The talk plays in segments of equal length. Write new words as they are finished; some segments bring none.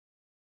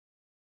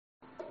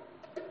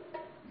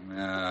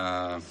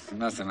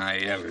Nothing I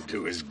ever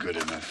do is good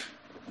enough.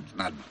 It's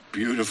not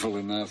beautiful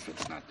enough.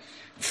 It's not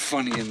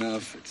funny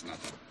enough. It's not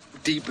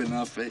deep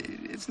enough.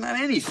 It's not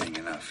anything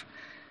enough.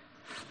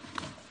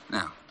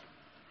 Now,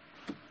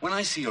 when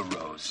I see a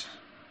rose,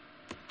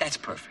 that's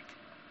perfect.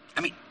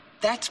 I mean,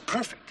 that's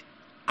perfect.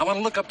 I want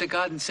to look up to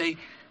God and say,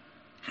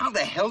 how the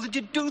hell did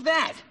you do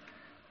that?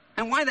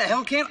 And why the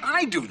hell can't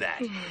I do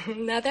that?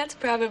 Now that's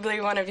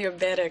probably one of your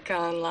better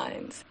con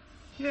lines.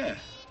 Yeah,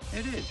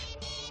 it is.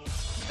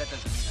 But that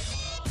doesn't mean I don't.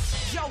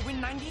 Yo,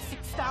 in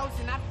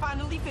 96,000, I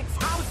finally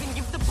fixed housing.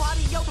 Give the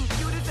body your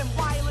computers and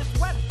wireless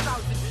web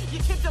browsing.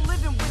 Your kids are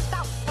living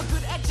without a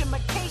good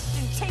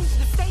education. Change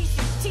the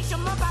station, teach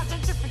them about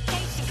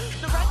gentrification.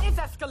 The rent is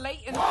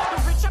escalating,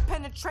 the rich are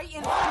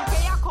penetrating. We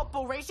pay our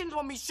corporations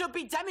when we should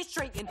be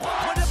demonstrating.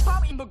 What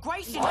about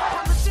immigration?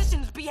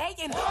 Politicians be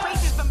hating.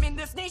 Racism in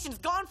this nation's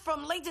gone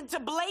from latent to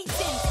blatant.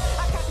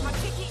 I catch my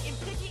ticket and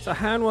pick it. So,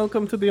 hi, and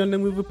welcome to the On The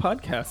Movie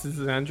Podcast. This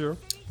is Andrew.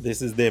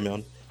 This is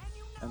Damien.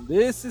 And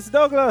this is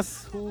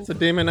Douglas. So,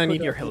 Damien, I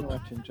need your help.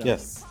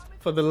 Yes.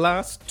 For the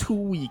last 2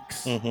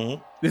 weeks,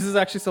 this is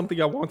actually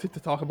something I wanted to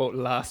talk about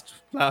last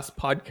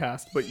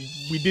podcast, but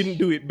we didn't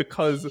do it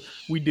because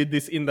we did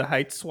this in the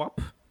Heights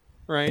swap,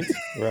 right?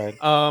 Right.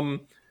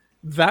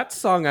 That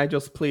song I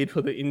just played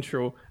for the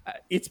intro,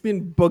 it's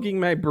been bugging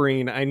my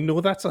brain. I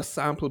know that's a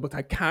sample, but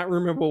I can't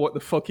remember what the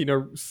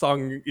fucking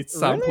song it's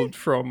sampled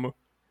from,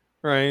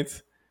 right?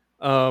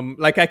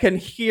 Like I can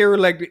hear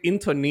like the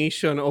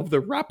intonation of the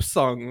rap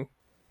song,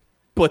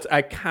 but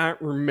I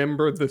can't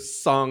remember the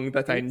song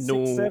that I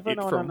know 7 it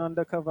on from. an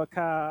undercover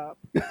cop.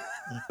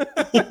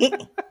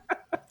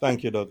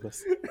 Thank you,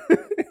 Douglas.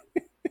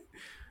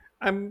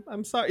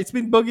 I'm sorry. It's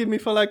been bugging me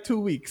for like 2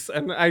 weeks,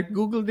 and I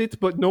googled it,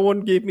 but no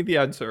one gave me the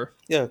answer.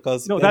 Yeah,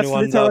 because No, that's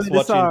literally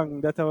the song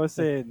that I was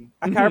saying.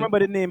 I can't remember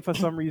the name for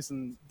some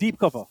reason. Deep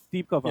cover,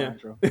 Yeah.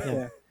 Andrew.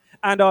 Yeah.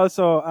 And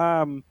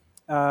also,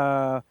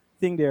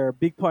 thing there,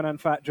 Big Pun and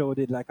Fat Joe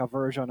did like a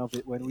version of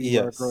it when we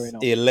were growing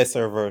up. A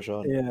lesser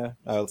version. Yeah.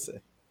 I'll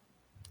say.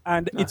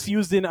 And it's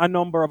used in a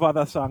number of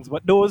other songs,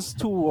 but those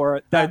two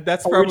were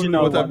That's probably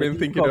original what I've one, the been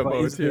deep thinking cover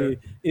about,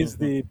 is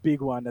the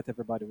big one that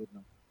everybody would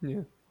know.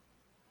 Yeah.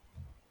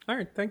 All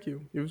right, thank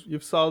you.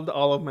 You've solved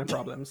all of my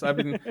problems. I've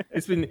every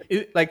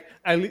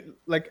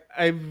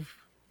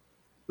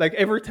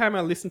time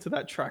I listen to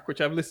that track,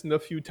 which I've listened to a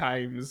few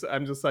times,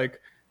 I'm just like,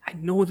 I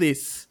know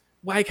this.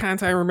 Why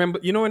can't I remember?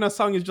 You know, when a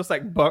song is just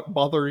like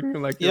bothering you,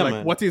 like you're like,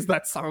 man. what is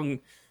that song?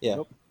 Yeah.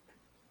 Nope.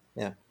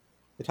 Yeah.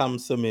 It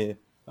happens to me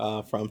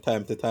from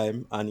time to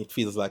time, and it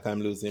feels like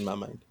I'm losing my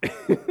mind.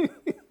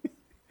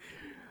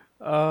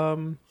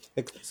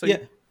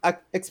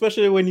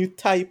 Especially when you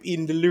type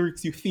in the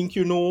lyrics you think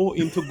you know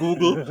into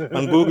Google,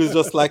 and Google's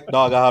just like,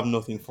 dog, I have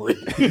nothing for you.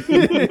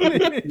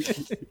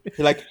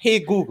 You're like, hey,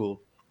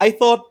 Google, I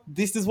thought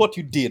this is what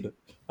you did.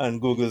 And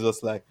Google's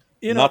just like,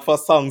 not for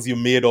songs you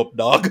made up,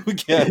 dog. We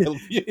can't help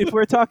you. If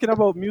we're talking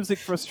about music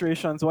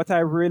frustrations, what I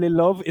really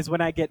love is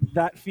when I get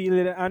that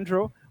feeling,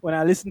 Andrew, when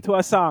I listen to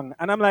a song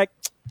and I'm like,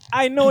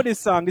 I know this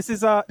song. This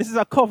is a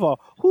cover.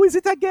 Who is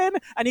it again?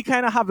 And you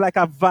kind of have like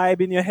a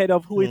vibe in your head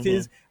of who it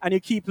is, and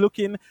you keep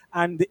looking,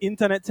 and the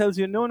internet tells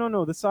you,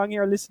 no, the song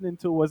you're listening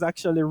to was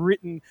actually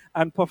written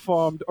and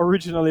performed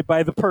originally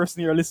by the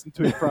person you're listening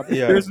to it from.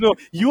 Yeah.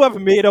 You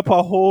have made up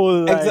a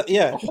whole part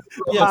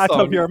song.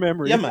 of your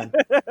memory. Yeah, man.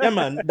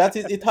 That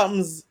is, it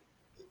happens.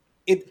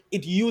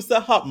 It used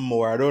to happen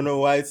more. I don't know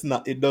why it's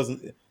not. It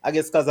doesn't. I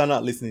guess because I'm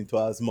not listening to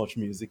as much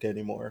music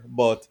anymore.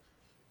 But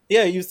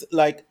yeah,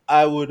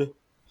 I would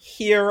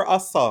hear a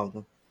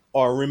song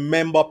or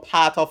remember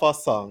part of a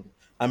song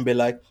and be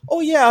like,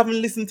 oh yeah, I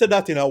haven't listened to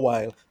that in a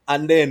while.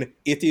 And then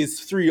it is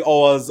 3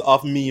 hours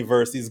of me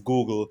versus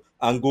Google,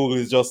 and Google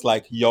is just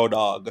like, yo,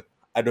 dog,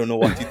 I don't know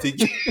what you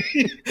think.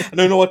 I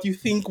don't know what you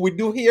think we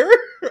do here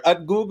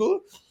at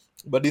Google.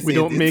 But We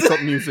don't make up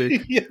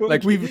music. Yeah,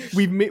 Like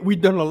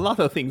we've done a lot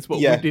of things, but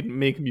we didn't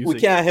make music. we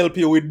can't help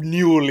you with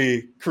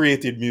newly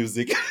created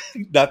music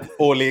that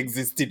only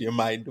exists in your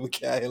mind. We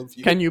can't help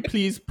you. Can you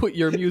please put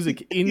your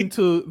music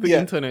into the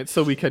internet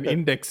so we can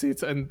index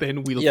it, and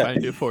then we'll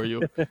find it for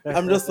you?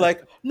 I'm just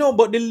like, no,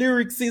 but the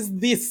lyrics is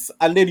this,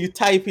 and then you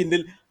type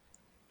in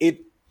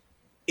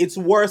it's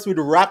worse with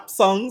rap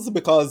songs,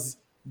 because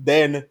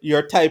then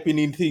you're typing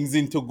in things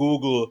into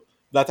Google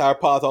that are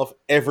part of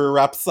every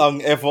rap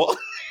song ever.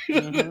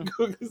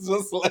 It's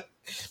just like,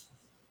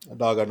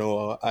 dog, I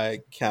know I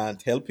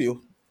can't help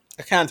you.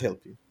 I can't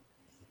help you.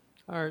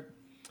 All right.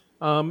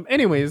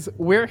 Anyways,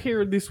 we're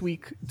here this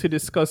week to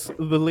discuss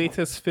the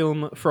latest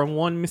film from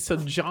one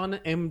Mr.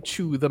 John M.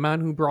 Chu, the man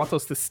who brought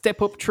us the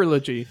Step Up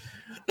trilogy.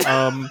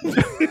 I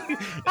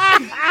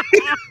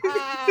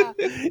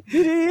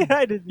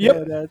didn't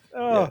know that.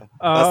 Oh. Yeah,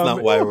 that's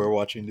not why we're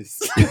watching this.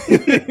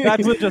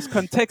 That will just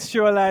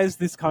contextualize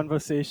this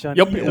conversation.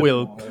 Yup, it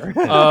will.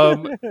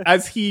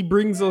 As he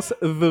brings us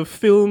the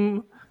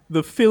film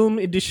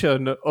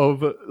edition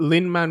of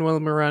Lin-Manuel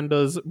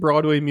Miranda's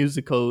Broadway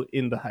musical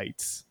In the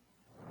Heights.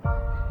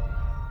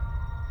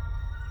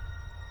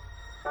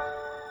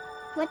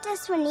 What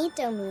does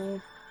Juanito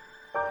mean?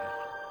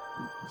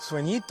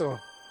 Sueñito.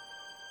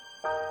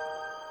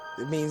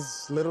 It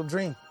means little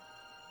dream.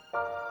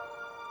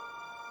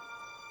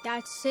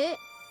 That's it?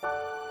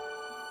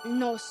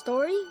 No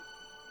story?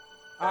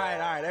 All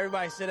right,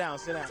 everybody sit down.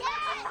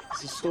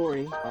 It's a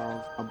story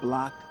of a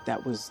block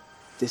that was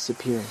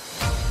disappearing.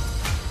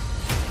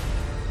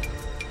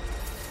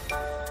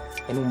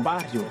 In un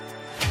barrio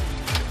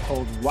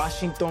called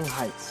Washington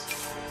Heights.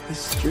 The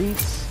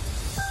streets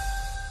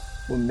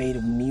were made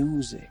of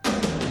music.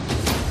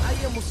 I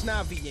am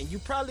Usnavi, and you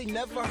probably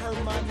never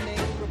heard my name.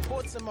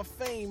 Reports of my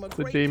fame.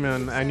 So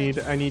Damien, I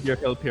need your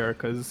help here,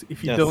 because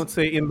if you Yes. don't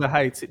say "In the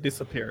Heights," it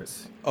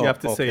disappears. You have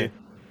to say,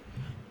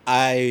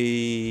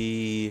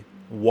 I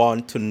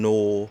want to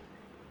know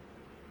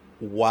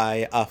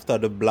why after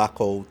the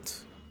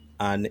blackout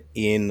and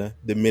in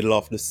the middle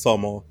of the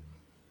summer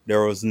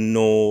there was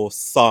no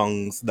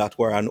songs that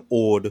were an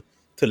ode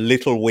to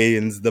Little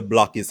Wayne's "The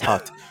Block Is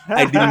Hot."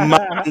 I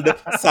demand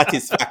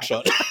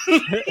satisfaction.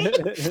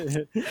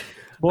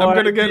 I'm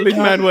gonna get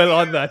Lin-Manuel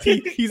on that.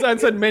 He's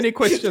answered many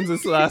questions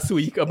this last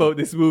week about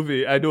this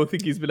movie. I don't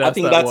think he's been I asked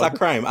think that that's one. a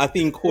crime. I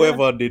think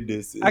whoever did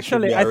this should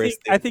Actually, be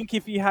arrested. I think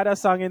if he had a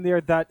song in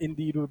there, that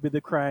indeed would be the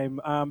crime.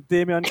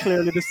 Damien,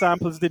 clearly the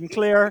samples didn't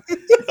clear.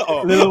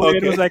 Oh, Lil Wayne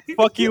okay. was like,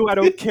 "Fuck you! I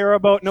don't care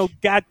about no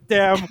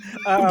goddamn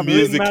Lin-Manuel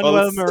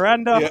Musicals.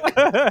 Miranda."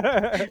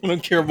 I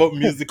don't care about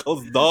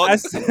musicals, dog. I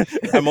s-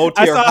 I'm out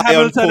I here saw high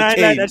on Hamilton. I like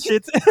cocaine. that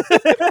shit.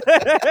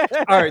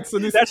 All right, so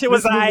this That shit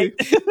was this movie,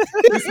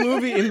 aight. this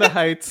movie In the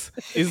Heights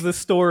is the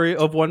story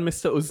of one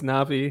Mr.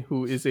 Uznavi,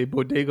 who is a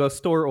bodega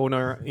store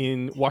owner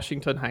in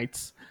Washington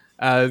Heights,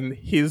 and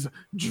his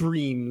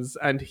dreams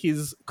and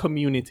his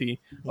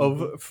community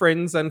of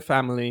friends and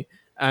family,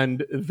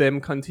 and them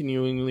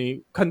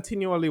continually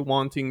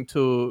wanting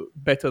to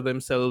better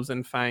themselves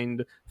and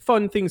find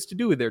fun things to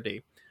do with their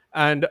day.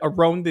 And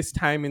around this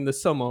time in the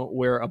summer,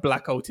 where a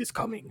blackout is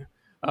coming,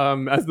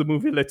 as the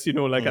movie lets you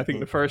know, like I think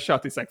the first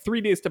shot is like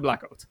 3 days to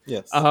blackout.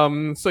 Yes.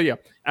 So yeah,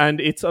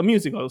 and it's a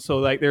musical. So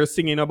like they're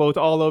singing about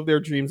all of their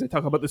dreams. They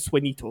talk about the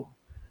Sueñito.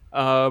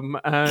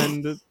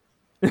 And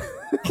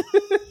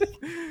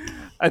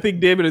I think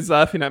David is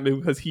laughing at me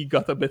because he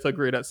got a better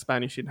grade at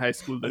Spanish in high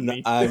school than No,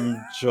 me.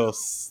 I'm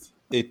just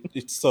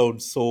it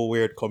sounds so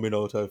weird coming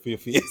out of your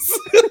face.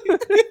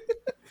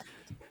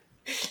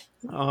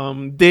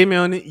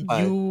 Damien,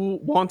 you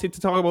wanted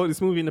to talk about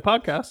this movie in the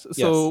podcast,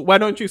 so Yes. why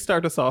don't you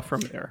start us off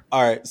from there?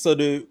 All right, so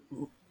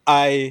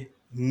I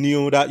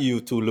knew that you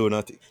two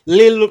lunatic.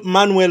 Lil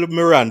Manuel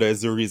Miranda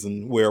is the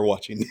reason we're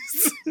watching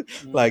this.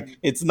 Like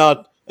it's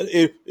not.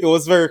 It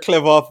was very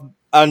clever of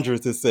Andrew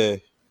to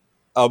say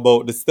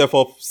about the step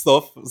up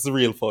stuff. It's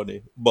real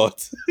funny,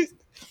 but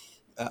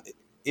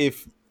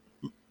if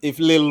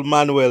Lil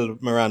Manuel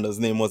Miranda's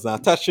name wasn't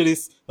attached to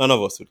this, none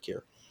of us would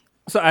care.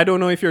 So I don't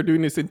know if you're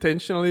doing this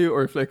intentionally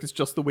or if like it's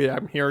just the way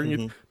I'm hearing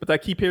it, but I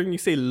keep hearing you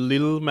say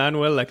Lil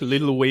Manuel, like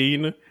Lil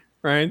Wayne,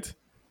 right?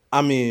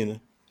 I mean,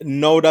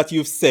 now that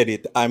you've said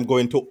it, I'm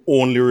going to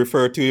only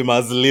refer to him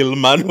as Lil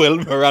Manuel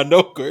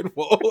Miranda going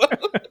forward.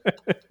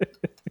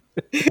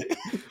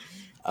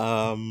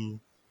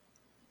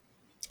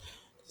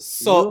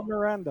 So Lil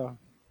Miranda.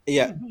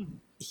 yeah,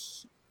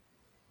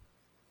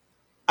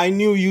 I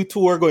knew you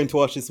two were going to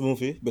watch this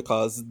movie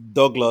because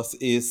Douglas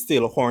is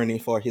still horny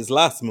for his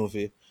last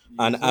movie,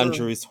 and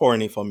Andrew is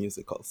horny for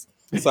musicals.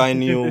 So I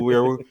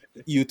knew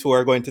you two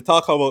are going to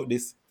talk about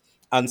this,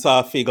 and so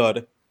I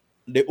figured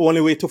the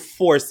only way to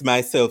force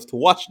myself to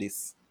watch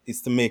this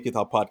is to make it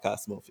a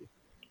podcast movie,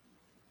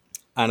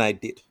 and I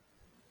did.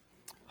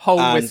 How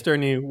And-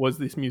 westerny was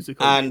this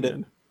musical? and-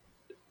 Damien?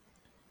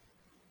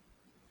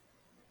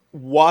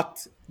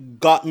 What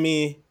got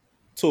me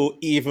to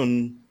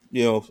even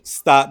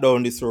start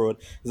down this road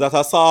is that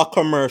I saw a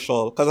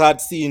commercial because I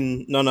had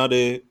seen none of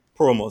the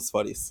promos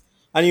for this.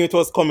 I knew it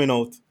was coming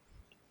out.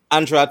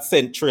 Andrew had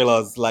sent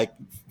trailers like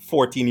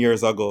 14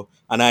 years ago,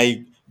 and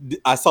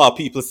I saw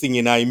people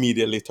singing. I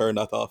immediately turned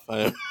that off.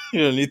 I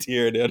don't need to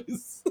hear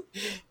this.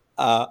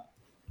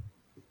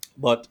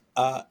 But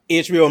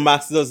HBO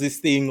Max does this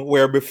thing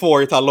where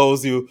before it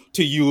allows you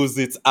to use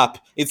its app,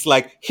 it's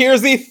like,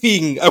 here's a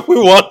thing we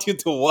want you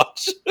to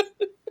watch.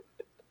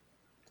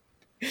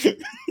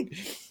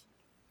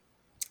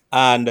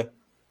 And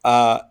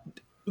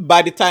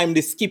by the time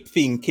the skip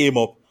thing came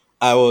up,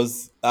 I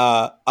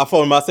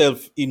found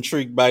myself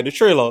intrigued by the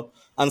trailer,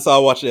 and so I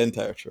watched the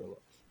entire trailer.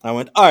 I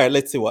went, all right,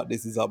 let's see what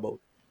this is about.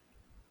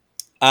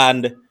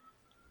 And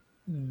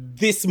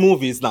this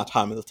movie is not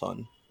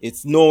Hamilton.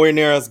 It's nowhere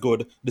near as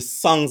good. The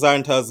songs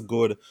aren't as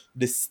good.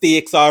 The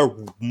stakes are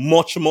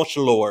much, much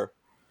lower.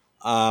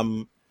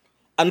 And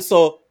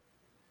so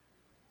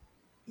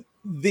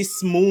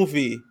this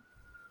movie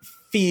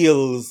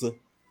feels...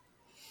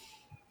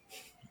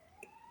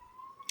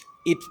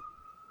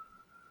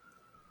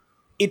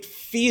 It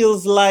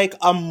feels like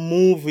a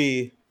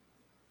movie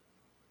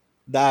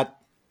that...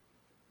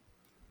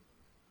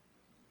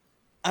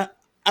 I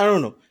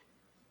don't know.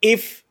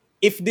 If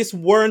this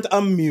weren't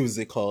a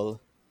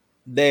musical,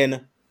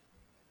 then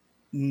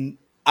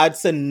I'd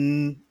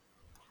say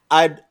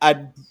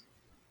I'd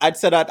I'd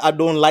say that I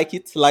don't like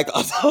it like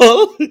at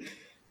all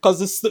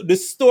because the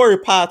story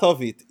part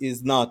of it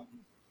is not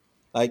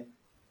like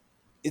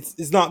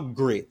it's not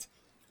great,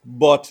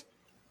 but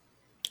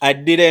I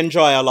did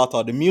enjoy a lot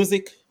of the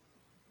music,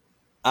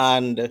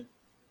 and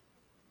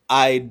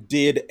I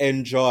did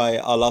enjoy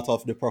a lot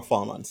of the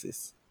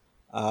performances,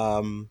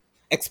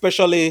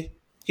 especially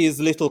his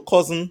little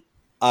cousin.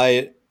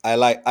 I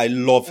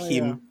love Oh yeah,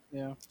 him.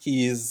 yeah.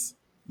 He's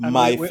And we,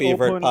 my we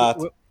favorite opened part.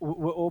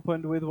 we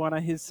opened with one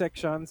of his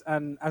sections,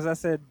 and as I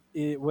said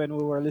when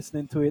we were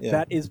listening to it, Yeah,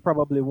 that is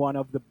probably one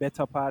of the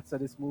better parts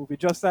of this movie.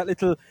 Just that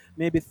little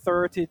maybe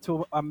 30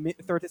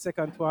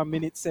 second to a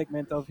minute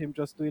segment of him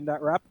just doing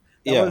that rap.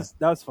 yeah,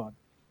 That was fun.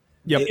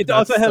 Yep, It- It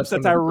also helps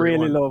that's that I another great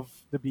really one. love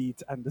the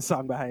beat and the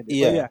song behind it.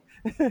 But yeah.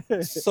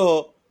 yeah,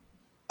 So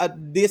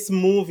this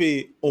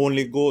movie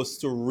only goes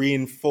to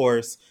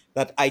reinforce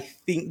that I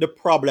think the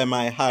problem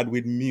I had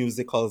with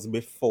musicals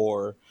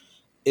before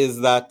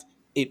is that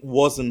it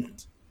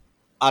wasn't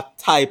a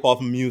type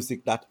of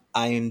music that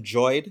I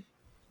enjoyed.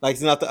 Like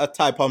it's not a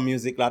type of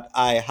music that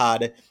I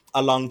had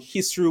a long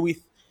history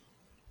with.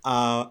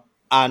 Uh,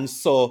 and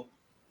so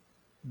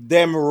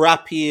them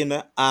rapping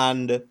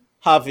and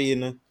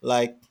having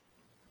like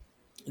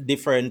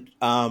different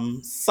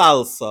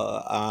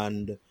salsa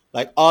and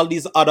like all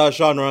these other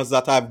genres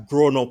that I've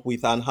grown up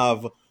with and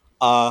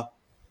uh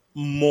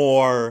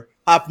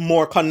have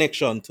more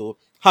connection to.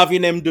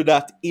 Having them do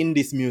that in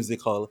this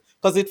musical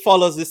because it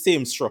follows the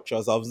same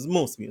structures of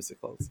most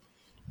musicals.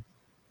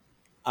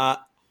 Uh,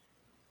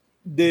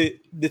 the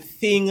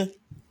thing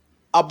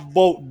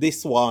about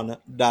this one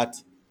that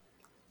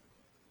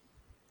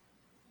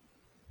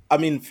I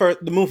mean,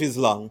 first the movie is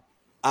long,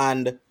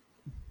 and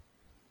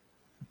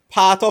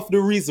part of the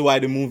reason why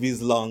the movie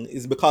is long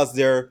is because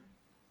they're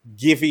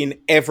giving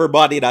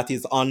everybody that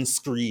is on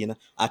screen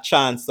a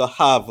chance to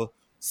have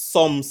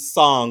some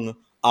song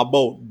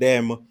about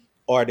them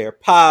or their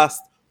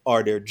past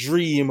or their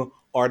dream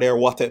or their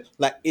whatever.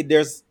 Like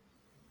there's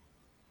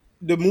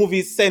the movie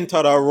is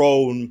centered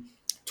around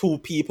two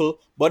people,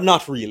 but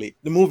not really.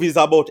 The movie is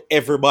about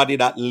everybody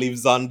that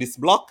lives on this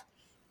block,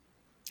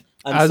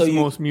 and so As you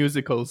most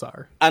musicals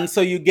are. and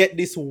so you get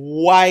this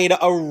wide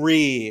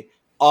array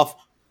of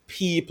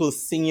people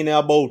singing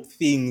about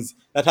things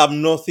that have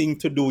nothing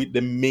to do with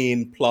the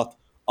main plot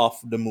of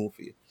the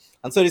movie.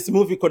 And so this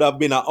movie could have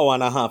been an hour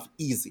and a half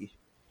easy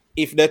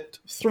if they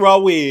threw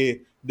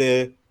away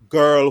the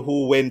girl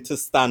who went to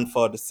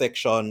Stanford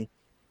section,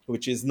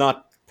 which is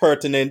not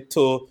pertinent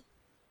to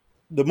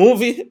the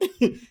movie.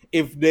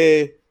 If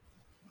they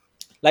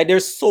like,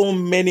 there's so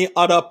many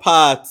other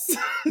parts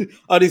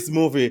of this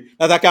movie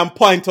that I can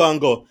point to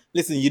and go,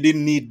 listen, you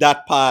didn't need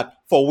that part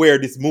for where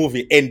this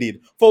movie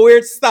ended. For where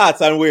it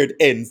starts and where it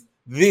ends,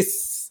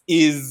 this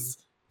is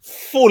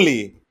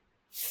fully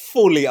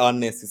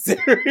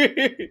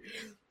unnecessary.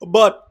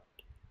 But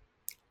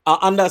I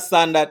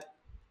understand that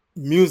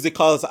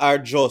musicals are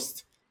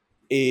just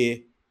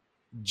a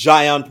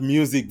giant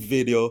music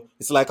video.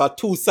 It's like a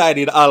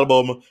two-sided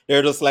album.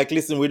 They're just like,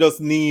 listen, we just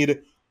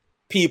need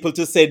people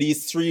to say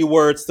these three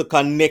words to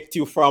connect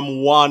you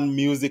from one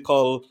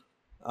musical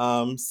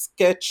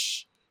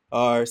sketch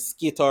or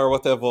skit or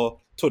whatever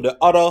to the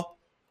other.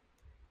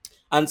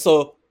 And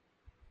so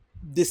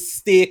the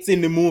stakes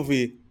in the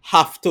movie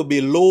have to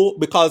be low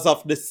because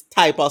of this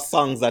type of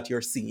songs that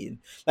you're singing.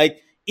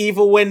 Like,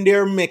 even when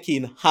they're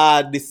making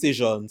hard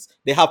decisions,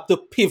 they have to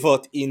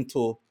pivot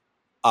into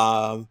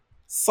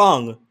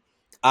song,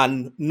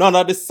 and none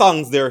of the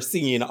songs they're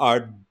singing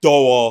are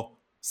dour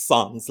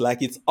songs.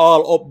 Like, it's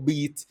all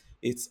upbeat,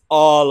 it's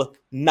all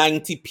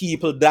 90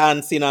 people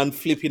dancing and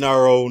flipping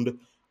around.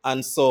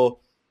 And so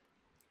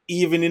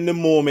even in the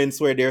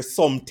moments where there's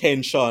some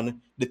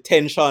tension, the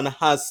tension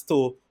has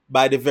to,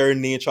 by the very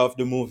nature of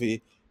the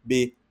movie,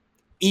 be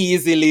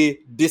easily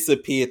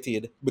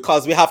dissipated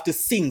because we have to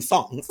sing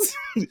songs.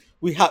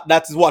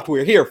 That's what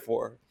we're here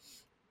for.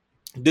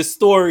 The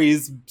story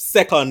is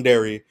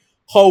secondary.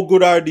 How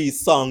good are these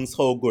songs?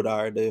 How good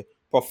are the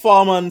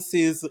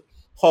performances?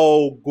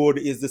 How good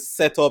is the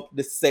setup,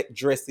 the set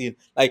dressing?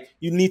 Like,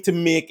 you need to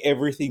make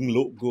everything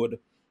look good.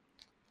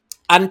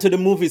 And to the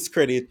movie's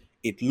credit,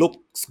 it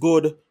looks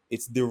good.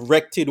 It's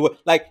directed well.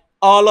 Like,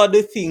 all of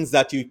the things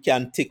that you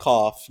can tick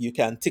off,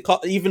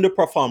 even the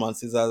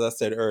performances, as I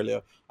said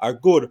earlier, are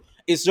good.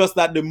 It's just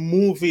that the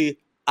movie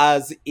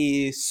as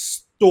a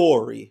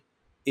story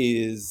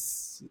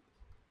is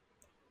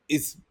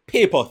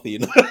paper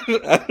thin.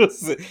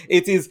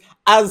 It is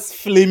as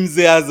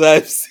flimsy as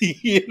I've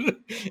seen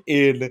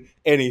in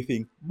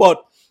anything.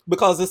 But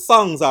because the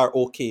songs are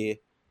okay,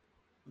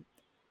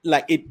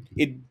 like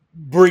it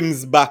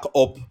brings back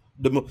up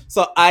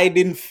so I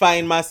didn't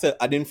find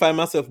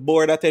myself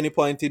bored at any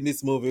point in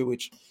this movie,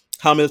 which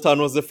Hamilton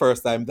was the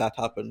first time that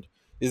happened.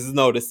 This is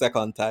now the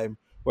second time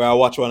where I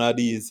watch one of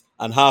these,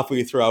 and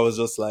halfway through I was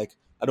just like,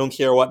 I don't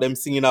care what them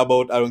singing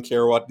about, I don't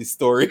care what the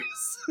story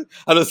is.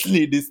 I just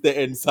need this to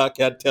end so I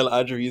can tell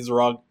Andrew he's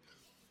wrong.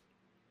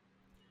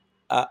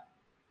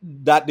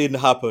 That didn't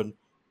happen.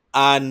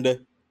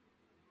 And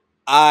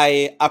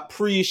I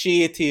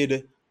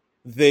appreciated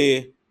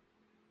the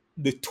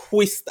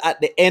twist at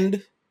the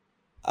end.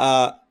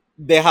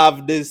 They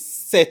have this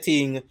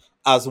setting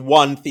as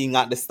one thing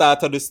at the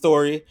start of the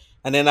story,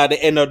 and then at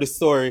the end of the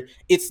story,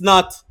 it's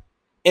not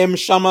M.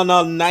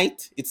 Shamanal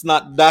Night. It's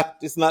not that.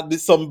 It's not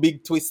this some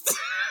big twist.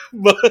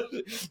 But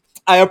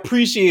I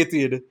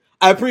appreciated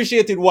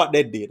what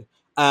they did,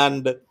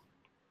 and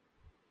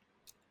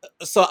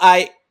so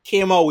I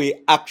came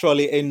away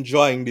actually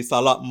enjoying this a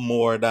lot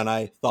more than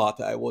I thought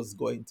I was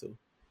going to.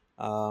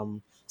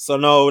 So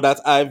now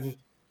that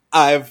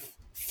I've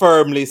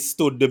firmly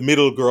stood the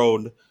middle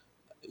ground,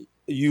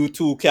 you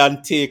two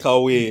can take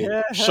away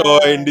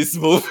showing this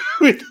movie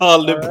with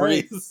all the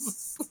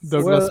praise.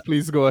 Douglas,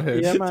 please go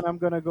ahead. Yeah, man, I'm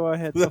gonna go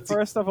ahead. So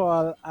first of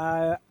all,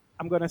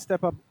 I'm gonna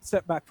step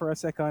back for a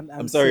second.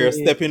 And I'm sorry, you're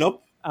stepping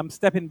up? I'm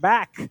stepping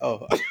back.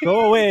 Oh,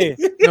 go away.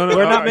 No,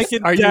 We're not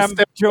making damn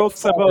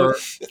jokes about.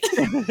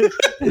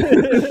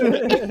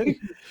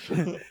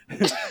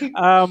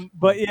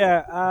 But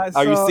yeah.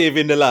 Are you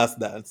saving the last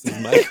dance,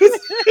 Mike?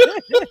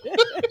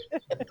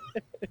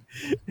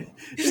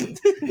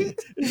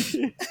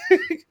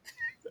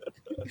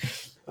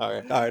 All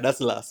right, that's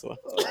the last one.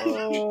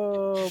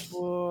 Oh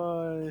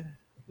boy.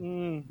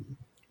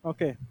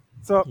 Okay,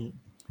 so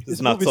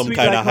it's not some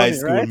kind of high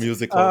school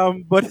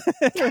musical. But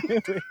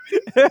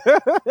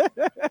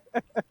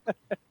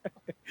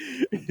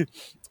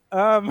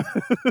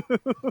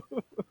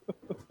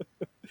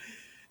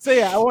so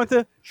yeah, I want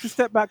to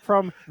step back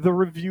from the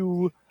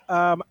review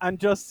and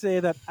just say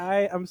that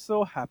I am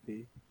so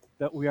happy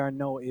that we are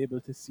now able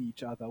to see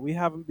each other. We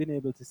haven't been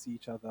able to see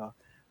each other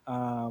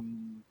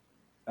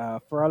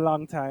for a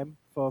long time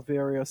for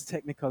various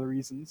technical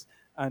reasons,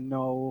 and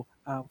now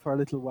for a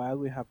little while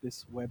we have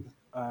this web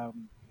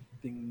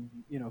thing,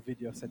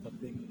 video setup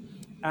thing,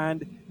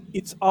 and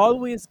it's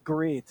always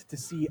great to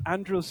see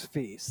Andrew's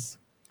face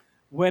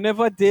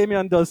whenever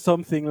Damien does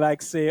something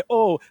like say,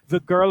 "Oh, the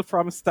girl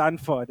from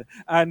Stanford,"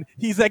 and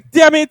he's like,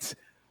 "Damn it!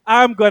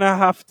 I'm gonna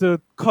have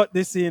to cut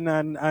this in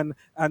and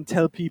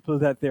tell people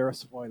that there are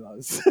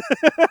spoilers."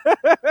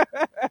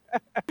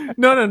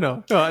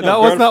 No. That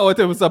was not what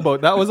it was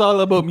about. That was all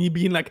about me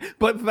being like,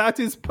 but that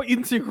is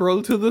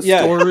integral to the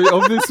story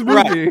of this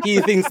movie. Right. He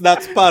thinks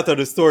that's part of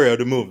the story of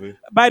the movie.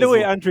 By the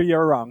way, Andrew,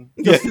 you're wrong.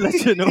 Just to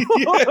let you know.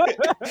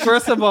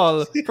 First of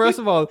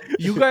all,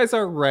 you guys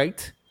are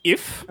right.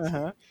 If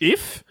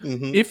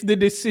the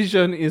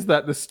decision is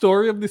that the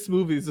story of this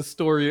movie is the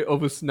story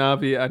of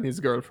Usnavi and his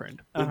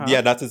girlfriend.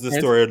 Yeah, that is the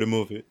story of the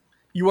movie.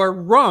 You are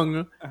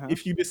wrong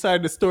if you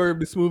decide the story of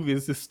this movie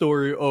is the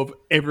story of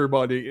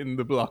everybody in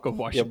the block of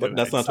Washington. Yeah, but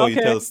that's not how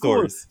you tell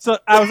stories. Cool. So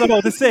I was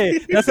about to say,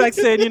 that's like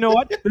saying, you know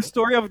what? The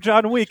story of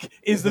John Wick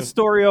is the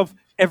story of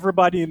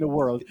everybody in the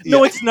world.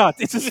 No, it's not.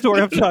 It's a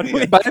story of John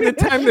Wick. By the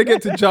time they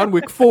get to John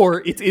Wick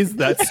 4, it is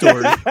that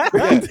story.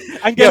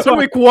 And guess John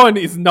what? Wick 1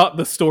 is not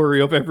the story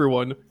of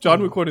everyone.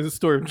 John Wick 1 is the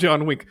story of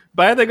John Wick.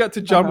 By the time they got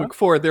to John Wick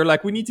 4, they're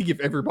like, we need to give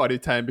everybody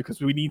time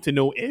because we need to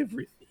know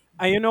everything.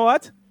 And you know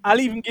what? I'll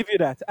even give you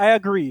that. I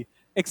agree.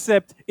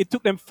 Except it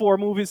took them 4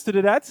 movies to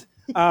do that.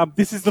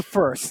 This is the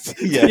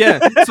first.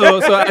 Yeah.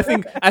 So I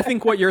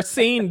think what you're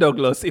saying,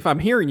 Douglas, if I'm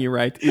hearing you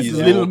right, is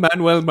Lil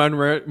Manuel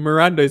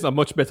Miranda is a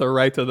much better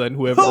writer than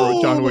whoever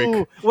wrote John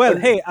Wick. Well,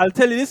 hey, I'll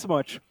tell you this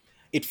much.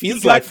 It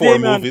feels like 4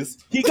 movies.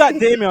 He got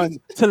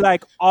Damien to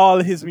like all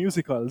his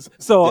musicals,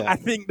 so I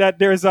think that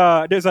there's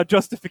a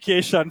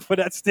justification for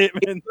that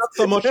statement. Not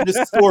so much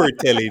the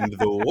storytelling,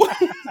 though.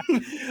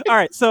 All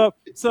right, so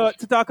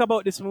to talk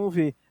about this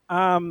movie,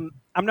 I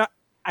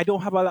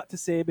don't have a lot to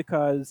say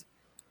because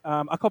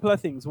a couple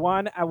of things.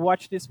 One, I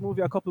watched this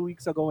movie a couple of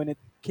weeks ago when it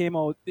came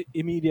out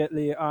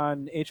immediately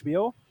on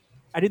HBO.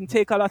 I didn't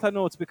take a lot of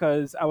notes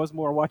because I was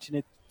more watching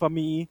it for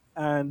me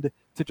and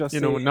to just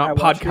not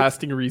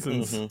podcasting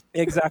reasons. Mm-hmm.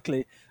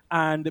 Exactly.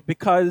 And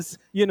because,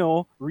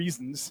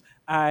 reasons,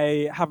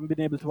 I haven't been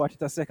able to watch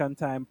it a second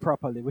time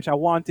properly, which I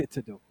wanted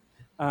to do.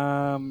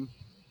 And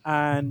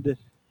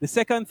the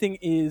second thing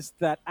is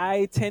that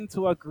I tend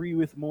to agree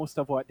with most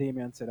of what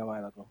Damien said a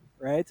while ago,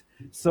 right?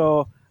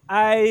 So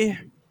I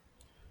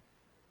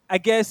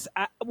guess,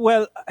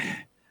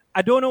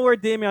 I don't know where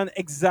Damien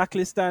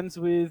exactly stands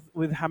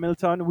with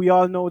Hamilton. We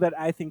all know that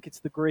I think it's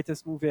the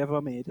greatest movie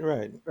ever made.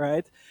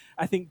 Right?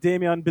 I think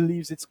Damien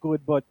believes it's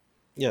good, but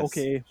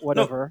okay,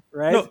 whatever,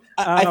 right? No,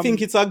 I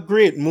think it's a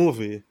great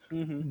movie.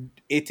 Mm-hmm.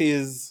 It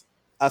is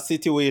a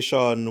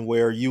situation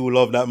where you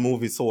love that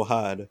movie so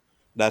hard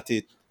that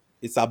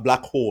it's a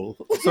black hole.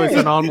 So it's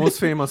an Almost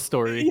Famous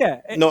story.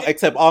 Yeah. No,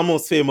 except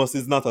Almost Famous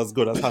is not as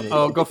good as Hamilton.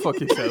 Oh, go fuck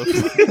yourself.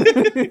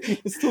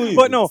 It's too easy.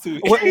 But no,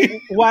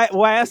 why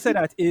I say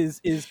that is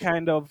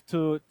kind of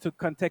to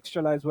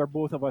contextualize where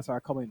both of us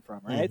are coming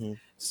from, right? Mm-hmm.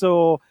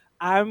 So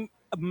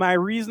my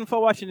reason for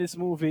watching this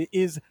movie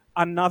is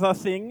another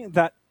thing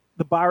that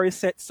the bar is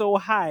set so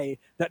high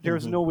that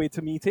there's no way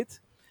to meet it.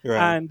 Right.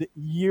 And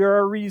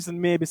your reason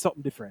may be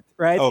something different,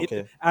 right?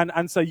 Okay.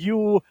 And so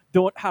you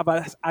don't have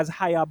as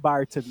high a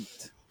bar to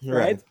meet,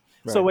 right?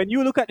 So when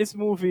you look at this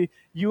movie,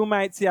 you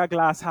might see a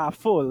glass half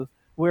full,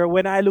 where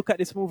when I look at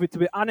this movie, to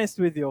be honest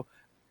with you,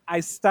 I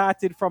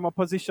started from a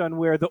position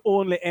where the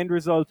only end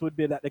result would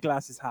be that the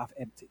glass is half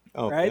empty,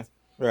 Okay. right?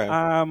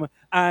 Right.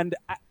 And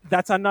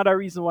that's another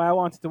reason why I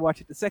wanted to watch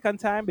it the second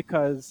time,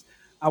 because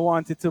I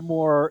wanted to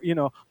more,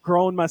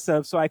 ground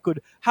myself so I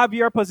could have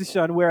your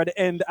position where at the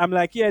end I'm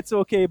like, yeah, it's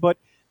okay, but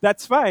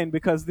that's fine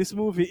because this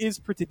movie is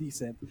pretty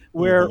decent.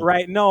 Where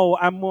right now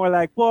I'm more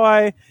like,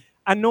 boy,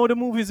 I know the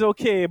movie's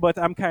okay, but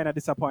I'm kind of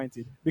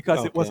disappointed because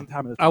it Okay. wasn't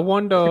Hamilton. I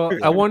wonder.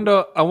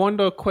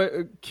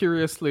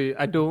 Curiously,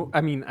 I don't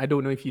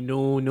know if you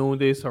know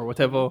this or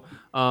whatever.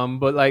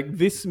 But like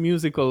this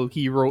musical,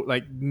 he wrote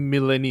like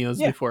millennia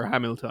Yeah. before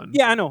Hamilton.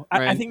 Yeah, I know. I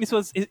Right. think this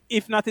was,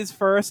 if not his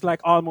first,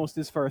 like almost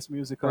his first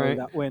musical Right.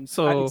 that went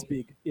So- and it's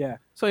big. Yeah.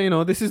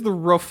 So this is the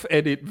rough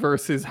edit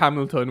versus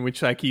Hamilton,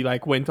 which like he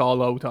like went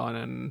all out on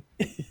and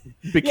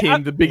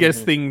became the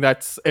biggest thing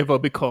that's ever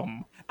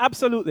become.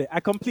 Absolutely,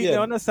 I completely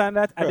Yeah. understand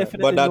that. I Right.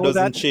 definitely But that know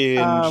doesn't that. change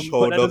how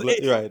but that Douglas-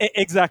 doesn't- right.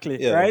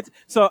 Exactly. Yeah. Right.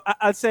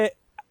 I'll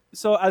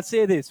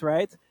say this,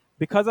 right?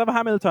 Because of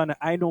Hamilton,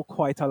 I know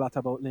quite a lot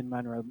about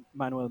Lin-Manuel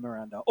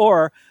Miranda,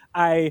 or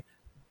I,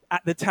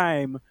 at the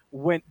time,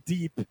 went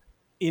deep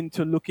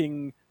into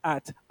looking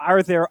at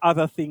are there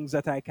other things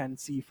that I can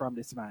see from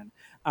this man,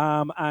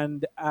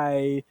 and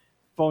I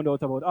found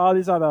out about all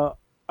his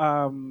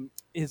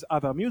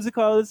other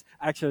musicals.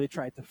 I actually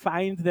tried to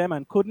find them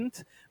and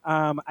couldn't.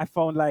 I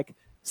found like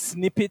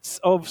snippets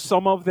of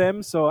some of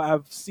them, so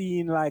I've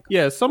seen like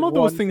Yeah, some of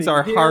those one things thing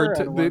are here hard.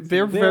 and one They're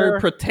thing very there.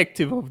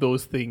 protective of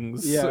those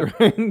things. Yeah.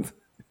 Right?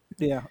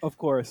 Yeah, of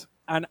course,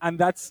 and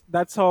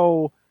that's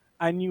how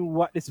I knew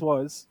what this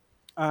was,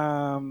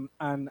 and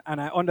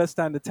I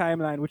understand the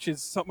timeline, which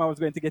is something I was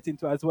going to get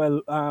into as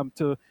well,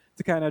 to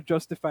kind of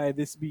justify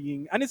this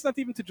being, and it's not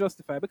even to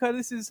justify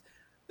because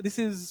this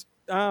is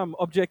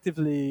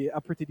objectively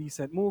a pretty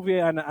decent movie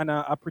and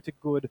a pretty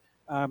good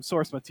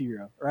source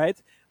material,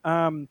 right?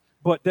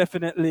 But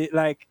definitely,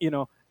 like,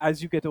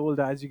 as you get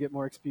older, as you get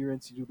more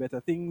experience, you do better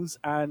things.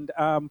 And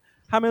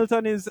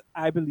Hamilton is,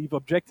 I believe,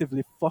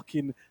 objectively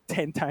fucking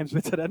 10 times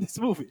better than this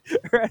movie,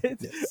 right?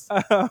 Yes.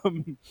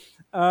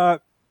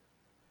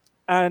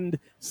 And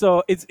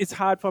so it's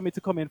hard for me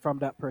to come in from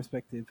that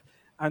perspective.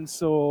 And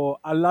so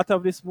a lot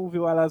of this movie,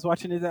 while I was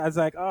watching it, I was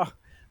like,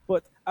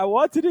 but I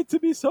wanted it to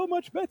be so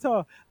much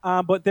better.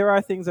 But there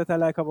are things that I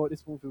like about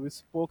this movie. We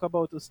spoke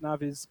about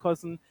Usnavi's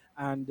cousin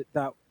and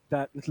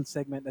that little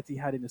segment that he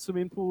had in the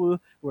swimming pool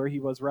where he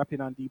was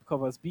rapping on Deep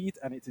Cover's beat,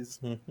 and it is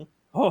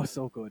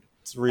so good.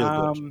 It's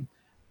real good.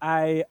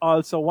 I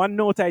also, one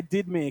note I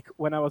did make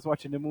when I was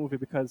watching the movie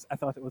because I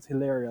thought it was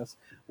hilarious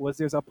was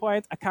there's a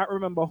point, I can't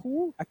remember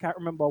who, I can't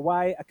remember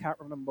why, I can't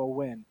remember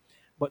when,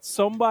 but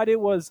somebody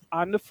was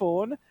on the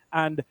phone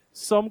and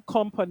some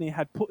company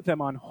had put them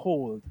on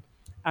hold,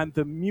 and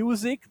the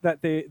music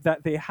that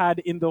they had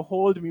in the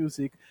hold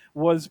music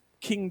was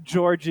King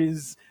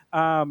George's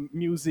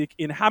music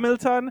in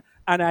Hamilton,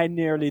 and I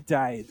nearly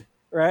died,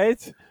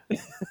 right?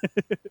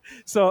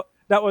 So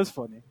that was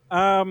funny,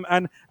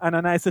 and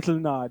a nice little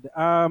nod.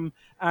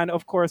 And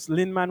of course,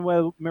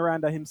 Lin-Manuel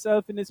Miranda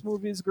himself in this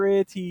movie is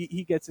great.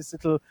 He gets this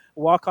little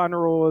walk-on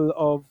role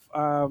of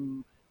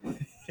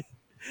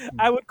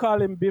I would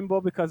call him Bimbo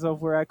because of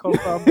where I come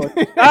from, but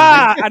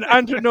and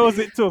Andrew knows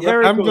it too.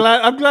 Very I'm good.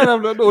 glad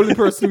I'm not the only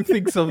person who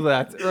thinks of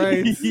that,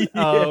 right?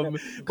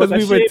 Because But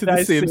we a went to the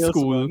shaved same ice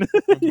school,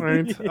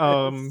 right?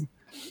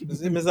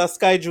 Yes. Him is a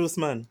Sky Juice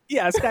man.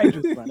 Yeah, Sky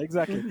Juice man,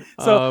 exactly.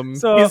 So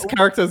his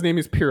character's name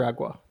is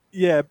Piragua.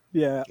 yeah.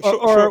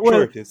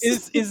 Sure it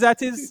is. Is that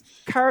his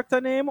character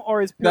name,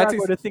 or is That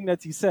Piragua is- the thing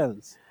that he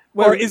sells?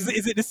 Well, or is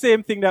it the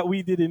same thing that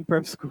we did in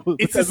prep school?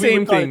 It's the Because we same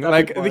would call it thing. that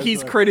Like before as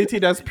he's well.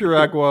 credited as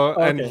Piragua,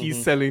 and Okay.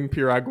 he's selling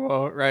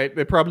Piragua, right?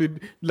 They probably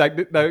like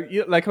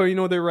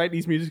how they write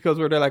these musicals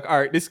where they're like, all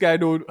right, this guy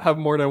don't have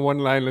more than one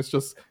line. Let's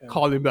just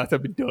call him that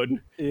and be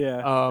done.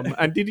 Yeah.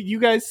 And did you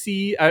guys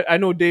see? I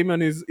know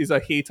Damon is a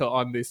hater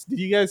on this. Did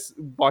you guys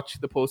watch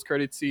the post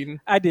credit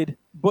scene? I did,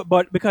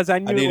 but because I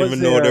knew I it didn't was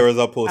even know there was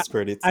a post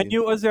credit I scene.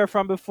 knew it was there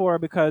from before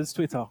because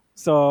Twitter,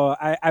 so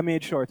I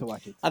made sure to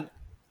watch it. And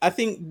I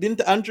think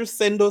didn't Andrew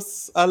send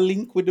us a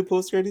link with the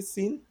post credit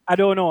scene? I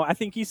don't know. I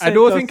think he. I Sent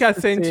don't us think I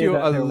to sent say you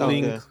that a there was-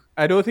 link. Okay.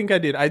 I don't think I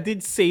did. I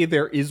did say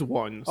there is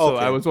one, so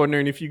Okay. I was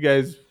wondering if you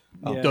guys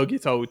Yeah. dug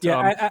it out. Yeah,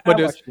 I but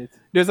there's watched it.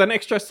 there's an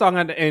extra song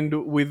at the end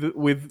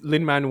with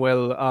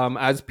Lin-Manuel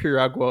as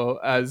Piragua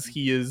as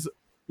he is.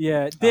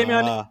 Yeah,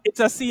 Damien, Ah. it's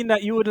a scene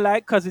that you would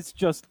like because it's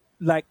just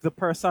like the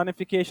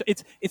personification.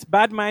 It's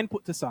Bad Mind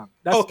put to song.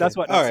 That's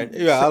what. All that right.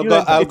 scene is. Yeah, So I'll you go.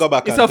 like I'll it. go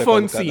back. It's and a take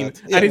fun look at scene,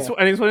 that. and Yeah.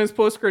 it's when it's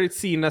post credit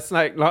scene. That's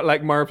like not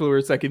like Marvel where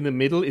it's like in the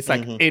middle. It's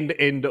like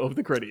end of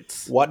the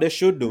credits. What they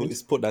should do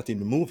is put that in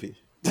the movie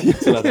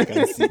so that I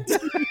can see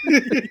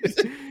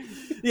it.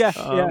 Yeah,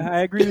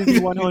 I agree with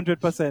you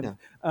 100%.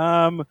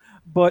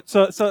 But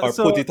so Or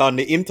put it on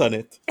the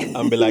internet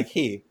and be like,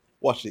 "Hey,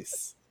 watch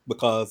this,"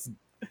 because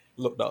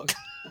look, dog.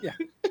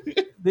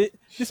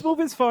 this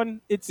movie is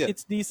fun.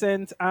 It's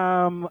decent.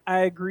 I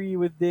agree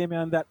with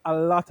Damien that a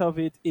lot of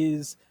it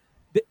is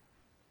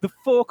the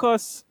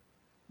focus.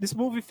 this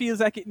movie feels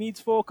like it needs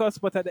focus,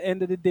 but at the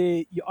end of the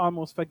day, you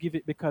almost forgive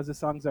it because the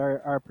songs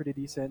are pretty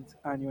decent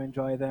and you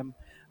enjoy them.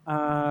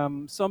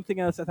 Something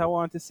else that I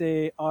want to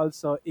say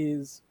also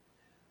is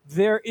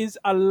there is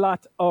a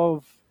lot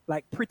of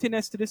like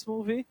prettiness to this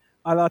movie,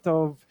 a lot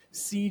of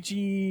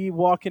CG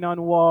walking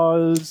on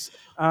walls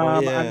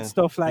and yeah,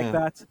 stuff like yeah.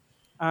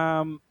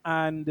 that.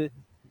 And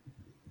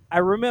I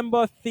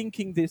remember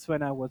thinking this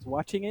when I was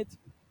watching it.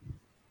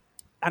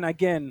 And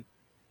again,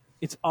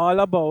 it's all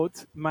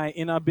about my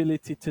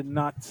inability to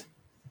not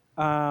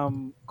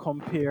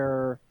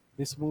compare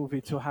this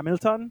movie to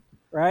Hamilton,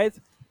 right?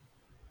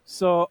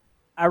 So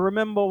I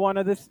remember one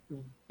of the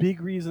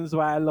big reasons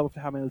why I loved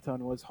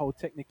Hamilton was how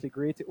technically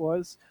great it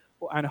was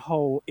and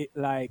how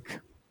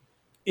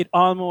it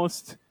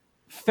almost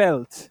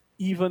felt,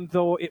 even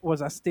though it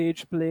was a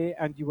stage play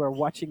and you were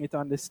watching it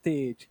on the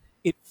stage,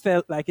 it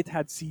felt like it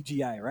had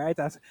CGI, right?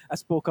 As I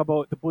spoke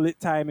about the bullet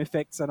time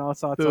effects and all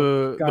sorts of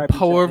The garbage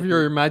power that of they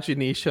your do.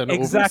 imagination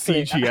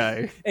Exactly. over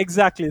CGI.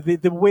 Exactly.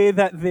 The way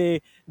that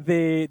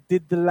they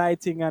did the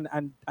lighting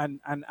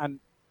and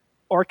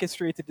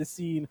orchestrated the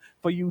scene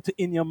for you to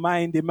in your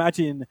mind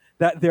imagine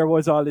that there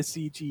was all the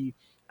CG.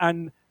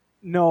 And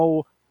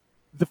now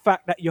the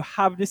fact that you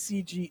have the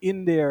CG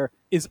in there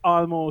is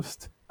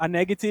almost a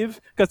negative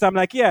because I'm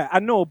like, yeah, I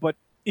know, but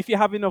if you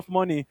have enough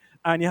money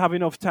and you have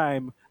enough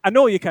time, I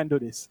know you can do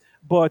this.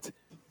 But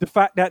the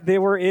fact that they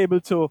were able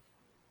to,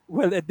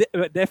 well, they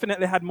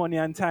definitely had money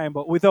and time,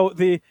 but without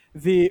the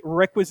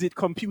requisite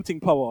computing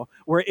power,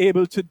 were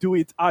able to do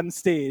it on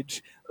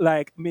stage,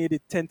 like made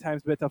it 10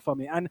 times better for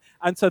me. And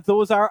so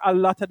those are a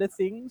lot of the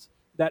things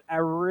that I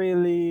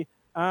really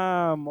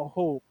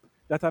hope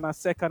that on a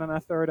second and a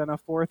third and a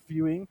fourth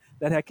viewing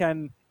that I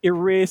can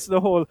erase the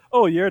whole,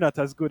 oh, you're not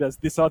as good as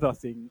this other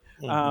thing,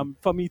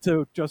 for me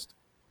to just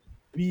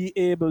be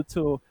able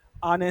to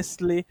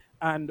honestly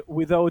and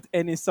without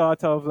any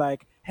sort of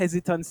like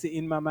hesitancy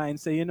in my mind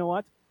say, you know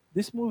what,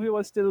 this movie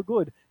was still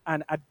good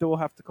and I don't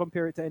have to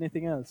compare it to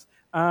anything else.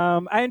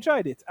 I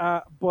enjoyed it,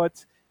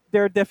 but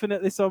there are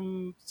definitely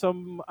some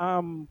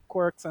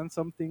quirks and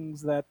some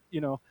things that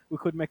we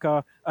could make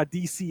a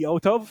DC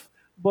out of,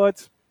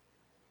 but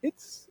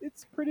it's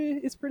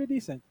pretty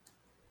decent.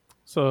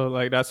 So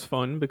like that's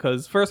fun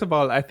because first of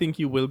all, I think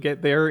you will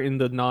get there in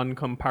the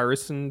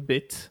non-comparison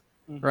bit,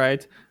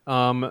 right?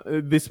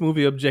 This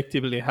movie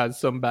objectively has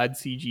some bad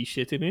CG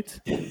shit in it.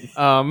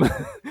 Um,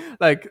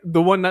 like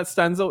the one that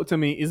stands out to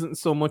me isn't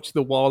so much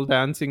the wall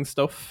dancing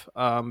stuff,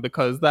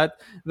 because that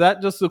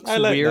just looks I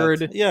like weird.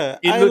 that. Yeah,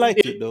 It I look- liked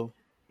it- it though.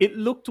 It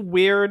looked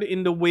weird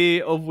in the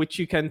way of which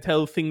you can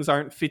tell things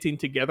aren't fitting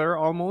together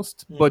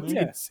almost, but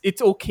Yeah.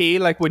 it's okay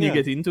like when you Yeah.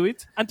 get into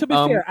it. And to be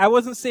fair, I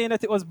wasn't saying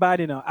that it was bad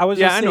enough. I was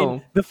Yeah, just I saying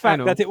know. the I fact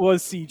know. that it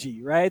was CG,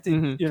 right?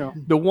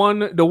 The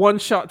one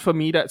shot for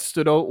me that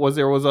stood out was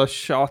there was a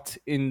shot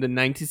in the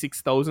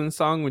 96,000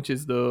 song, which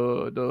is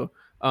the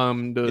Yeah,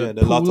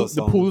 the Lotto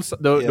song.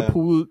 Yeah.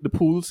 the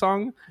pool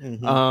song,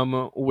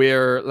 Mhm.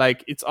 where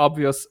like it's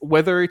obvious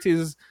whether it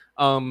is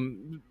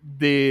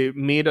they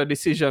made a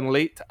decision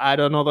late to add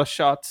another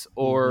shot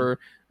or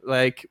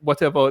like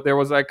whatever. There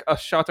was like a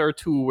shot or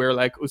two where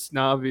like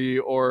Usnavi,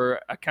 or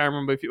I can't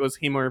remember if it was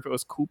him or if it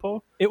was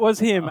Kupo. It was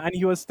him, and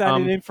he was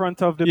standing in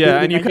front of the Yeah,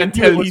 building, and you can knew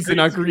tell it was he's in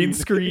a green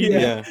screen.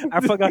 Yeah, I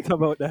forgot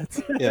about that.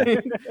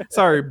 Yeah.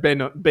 Sorry,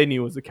 Benny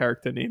was the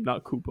character name,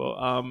 not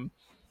Kupo.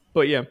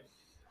 But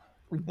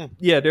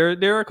yeah,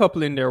 there are a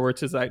couple in there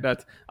which is like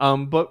that.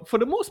 But for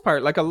the most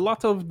part, like a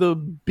lot of the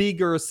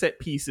bigger set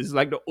pieces,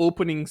 like the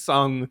opening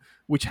song,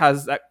 which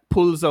has that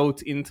pulls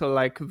out into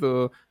like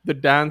the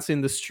dance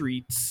in the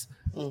streets,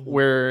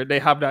 where they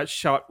have that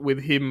shot with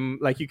him,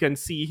 like you can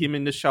see him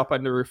in the shop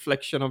and the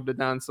reflection of the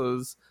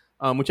dancers.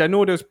 Which I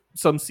know there's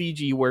some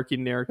CG work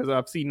in there because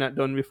I've seen that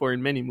done before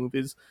in many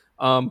movies.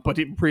 But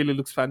it really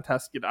looks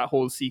fantastic. That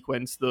whole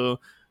sequence, the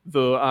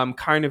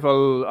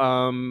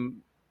carnival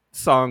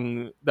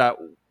song that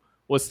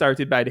was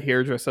started by the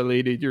hairdresser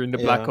lady during the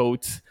Yeah.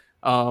 blackout.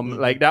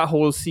 Like that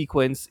whole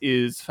sequence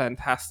is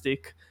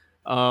fantastic.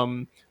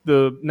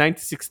 The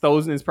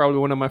 96,000 is probably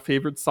one of my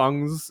favorite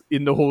songs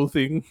in the whole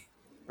thing,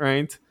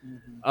 right?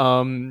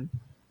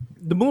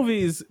 The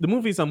movie is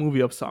a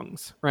movie of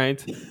songs,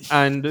 right?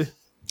 And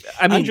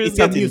I mean, Andrew's it's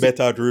a getting music.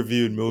 better at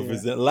reviewing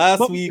movies. Last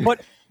But- week,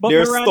 but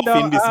there's Miranda,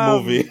 stuff in this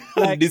movie.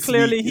 like, This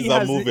clearly week he is a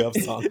has movie it- of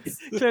songs.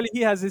 Clearly,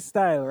 he has his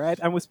style, right?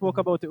 And we spoke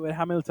about it with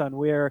Hamilton,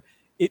 where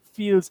it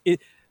feels it.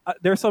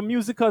 There are some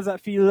musicals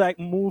that feel like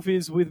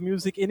movies with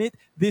music in it.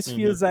 This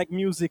feels like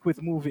music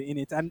with movie in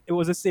it, and it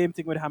was the same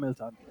thing with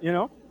Hamilton.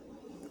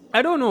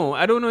 I don't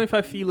know if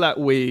I feel that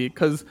way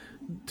because,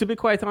 to be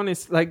quite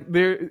honest, like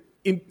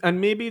and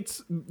maybe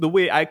it's the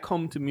way I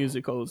come to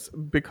musicals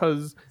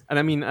because, and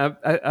I mean,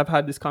 I've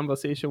had this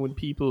conversation with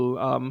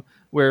people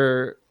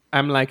where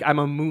I'm like, I'm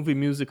a movie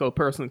musical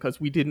person because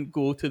we didn't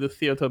go to the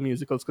theater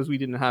musicals because we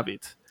didn't have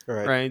it,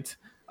 right?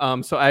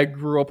 So I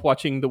grew up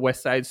watching the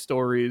West Side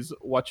Stories,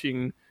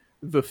 watching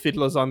the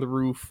Fiddlers on the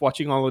Roof,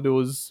 watching all of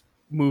those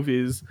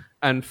movies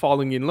and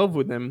falling in love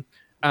with them.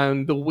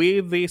 and the way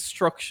they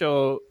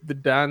structure the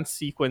dance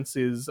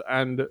sequences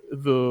and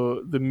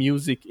the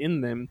music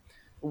in them,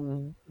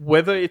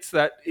 whether it's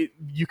that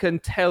you can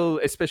tell,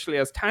 especially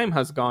as time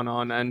has gone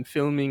on and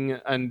filming,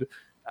 and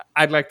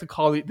I'd like to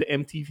call it the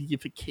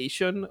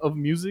MTVification of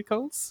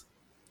musicals,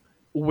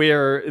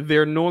 where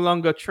they're no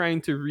longer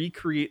trying to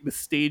recreate the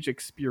stage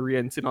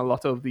experience in a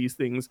lot of these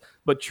things,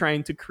 but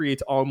trying to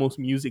create almost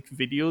music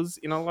videos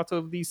in a lot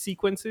of these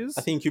sequences.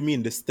 I think you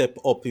mean the step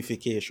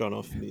upification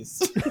of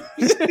this.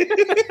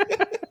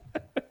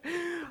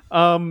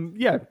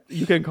 Yeah,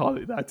 you can call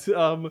it that.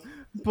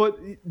 But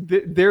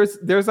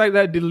there's like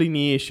that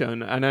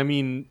delineation, and I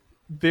mean,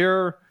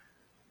 they're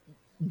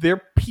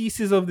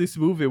pieces of this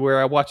movie where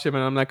I watch them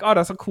and I'm like, oh,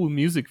 that's a cool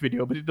music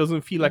video, but it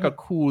doesn't feel like a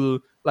cool,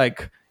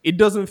 like, it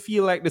doesn't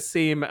feel like the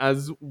same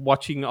as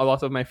watching a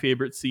lot of my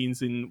favorite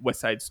scenes in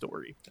West Side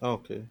Story.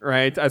 Okay.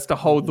 Right? As to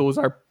how those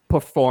are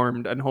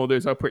performed and how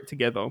those are put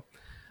together.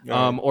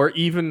 Right. Or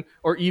even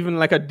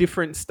like a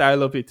different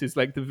style of it is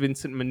like the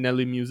Vincent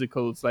Minnelli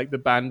musicals, like The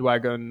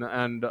Bandwagon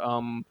and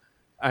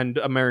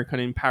American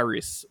in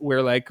Paris,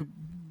 where like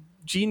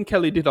Gene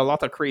Kelly did a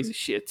lot of crazy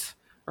shit,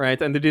 right?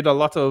 And they did a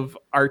lot of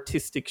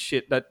artistic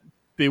shit that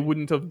they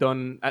wouldn't have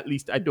done, at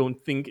least I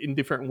don't think, in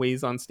different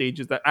ways on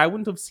stages that I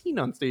wouldn't have seen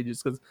on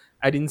stages because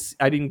I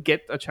didn't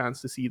get a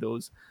chance to see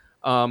those.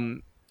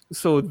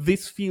 So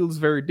this feels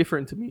very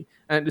different to me,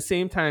 and at the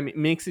same time, it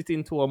makes it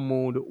into a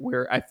mode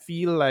where I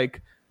feel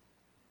like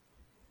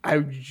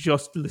I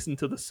just listen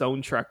to the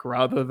soundtrack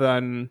rather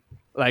than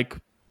like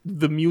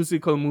the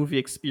musical movie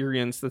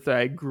experience that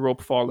I grew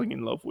up falling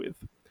in love with.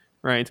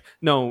 Right?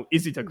 No,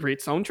 is it a great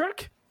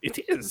soundtrack? It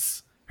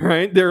is.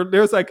 Right?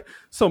 There's like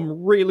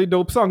some really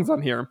dope songs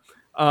on here.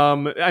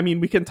 I mean,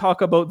 we can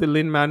talk about the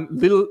Lil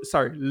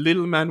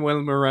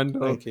Manuel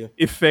Miranda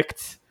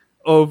effect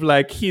of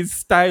like his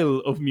style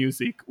of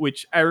music,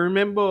 which I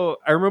remember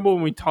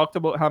when we talked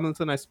about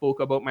Hamilton, I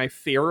spoke about my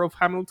fear of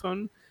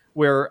Hamilton,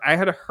 where I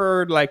had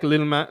heard like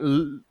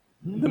the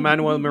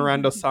Manuel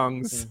Miranda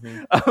songs.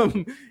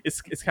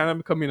 It's kind of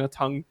becoming a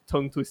tongue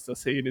twister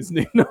saying his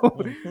name now.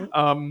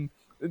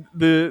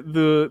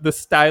 The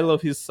style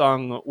of his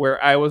song,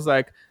 where I was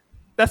like,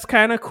 that's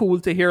kind of cool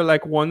to hear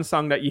like one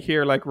song that you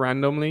hear like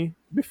randomly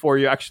before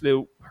you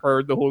actually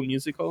heard the whole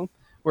musical.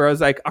 Where I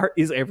was like,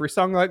 is every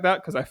song like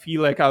that? Because I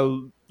feel like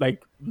I'll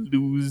like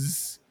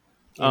lose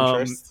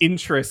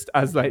interest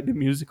as like the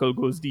musical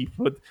goes deep.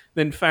 But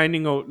then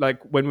finding out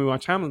like when we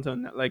watch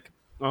Hamilton, like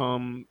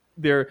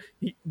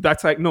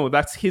that's like, no,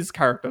 that's his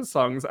character's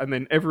songs, and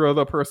then every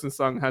other person's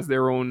song has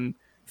their own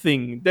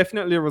thing.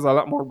 Definitely there was a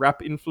lot more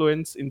rap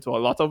influence into a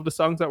lot of the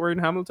songs that were in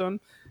Hamilton,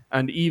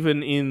 and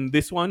even in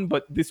this one,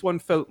 but this one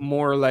felt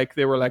more like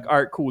they were like,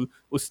 all right, cool,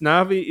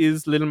 Usnavi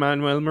is Lil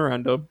Manuel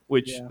Miranda,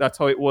 which that's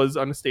how it was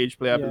on the stage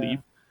play, I believe.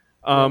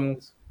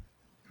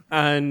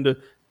 And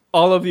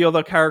all of the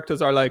other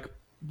characters are like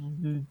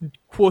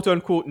quote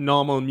unquote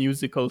normal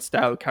musical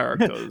style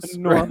characters.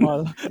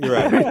 Normal.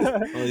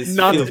 Right.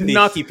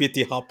 Not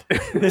hippity hop.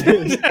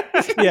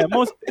 Yeah,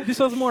 this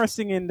was more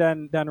singing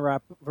than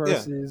rap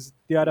versus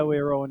the other way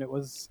around. It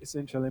was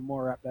essentially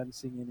more rap than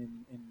singing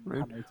in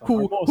Hamilton.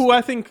 Who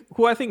I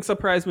think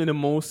surprised me the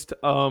most,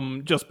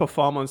 just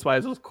performance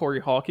wise, was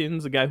Corey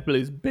Hawkins, the guy who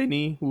plays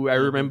Benny, who I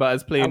remember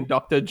as playing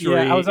Dr.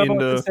 Dre. Yeah, I was about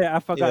to say, I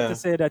forgot to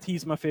say that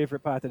he's my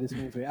favorite part of this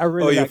movie. I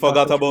really you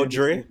forgot about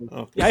Dre?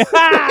 Oh.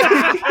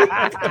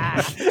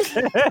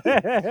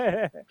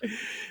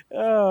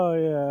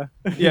 Oh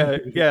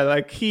yeah,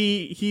 like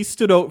he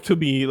stood out to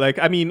me. Like,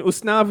 I mean,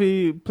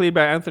 Usnavi, played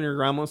by Anthony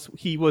Ramos,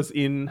 he was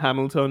in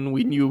Hamilton.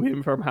 We knew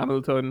him from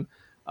Hamilton.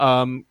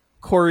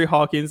 Corey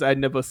Hawkins, I'd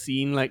never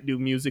seen like do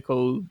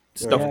musical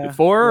stuff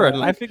before, and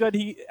like, I figured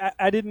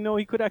I didn't know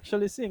he could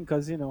actually sing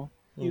because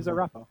he's a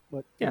rapper.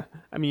 But yeah,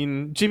 I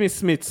mean, Jimmy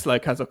Smits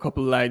like has a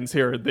couple lines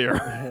here and there,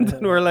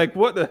 and we're like,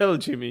 what the hell,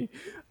 Jimmy?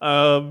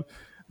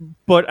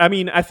 But I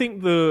mean, I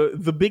think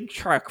the big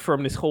track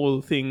from this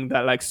whole thing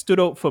that like stood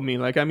out for me,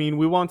 like, I mean,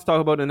 we want to talk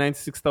about the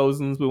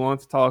 96,000s, we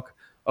want to talk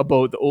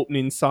about the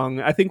opening song.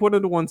 I think one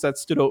of the ones that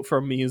stood out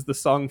for me is the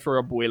song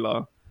for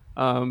Abuela,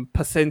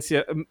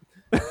 Paciencia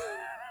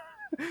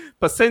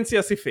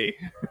si fe.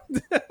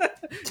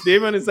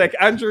 Damon is like,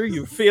 Andrew,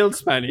 you failed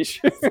Spanish.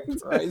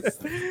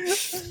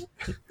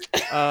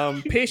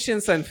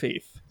 Patience and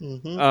faith.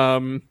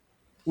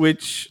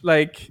 Which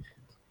like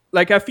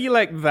I feel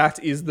like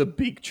that is the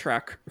big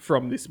track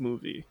from this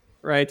movie,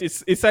 right?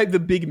 It's like the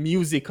big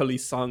musically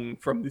song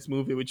from this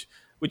movie, which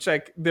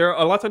like there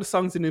are a lot of the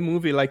songs in the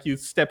movie, like you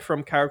step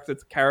from character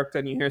to character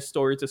and you hear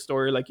story to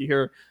story. Like you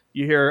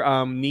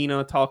hear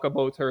Nina talk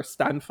about her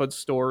Stanford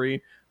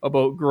story,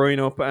 about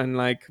growing up and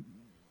like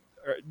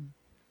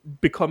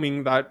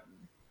becoming that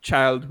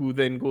child who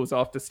then goes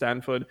off to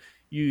Stanford.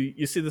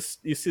 You see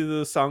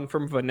the song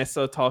from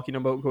Vanessa talking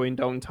about going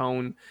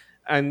downtown.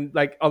 And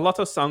like a lot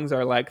of songs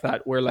are like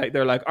that, where like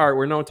they're like, all right,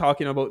 we're now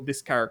talking about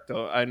this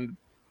character, and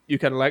you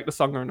can like the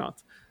song or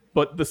not.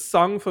 But the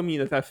song for me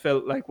that I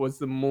felt like was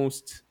the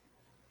most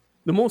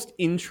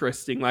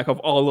interesting, like of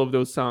all of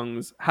those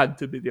songs, had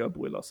to be the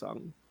Abuela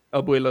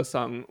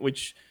song,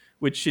 which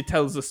which she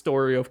tells the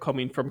story of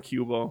coming from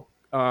Cuba,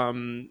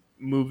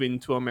 moving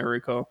to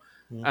America,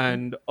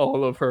 and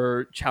all of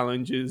her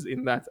challenges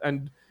in that.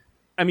 And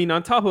I mean,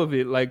 on top of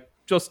it, like,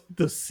 just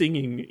the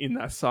singing in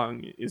that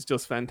song is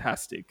just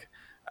fantastic.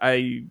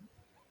 I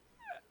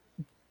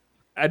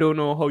don't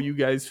know how you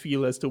guys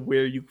feel as to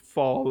where you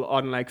fall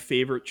on like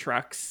favorite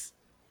tracks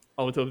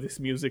out of this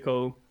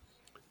musical.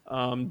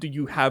 Do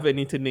you have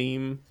any to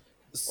name,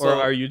 or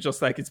are you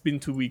just like, it's been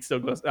 2 weeks,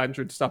 Douglas?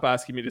 Andrew, stop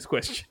asking me this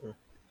question.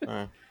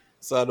 Alright.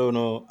 So I don't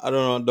know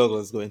what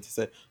Douglas is going to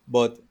say,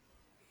 but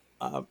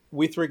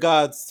with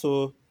regards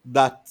to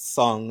that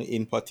song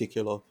in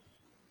particular,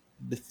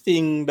 the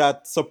thing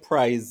that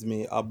surprised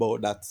me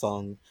about that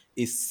song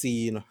is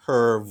seeing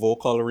her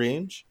vocal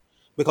range,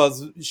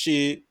 because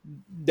they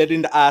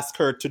didn't ask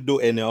her to do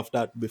any of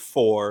that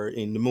before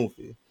in the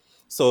movie.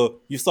 So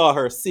you saw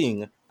her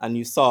sing and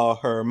you saw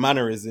her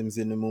mannerisms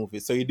in the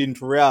movie. So you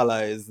didn't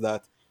realize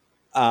that,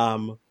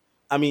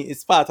 I mean,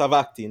 it's part of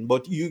acting,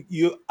 but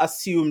you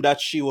assume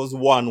that she was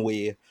one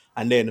way,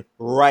 and then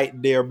right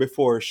there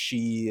before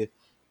she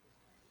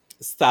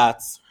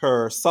starts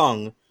her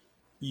song,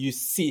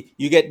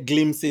 you get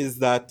glimpses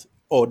that,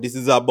 oh, this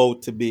is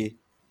about to be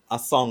a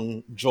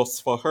song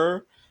just for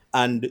her,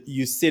 and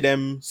you see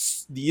them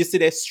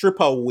strip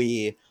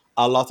away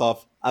a lot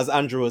of, as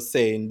Andrew was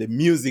saying, the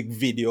music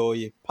video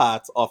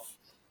part of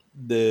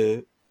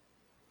the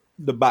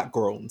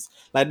backgrounds.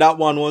 Like, that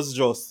one was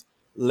just,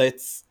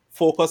 let's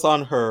focus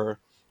on her,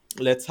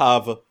 let's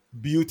have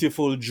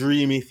beautiful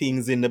dreamy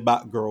things in the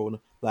background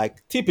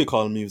like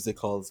typical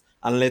musicals,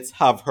 and let's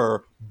have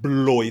her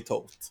blow it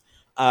out.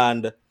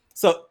 And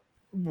so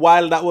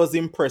while that was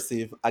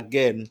impressive,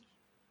 again,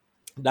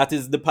 that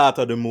is the part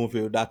of the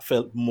movie that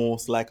felt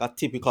most like a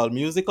typical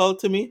musical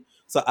to me.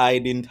 So I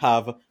don't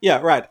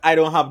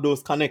have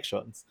those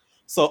connections.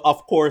 So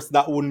of course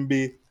that wouldn't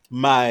be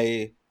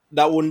the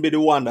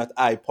one that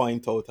I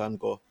point out and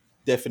go,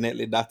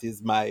 definitely that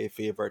is my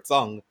favorite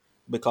song,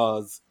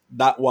 because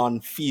that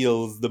one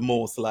feels the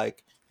most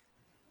like,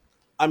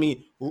 I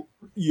mean,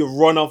 you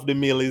run off the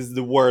mill is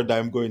the word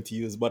I'm going to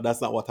use, but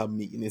that's not what I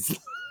mean.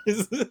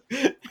 It's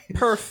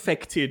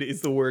perfected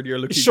is the word you're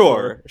looking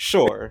for.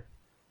 Sure.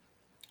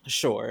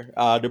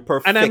 The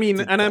perfect. And I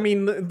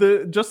mean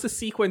the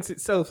sequence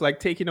itself, like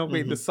taking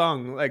away the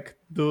song, like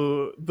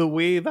the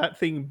way that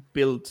thing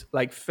built,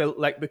 like felt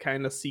like the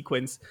kind of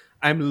sequence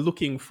I'm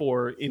looking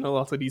for in a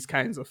lot of these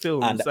kinds of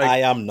films. And like,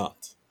 I am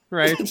not.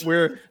 Right,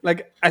 where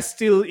like I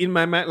still in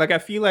my mind, like I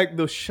feel like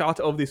the shot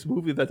of this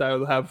movie that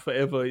I'll have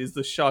forever is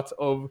the shot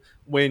of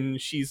when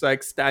she's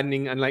like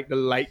standing and like the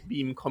light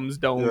beam comes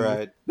down,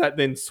 right, that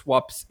then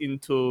swaps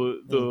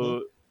into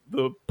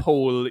the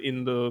pole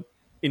in the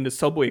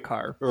subway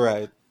car,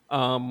 right?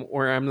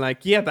 Where I'm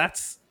like, yeah,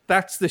 that's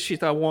the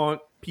shit I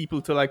want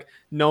people to like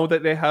know,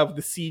 that they have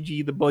the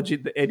CG, the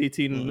budget, the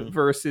editing,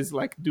 versus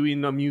like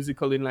doing a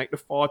musical in like the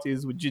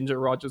 40s with Ginger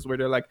Rogers, where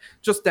they're like,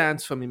 just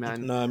dance for me,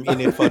 man. No, I'm in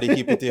it for the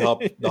hippity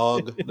hop,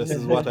 dog. This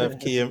is what I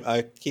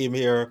came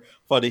here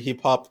for, the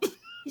hip hop.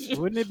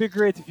 Wouldn't it be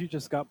great if you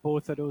just got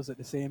both of those at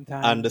the same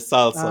time? And the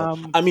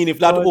salsa. I mean, if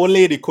that old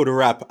lady could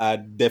rap,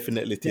 I'd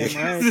definitely take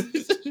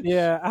it.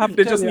 Yeah, I have to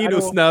they just need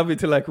Usnavi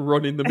to like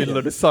run in the middle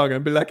of the song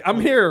and be like, I'm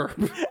here.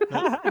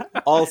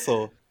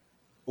 Also,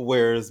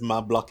 where's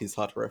my Block is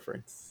Hot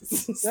reference?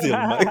 Still,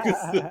 Mike.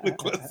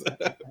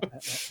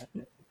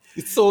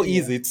 It's so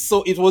easy.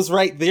 It was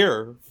right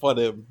there for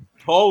them.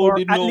 Or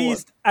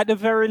at the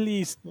very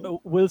least,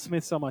 Will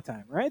Smith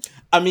Summertime, right?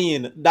 I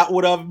mean, that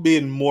would have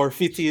been more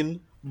fitting,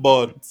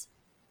 but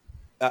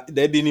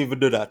they didn't even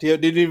do that. They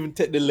didn't even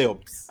take the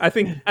layups. I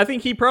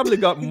think he probably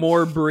got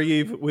more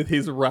brave with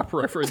his rap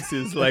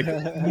references, like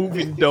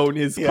moving down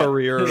his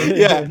career.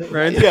 Yeah,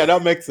 right. Yeah,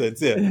 that makes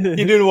sense. Yeah, he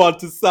didn't want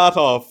to start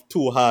off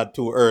too hard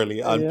too early,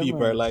 and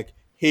people are like,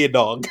 "Hey,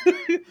 dog,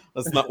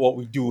 that's not what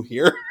we do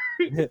here."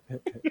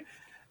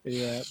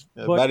 Yeah.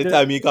 By the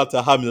time he got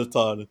to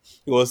Hamilton,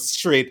 it was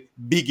straight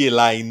Biggie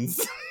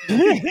lines in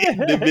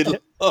the middle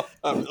of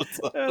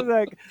Hamilton. I was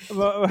like,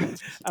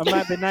 I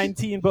might be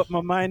 19, but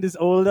my mind is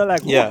older.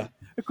 Like, yeah,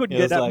 I couldn't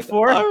get that like,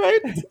 before. All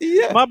right,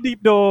 yeah. Mobb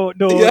Deep don't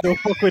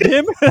fuck with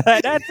him.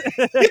 Like that.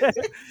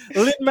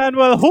 Lin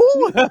Manuel,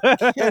 who?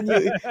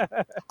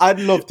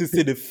 I'd love to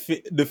see the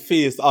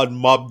face on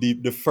Mobb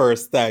Deep the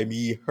first time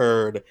he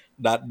heard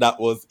that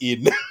was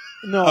in.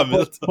 No,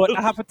 but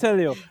I have to tell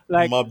you,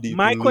 like,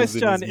 my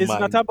question is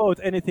not about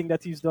anything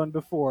that he's done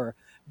before,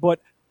 but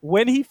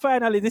when he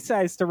finally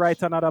decides to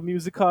write another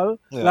musical,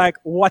 like,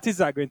 what is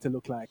that going to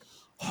look like?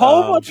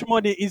 How much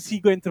money is he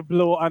going to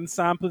blow on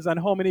samples, and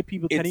how many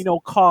people can he now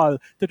call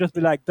to just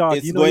be like, dog,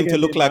 it's going to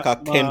look like a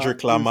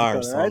Kendrick Lamar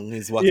musical, song, right?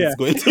 Is what it's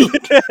going to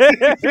look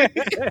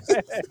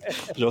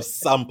like. Just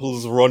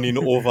samples running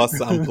over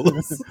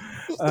samples.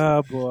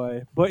 Oh,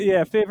 boy. But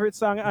yeah, favorite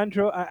song,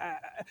 Andrew,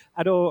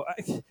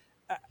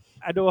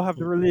 I don't have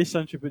the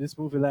relationship with this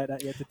movie like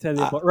that yet to tell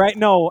you, but right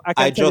now I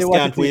can tell you what it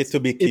is. I just can't wait to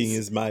be king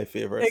is my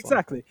favorite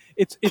exactly.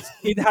 Song.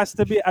 It has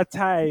to be a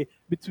tie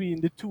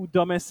between the two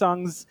dumbest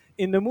songs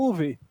in the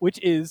movie,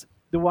 which is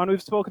the one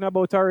we've spoken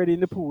about already in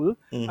the pool,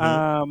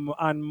 Mm-hmm.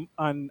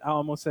 and I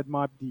almost said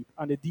Mob Deep,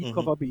 and the deep Mm-hmm.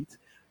 cover beat,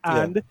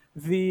 Yeah. and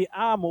the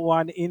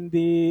one in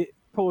the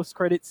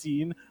post-credit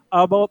scene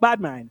about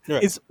Badman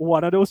Right. is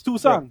one of those two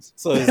Right. songs.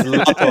 So it's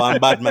Lotto and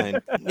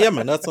Badman. Yeah,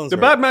 man, that sounds The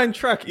right. Batman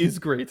track is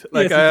great.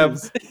 Like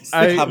Yes, it is.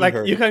 Still haven't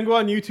heard you it. can go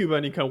on YouTube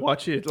and you can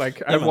watch it.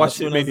 Like I've man,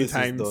 watched as it soon as many this is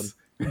times.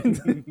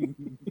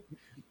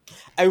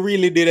 I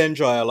really did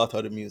enjoy a lot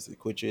of the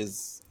music, which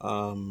is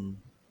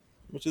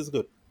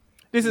good.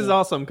 This is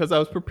awesome because I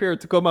was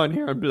prepared to come on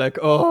here and be like,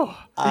 oh,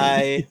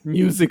 I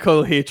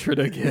musical hatred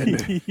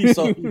again.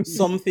 so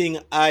something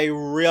I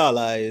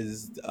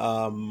realized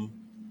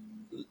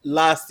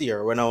last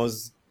year when I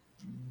was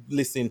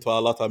listening to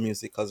a lot of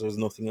music because there was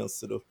nothing else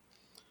to do,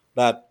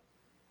 that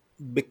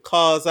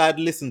because I'd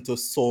listened to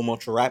so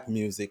much rap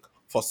music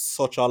for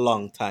such a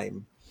long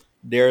time,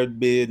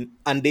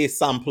 and they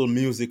sample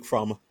music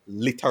from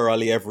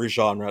literally every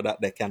genre that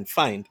they can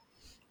find.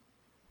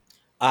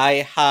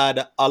 I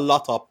had a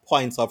lot of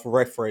points of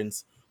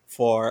reference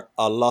for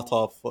a lot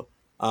of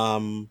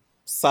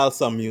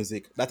salsa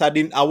music that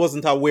I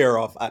wasn't aware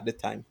of at the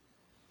time,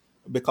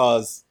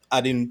 because I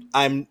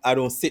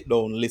don't sit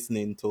down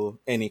listening to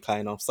any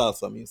kind of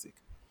salsa music.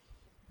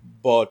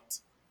 But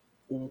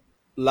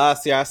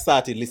last year I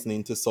started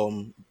listening to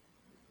some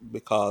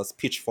because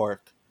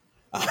Pitchfork,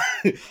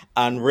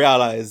 and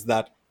realized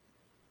that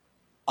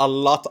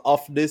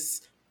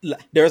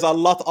there's a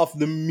lot of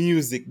the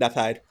music that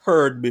I'd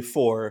heard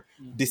before,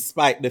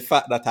 despite the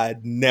fact that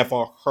I'd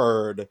never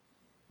heard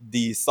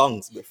these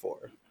songs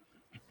before.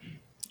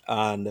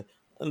 And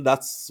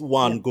that's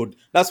one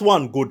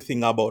good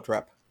thing about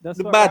rap. That's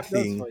The what bad rap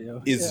does thing for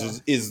you.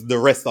 is the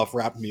rest of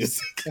rap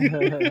music.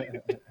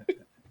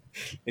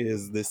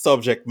 Is the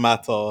subject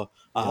matter,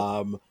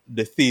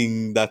 the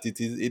thing that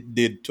it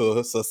did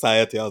to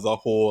society as a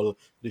whole,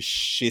 the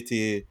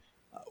shitty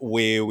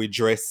way we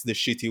dress, the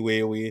shitty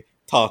way we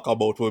talk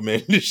about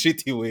women, the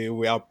shitty way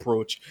we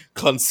approach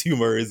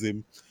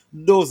consumerism.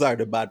 Those are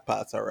the bad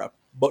parts of rap.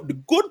 But the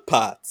good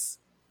parts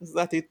is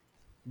that it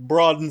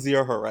broadens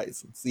your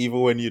horizons,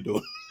 even when you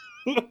don't.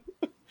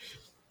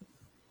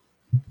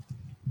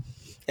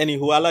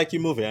 Anywho, I like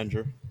your movie,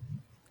 Andrew.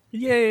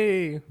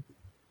 Yay!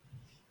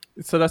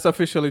 So that's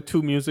officially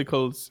 2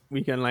 musicals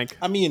we can like.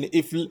 I mean,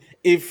 if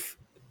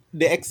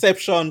the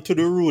exception to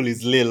the rule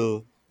is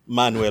Lil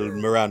Manuel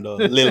Miranda,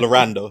 Lil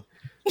Rando.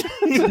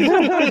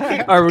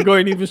 Are we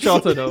going even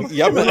shorter though?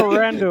 Yeah, man. Little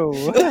Rando.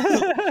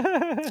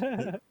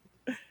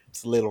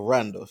 It's Lil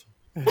Rando.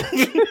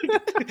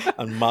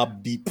 And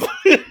Mob Deep.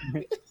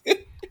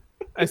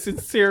 I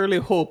sincerely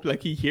hope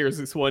like he hears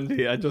this one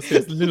day and just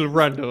says Little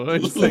Rando.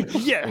 I'm just like,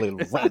 yeah. Lil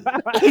Rando.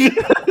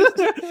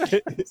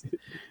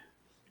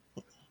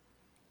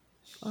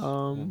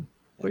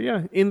 But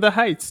yeah, In the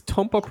Heights,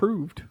 Tump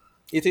approved.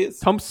 It is.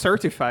 Tump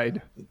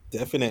certified.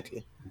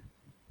 Definitely.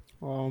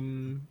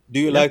 Um Do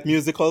you like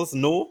musicals?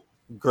 No?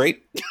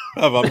 Great.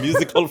 I have a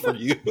musical for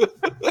you.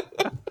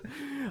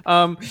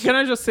 Can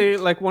I just say,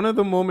 like, one of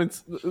the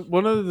moments,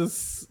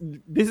 this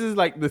is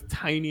like the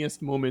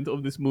tiniest moment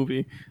of this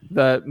movie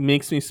that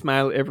makes me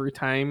smile every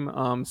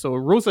time. So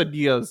Rosa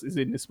Diaz is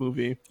in this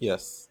movie.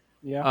 Yes.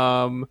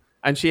 Yeah.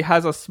 And she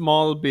has a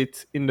small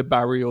bit in the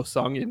Barrio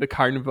song, in the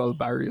Carnival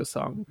Barrio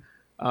song.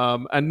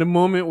 And the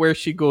moment where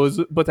she goes,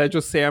 but I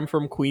just say I'm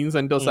from Queens,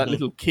 and does that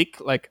little kick,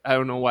 like, I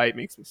don't know why it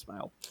makes me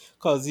smile.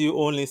 Because you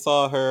only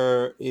saw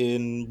her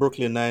in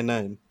Brooklyn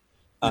Nine-Nine.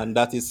 And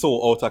that is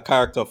so out of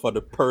character for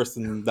the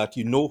person that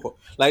you know her.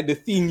 Like, the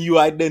thing you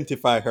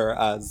identify her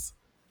as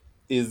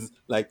is,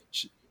 like,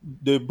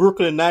 the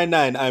Brooklyn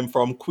Nine-Nine, I'm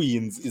from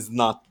Queens, is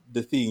not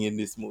the thing in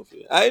this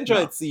movie. I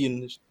enjoyed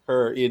seeing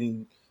her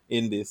in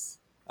this.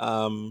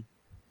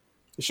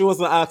 She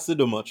wasn't asked to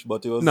do much,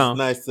 but it was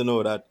nice to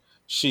know that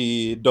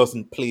she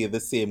doesn't play the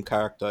same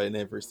character in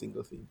every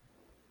single thing.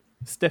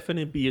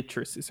 Stephanie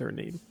Beatrice is her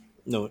name.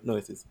 No,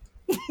 it isn't.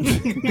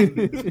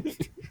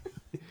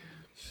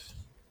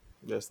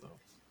 Yes,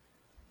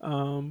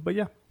 no. But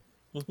yeah,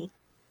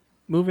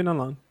 moving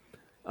along.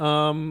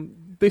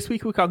 This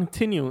week we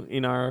continue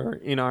in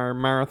our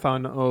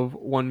marathon of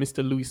one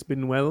Mr. Luis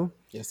Buñuel.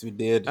 Yes, we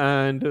did.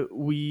 And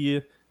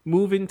we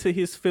move into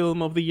his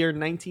film of the year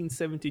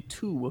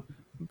 1972,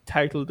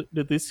 titled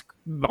The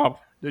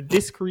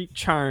Discreet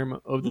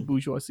Charm of the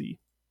Bourgeoisie.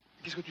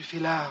 Qu'est-ce que tu fais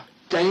là?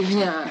 Allez,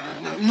 viens.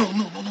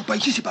 Non, pas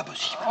ici, c'est pas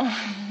possible. Oh,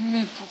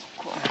 mais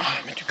pourquoi?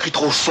 Mais tu cries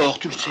trop fort,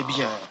 tu le sais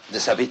bien. De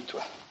sa bite,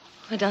 toi.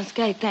 Dans ce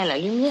cas, éteins la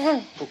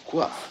lumière.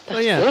 Pourquoi? Parce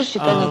que je suis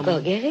pas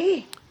encore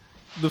guéri.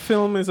 The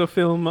film is a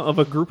film of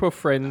a group of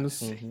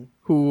friends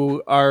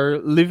who are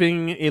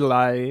living a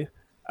lie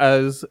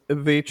as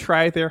they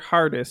try their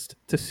hardest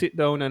to sit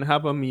down and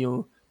have a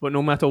meal, but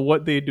no matter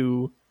what they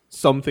do,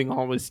 something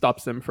always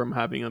stops them from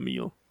having a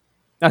meal.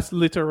 That's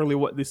literally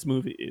what this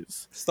movie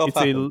is.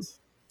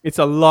 It's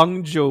a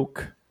long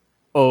joke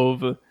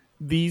of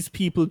these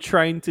people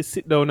trying to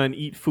sit down and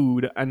eat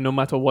food, and no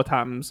matter what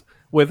happens,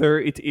 whether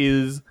it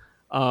is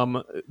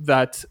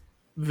that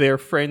their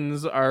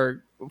friends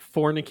are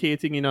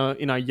fornicating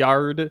in a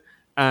yard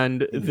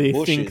and In the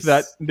they think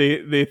that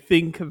bushes. they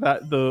think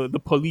that the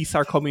police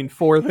are coming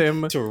for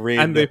them To raid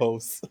and the they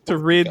house. to Oh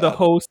my raid the God.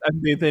 host,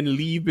 and they then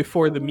leave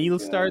before the Oh my meal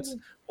God. starts,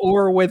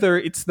 or whether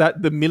it's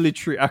that the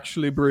military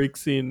actually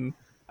breaks in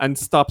and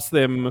stops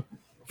them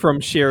from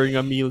sharing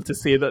a meal to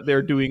say that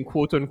they're doing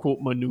quote unquote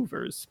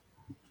maneuvers.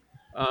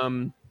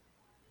 Um,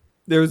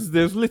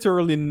 there's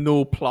literally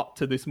no plot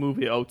to this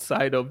movie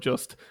outside of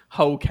just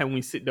how can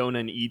we sit down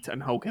and eat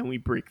and how can we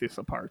break this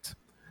apart.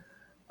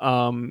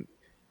 Um,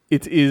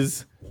 it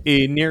is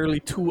a nearly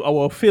 2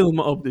 hour film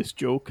of this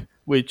joke,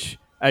 which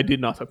I did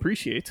not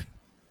appreciate,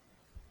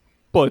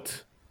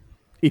 but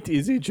it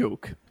is a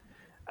joke.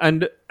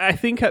 And I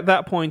think at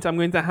that point, I'm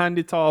going to hand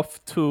it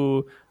off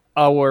to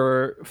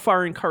our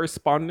foreign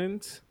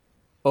correspondent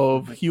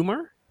of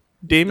humor,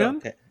 Damien.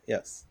 Okay.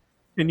 Yes.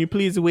 Can you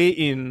please weigh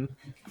in?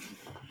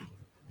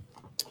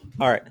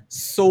 All right.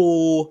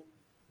 So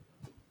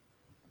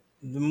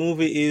the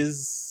movie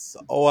is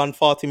 1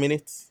 40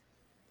 minutes.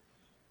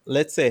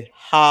 Let's say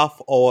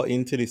half hour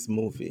into this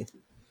movie,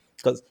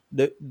 because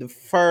the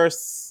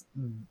first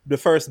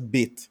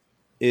bit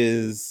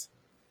is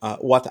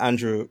what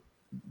Andrew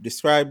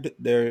described.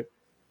 They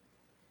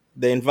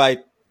invite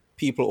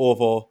people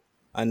over,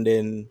 and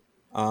then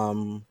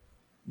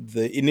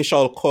the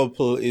initial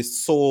couple is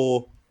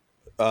so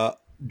uh,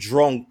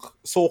 drunk,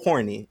 so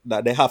horny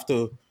that they have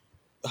to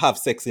have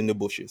sex in the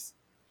bushes,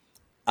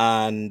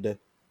 and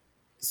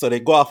so they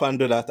go off and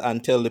do that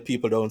and tell the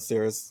people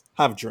downstairs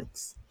have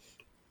drinks,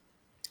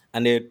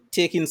 and they're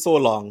taking so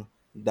long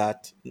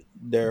that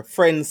their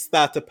friends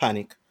start to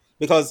panic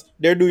because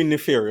they're doing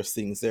nefarious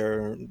things.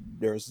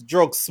 There's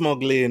drug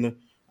smuggling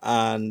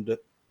and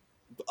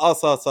all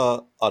sorts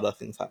of other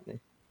things happening.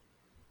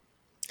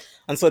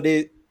 And so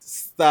they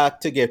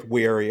start to get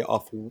wary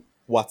of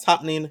what's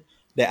happening.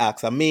 They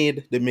ask a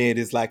maid. The maid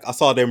is like, I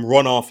saw them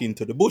run off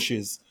into the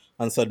bushes.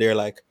 And so they're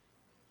like,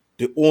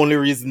 the only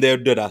reason they'll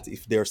do that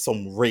if there's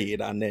some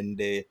raid, and then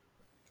they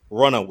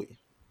run away.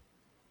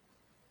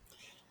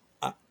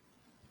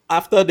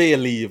 After they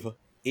leave,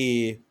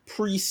 a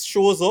priest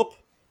shows up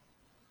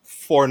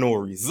for no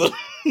reason.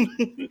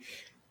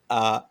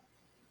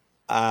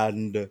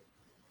 And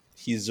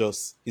he's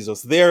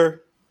just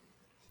there,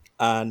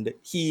 and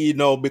he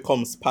now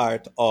becomes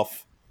part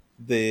of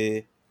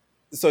the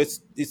so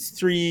it's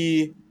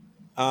three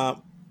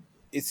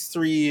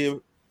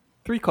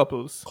Three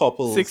couples,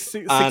 couples six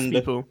and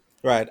people.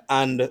 right,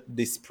 and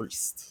this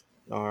priest,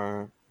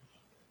 and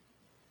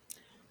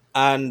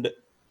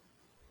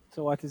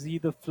So what is he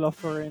the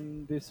fluffer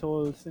in this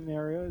whole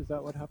scenario? Is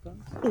that what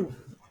happens?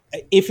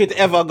 if it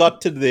ever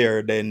got to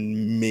there,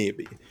 then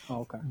maybe. Oh,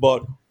 okay.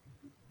 But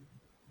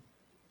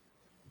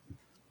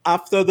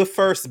after the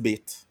first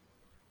bit,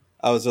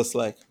 I was just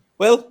like,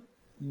 well,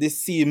 this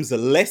seems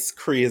less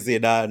crazy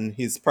than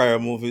his prior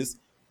movies.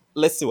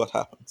 Let's see what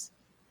happens.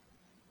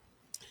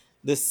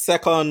 The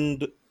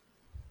second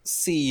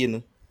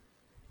scene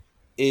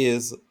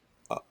is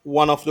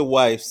one of the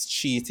wives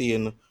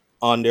cheating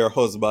on their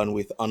husband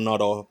with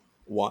another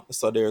one.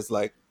 So there's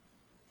like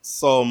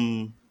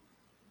some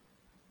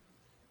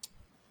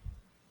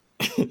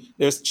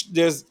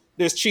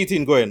there's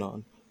cheating going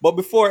on. But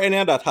before any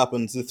of that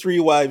happens, the three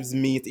wives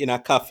meet in a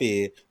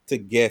cafe to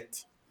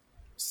get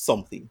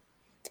something.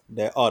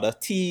 They order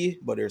tea,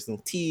 but there's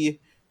no tea.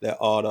 They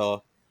order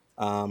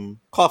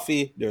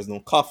coffee, there's no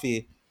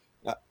coffee.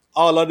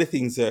 All of the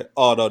things they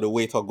order, the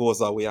waiter goes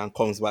away and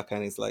comes back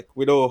and it's like,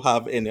 we don't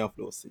have any of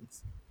those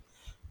things.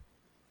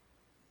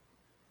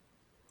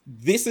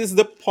 This is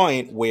the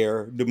point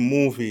where the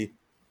movie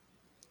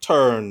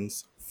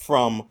turns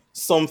from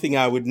something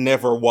I would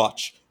never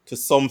watch to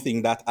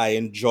something that I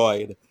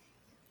enjoyed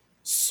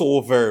so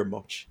very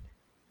much.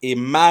 A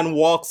man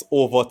walks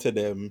over to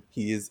them.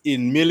 He is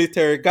in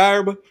military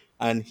garb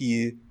and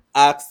he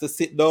asks to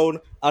sit down.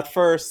 At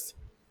first,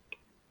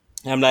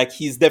 I'm like,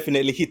 he's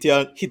definitely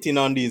hitting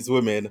on these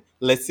women.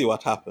 Let's see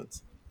what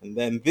happens. And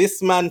then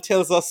this man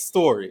tells a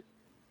story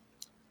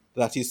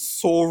that is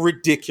so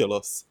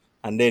ridiculous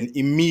and then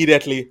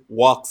immediately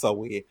walks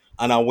away.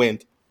 And I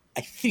went,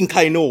 I think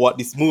I know what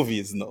this movie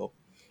is now.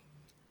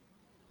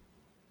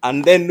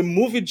 And then the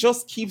movie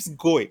just keeps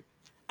going.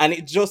 And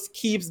it just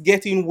keeps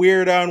getting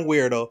weirder and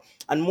weirder.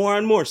 And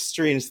more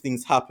strange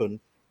things happen.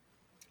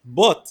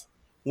 But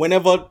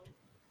whenever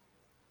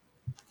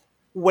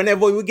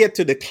we get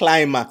to the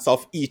climax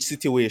of each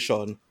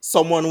situation,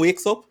 someone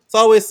wakes up. It's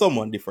always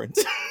someone different.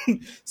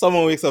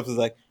 Someone wakes up and is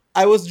like,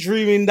 I was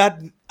dreaming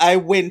that I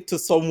went to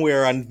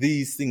somewhere and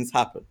these things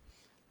happen.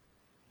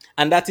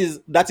 And that is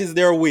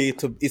their way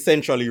to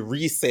essentially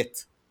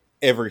reset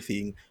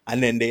everything.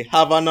 And then they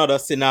have another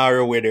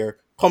scenario where they're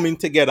coming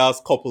together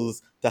as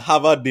couples to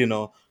have a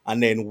dinner,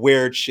 and then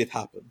weird shit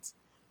happens.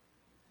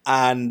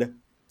 And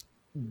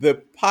the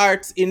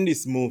parts in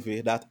this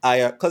movie that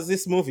because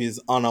this movie is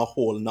on a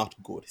whole not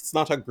good. It's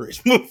not a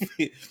great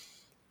movie.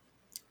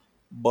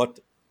 But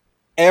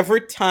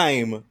every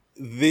time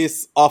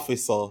this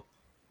officer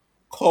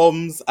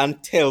comes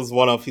and tells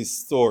one of his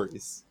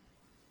stories,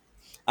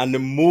 and the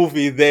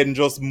movie then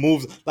just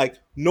moves, like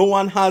No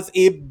one has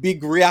a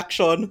big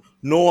reaction.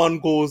 No one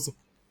goes,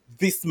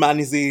 this man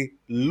is a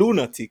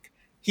lunatic.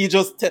 He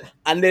just,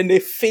 and then they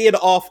fade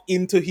off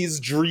into his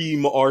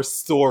dream or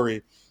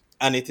story.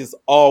 And it is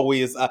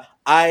always,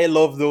 I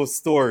love those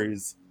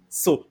stories.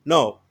 So,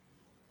 no.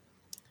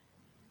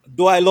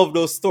 Do I love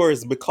those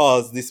stories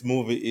because this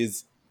movie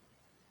is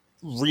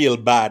real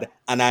bad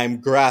and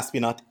I'm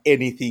grasping at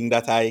anything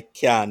that I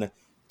can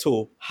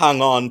to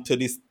hang on to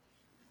this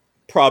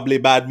probably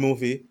bad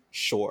movie?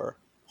 Sure.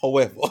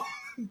 However,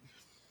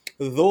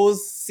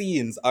 those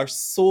scenes are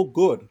so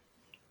good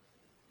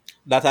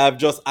that I've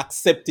just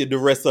accepted the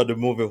rest of the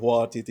movie for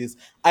what it is.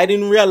 I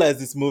didn't realize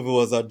this movie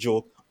was a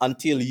joke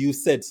until you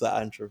said so,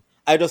 Andrew.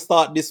 I just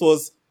thought this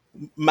was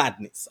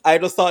madness. I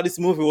just thought this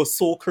movie was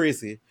so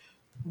crazy,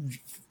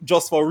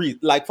 just for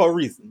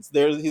reasons.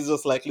 He's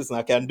just like, listen,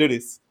 I can't do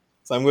this,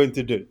 so I'm going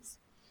to do this.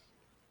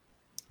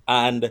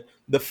 And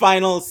the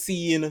final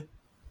scene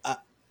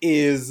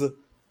is,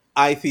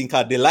 I think,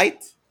 a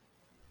delight.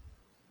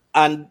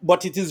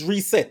 But it is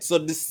reset, so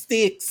the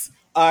stakes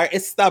are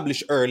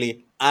established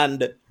early,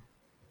 and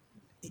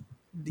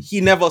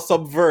he never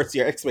subverts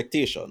your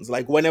expectations.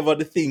 Like, whenever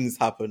the things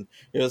happen,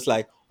 you're just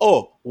like,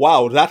 oh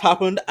wow, that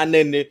happened, and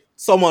then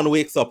someone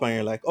wakes up and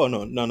you're like, oh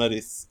no, none of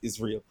this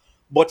is real.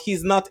 But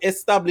he's not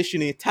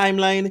establishing a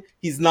timeline.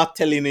 He's not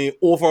telling an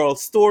overall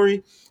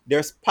story.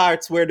 There's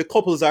parts where the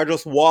couples are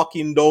just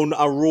walking down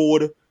a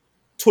road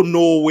to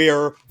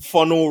nowhere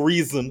for no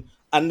reason,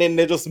 and then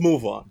they just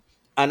move on.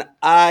 And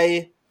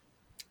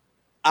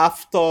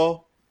after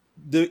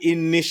the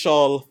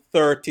initial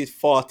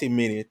 30-40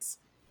 minutes,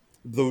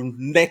 the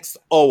next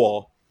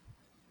hour,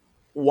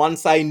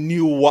 once I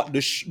knew what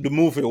the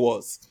movie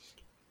was,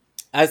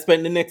 I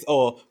spent the next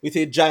hour with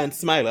a giant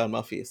smile on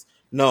my face.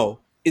 Now,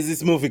 is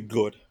this movie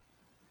good?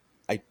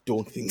 I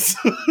don't think so.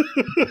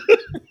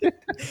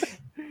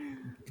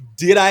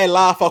 Did I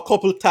laugh a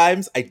couple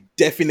times? I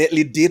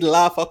definitely did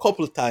laugh a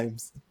couple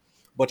times.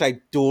 But I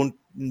don't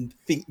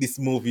think this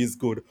movie is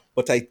good.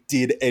 But I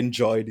did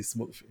enjoy this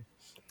movie.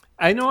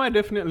 I know I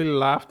definitely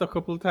laughed a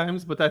couple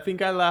times, but I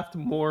think I laughed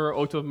more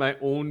out of my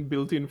own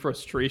built-in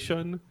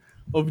frustration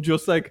of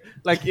just like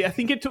I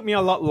think it took me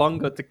a lot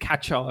longer to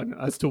catch on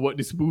as to what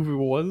this movie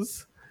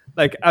was.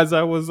 Like, as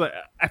I was, I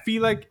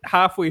feel like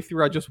halfway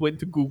through, I just went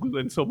to Google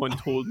and someone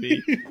told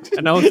me,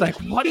 and I was like,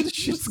 "What the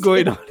shit's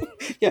going on?"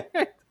 Yeah.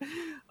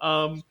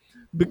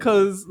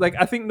 Because like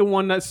I think the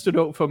one that stood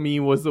out for me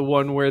was the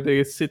one where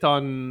they sit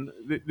down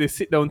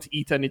to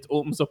eat and it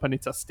opens up and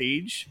it's a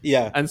stage.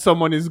 Yeah. And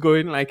someone is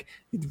going like,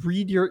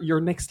 "Read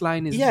your next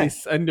line is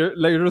this," and they're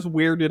just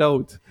weirded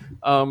out.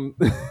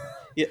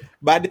 Yeah.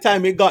 By the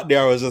time it got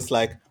there, I was just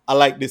like, I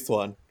like this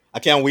one. I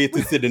can't wait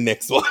to see the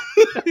next one.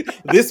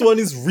 This one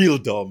is real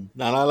dumb,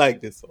 and I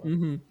like this one.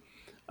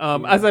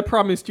 Mm-hmm. As I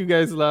promised you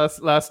guys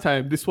last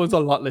time, this one's a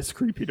lot less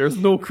creepy. There's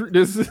no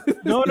there's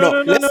No.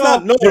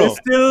 There's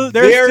still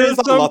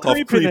a lot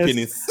of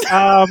creepiness.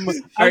 All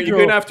right, you're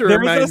gonna have to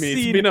remind me.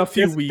 It's been a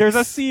few weeks. There's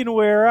a scene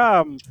where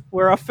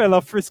a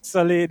fella frisks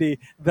a lady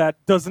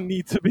that doesn't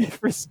need to be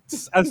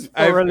frisked as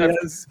thoroughly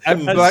as.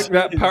 I've blacked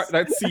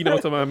that scene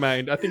out of my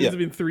mind. I think it's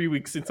been 3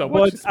 weeks since I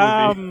watched this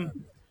movie.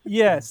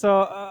 Yeah,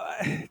 so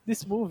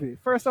this movie,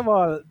 first of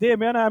all,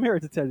 Damien, I'm here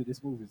to tell you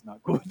this movie is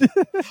not good.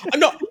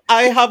 No,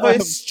 I have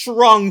a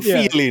strong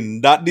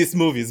feeling that this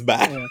movie is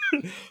bad.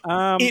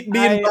 Yeah. It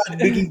being bad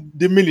didn't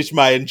diminish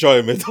my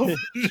enjoyment of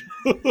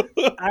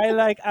it. I,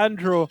 like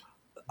Andrew,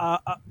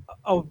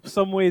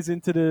 some ways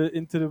into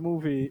the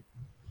movie,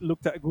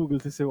 looked at Google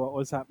to see what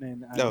was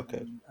happening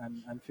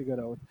and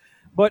figured out.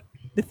 But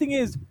the thing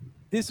is,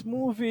 this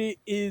movie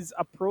is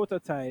a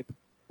prototype,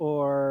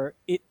 or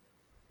it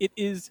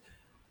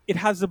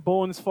has the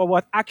bones for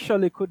what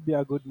actually could be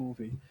a good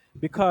movie,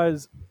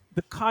 because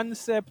the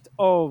concept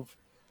of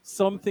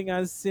something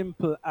as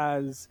simple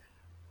as,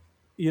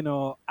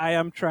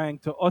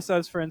 us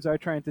as friends are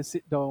trying to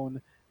sit down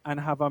and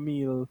have a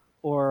meal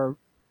or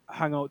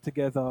hang out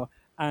together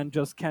and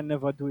just can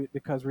never do it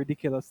because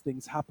ridiculous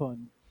things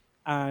happen,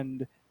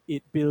 and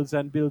it builds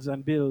and builds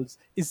and builds,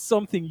 is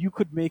something you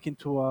could make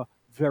into a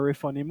very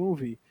funny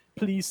movie.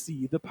 Please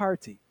see The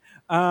Party.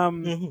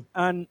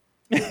 And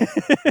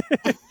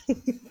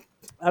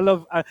I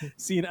love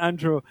seeing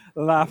Andrew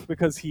laugh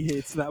because he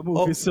hates that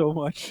movie so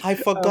much. I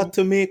forgot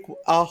to make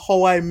a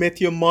How I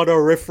Met Your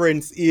Mother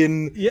reference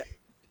in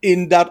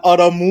that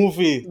other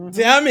movie. Mm-hmm.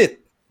 Damn it!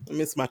 I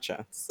missed my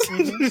chance.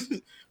 Mm-hmm.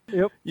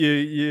 Yep.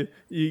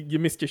 You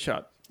missed your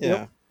shot. Yeah.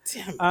 Yep.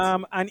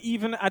 Damn it. And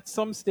even at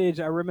some stage,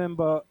 I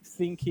remember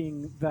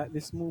thinking that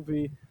this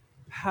movie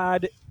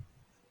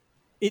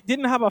it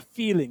didn't have a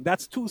feeling.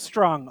 That's too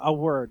strong a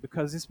word,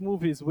 because this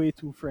movie is way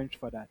too French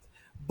for that.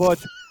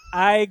 But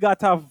I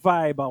got a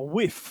vibe, a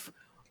whiff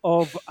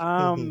of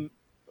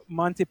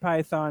Monty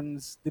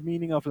Python's The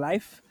Meaning of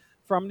Life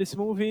from this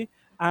movie.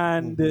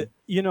 And,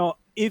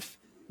 if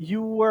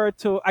you were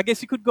to, I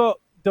guess you could go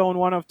down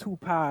one of two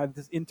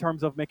paths in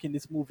terms of making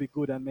this movie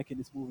good and making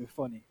this movie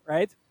funny,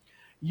 right?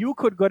 You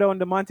could go down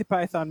the Monty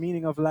Python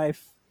Meaning of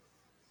Life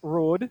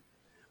road,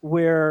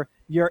 where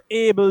you're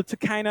able to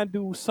kind of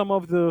do some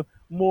of the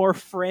more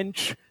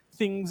French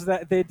things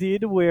that they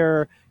did,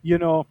 where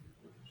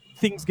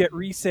things get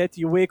reset.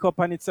 You wake up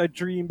and it's a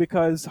dream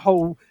because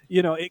how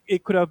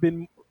it could have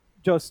been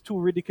just too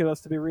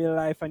ridiculous to be real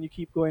life, and you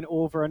keep going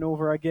over and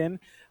over again,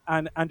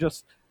 and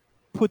just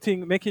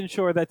making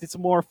sure that it's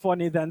more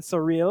funny than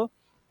surreal.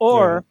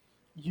 Or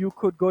you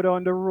could go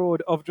down the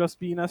road of just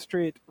being a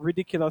straight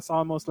ridiculous,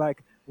 almost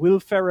like Will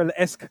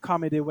Ferrell-esque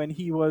comedy when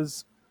he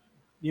was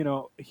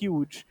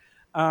huge,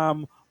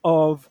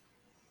 of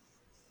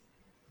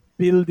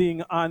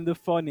building on the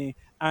funny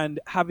and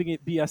having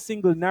it be a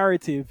single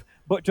narrative,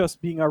 but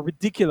just being a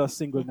ridiculous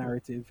single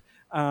narrative,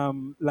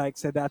 like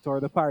say that or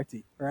the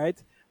party,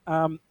 right?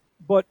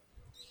 But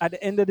at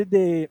the end of the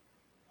day,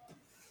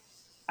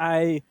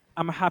 I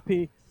am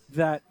happy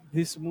that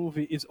this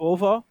movie is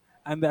over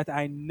and that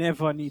I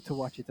never need to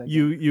watch it again.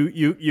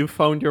 You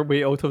found your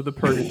way out of the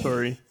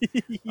purgatory.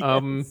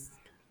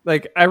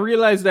 Like, I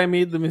realized I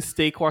made the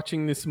mistake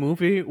watching this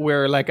movie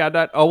where, like, at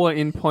that hour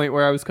in point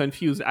where I was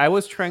confused, I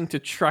was trying to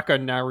track a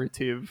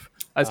narrative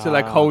as to,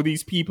 like, how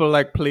these people,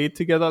 like, played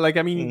together. Like,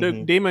 I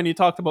mean, Damon, you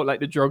talked about, like,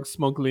 the drug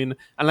smuggling,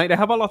 and, like, they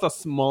have a lot of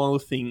small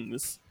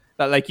things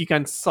that, like, you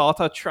can sort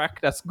of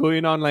track that's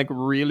going on, like,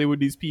 really with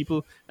these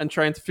people, and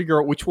trying to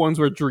figure out which ones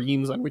were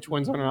dreams and which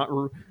ones are not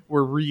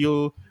were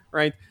real,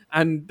 right?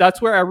 And that's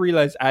where I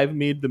realized I've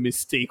made the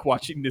mistake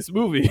watching this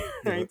movie,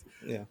 right?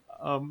 Yeah.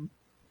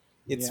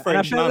 It's And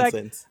French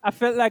nonsense. I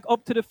felt like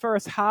up to the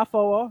first half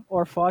hour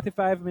or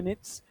 45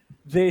 minutes,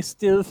 they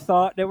still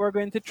thought they were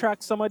going to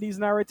track some of these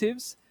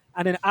narratives.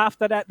 And then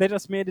after that, they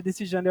just made the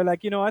decision. They're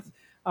like, you know what?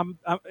 I'm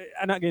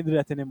not going to do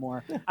that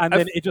anymore. And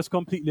then it just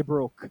completely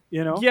broke,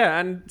 Yeah,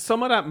 and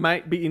some of that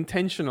might be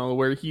intentional,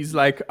 where he's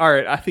like, all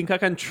right, I think I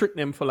can trick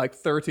them for like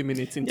 30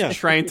 minutes into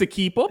trying to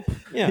keep up.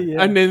 Yeah.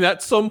 And then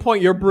at some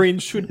point, your brain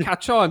should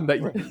catch on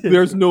that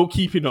there's no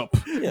keeping up.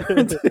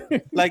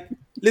 Like,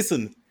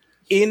 listen,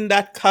 in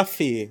that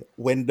cafe,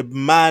 when the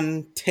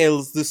man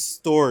tells the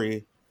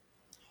story,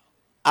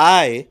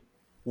 I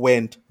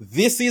went,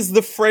 this is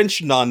the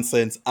French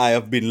nonsense I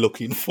have been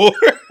looking for.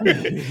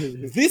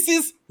 This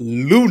is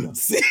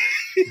lunacy.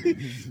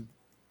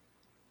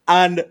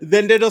 And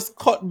then they just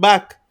cut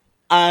back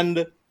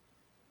and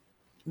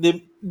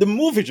the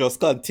movie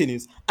just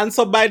continues. And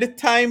so by the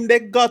time they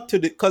got to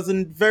because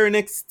the very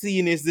next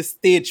scene is the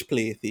stage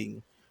play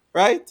thing,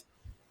 right?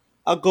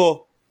 I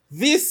go,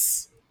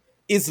 this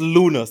is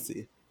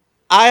lunacy.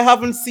 I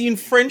haven't seen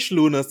French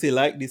lunacy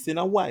like this in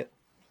a while.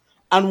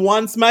 And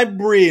once my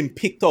brain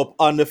picked up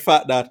on the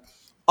fact that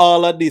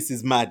all of this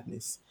is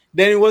madness,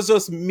 then it was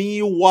just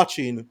me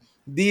watching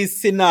these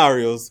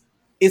scenarios,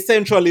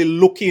 essentially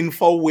looking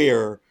for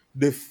where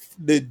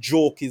the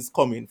joke is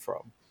coming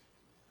from.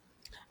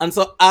 And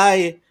so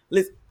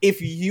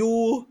if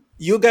you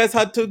guys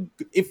had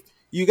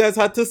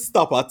to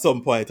stop at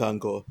some point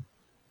and go,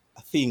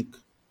 I think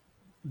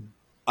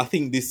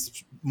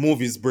this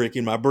movie is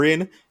breaking my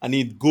brain. I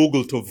need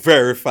Google to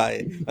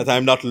verify that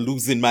I'm not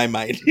losing my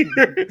mind.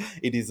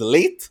 It is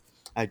late.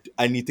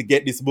 I need to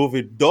get this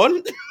movie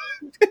done.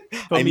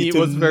 For me, it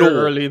was very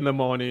early in the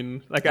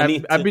morning. Like,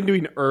 I've been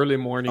doing early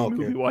morning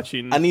movie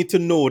watching. I need to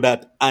know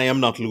that I am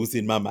not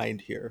losing my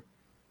mind here.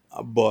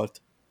 But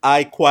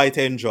I quite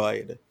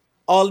enjoyed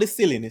all the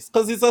silliness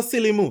because it's a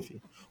silly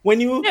movie.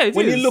 When you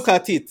look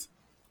at it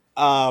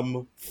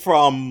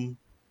from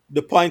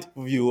the point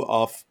of view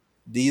of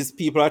these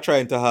people are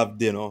trying to have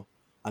dinner,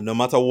 and no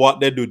matter what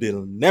they do,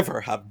 they'll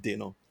never have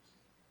dinner.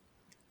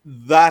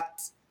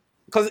 That,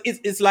 because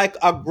it's like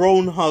a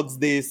Groundhog's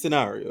Day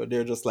scenario.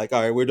 They're just like,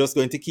 all right, we're just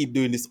going to keep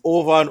doing this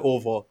over and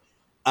over,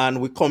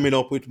 and we're coming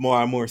up with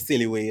more and more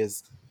silly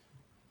ways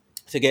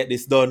to get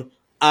this done.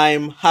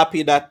 I'm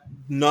happy that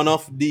none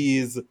of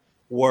these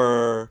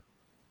were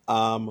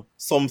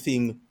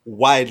something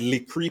wildly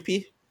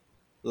creepy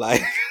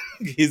like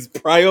his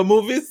prior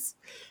movies.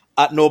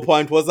 At no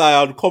point was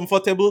I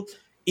uncomfortable.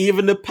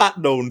 Even the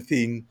pat down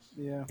thing.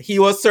 Yeah. He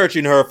was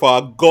searching her for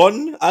a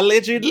gun,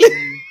 allegedly.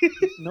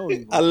 No,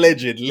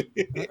 allegedly.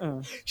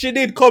 She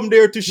did come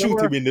there to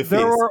shoot him in the face.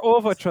 There were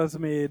overtures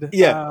made.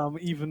 Yeah.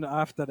 Even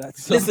after that.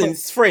 So. Listen,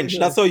 it's French. Yeah.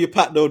 That's how you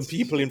pat down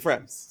people in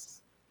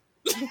France.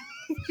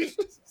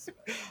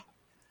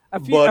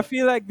 I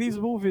feel like these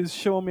movies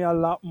show me a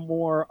lot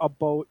more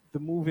about the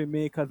movie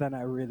maker than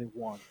I really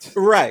want.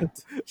 Right.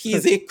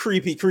 He's a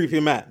creepy, creepy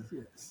man.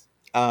 Yes.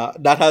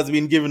 That has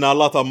been given a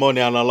lot of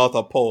money and a lot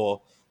of power.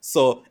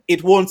 So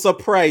it won't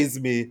surprise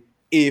me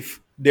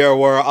if there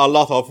were a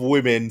lot of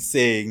women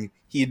saying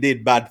he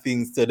did bad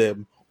things to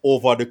them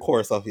over the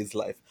course of his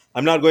life.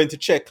 I'm not going to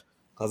check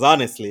because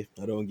honestly,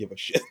 I don't give a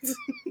shit.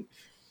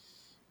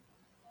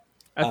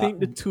 I think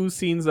the two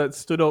scenes that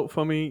stood out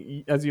for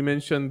me, as you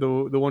mentioned,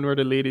 the one where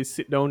the ladies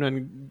sit down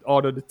and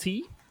order the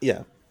tea.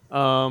 Yeah.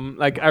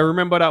 Like I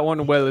remember that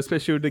one well,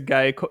 especially with the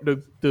guy,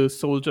 the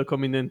soldier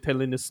coming in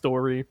telling the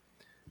story.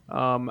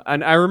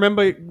 And I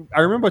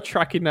remember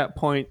tracking that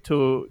point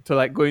to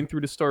like going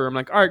through the story. I'm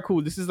like, all right,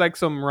 cool. This is like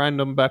some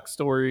random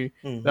backstory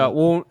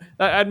that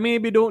I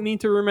maybe don't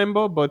need to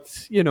remember,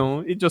 but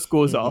it just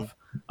goes off.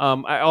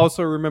 I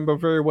also remember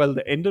very well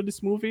the end of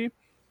this movie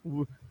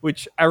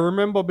which I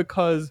remember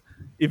because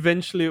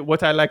eventually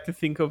what I like to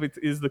think of it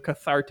is the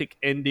cathartic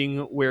ending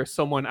where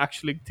someone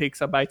actually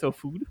takes a bite of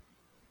food.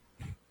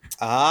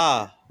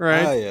 Right?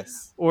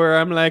 Yes. Where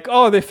I'm like,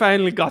 oh, they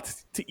finally got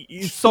to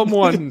eat.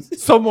 Someone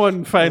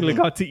finally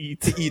got to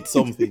eat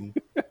something.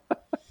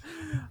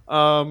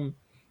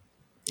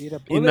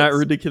 In that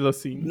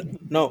ridiculous scene.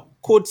 No,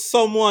 could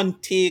someone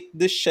take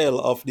the shell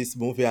of this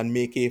movie and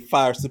make a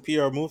far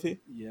superior movie?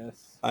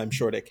 Yes. I'm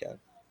sure they can.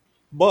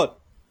 But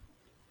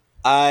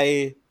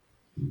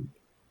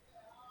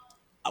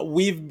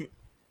we've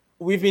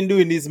been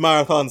doing these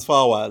marathons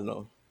for a while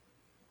now.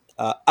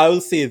 I will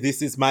say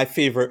this is my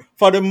favorite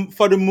for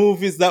the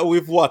movies that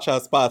we've watched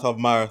as part of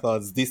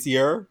marathons this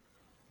year.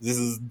 This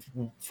is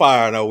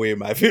far and away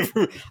my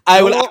favorite.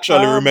 I will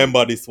actually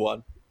remember this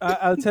one.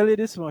 I'll tell you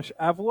this much.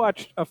 I've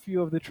watched a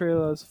few of the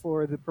trailers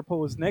for the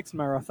proposed next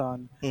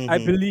marathon. Mm-hmm. I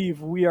believe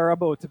we are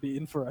about to be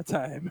in for a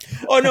time.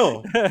 Oh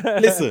no!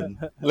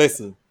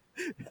 Listen.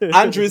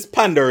 Andrew is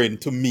pandering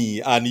to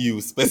me and you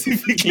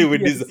specifically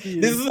with Yes, this. he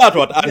This is. is not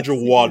what Andrew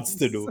Yes, he wants is.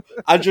 to do.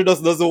 Andrew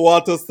just doesn't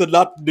want us to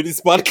not do this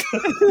podcast,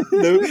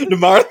 the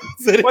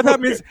marathon. What that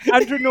means,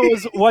 Andrew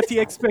knows what he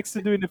expects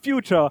to do in the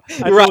future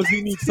and Right. knows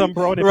he needs some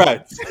brownie Right,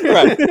 points.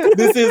 right.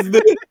 This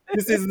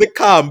is the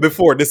calm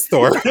before the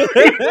storm.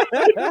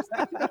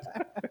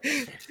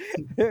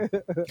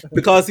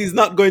 Because he's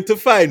not going to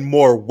find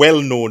more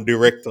well-known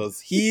directors.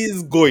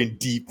 He's going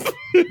deep.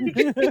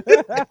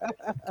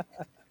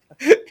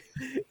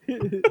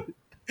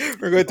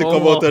 We're going to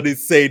come out of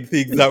these saying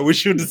things that we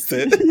shouldn't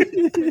say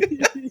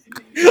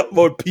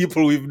about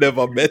people we've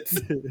never met.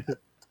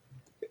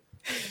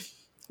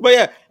 But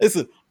yeah,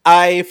 listen,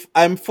 I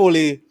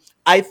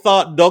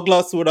thought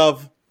Douglas would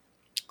have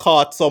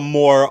caught some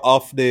more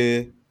of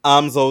the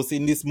arms house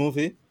in this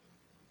movie.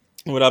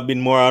 Would have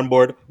been more on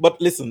board.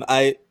 But listen,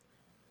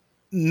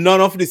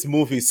 none of this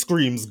movie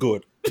screams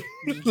good.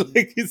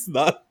 Like it's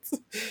not.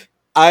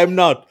 I'm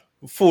not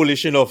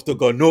foolish enough to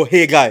go, no,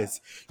 hey guys,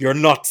 you're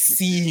not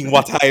seeing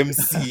what I am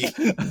seeing.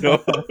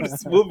 No,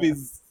 this movie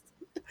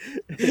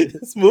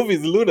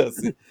is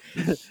lunacy.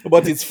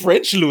 But it's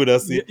French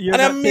lunacy. You're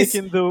not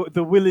taking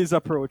the Willy's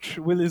approach,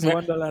 Willy's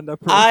Wonderland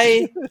approach.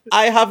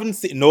 I haven't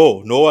seen.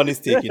 No one is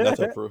taking that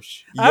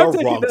approach. I'm You're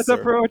taking wrong, that sir.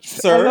 approach. I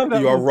Sir, love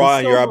that you are movie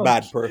wrong. so You're a much.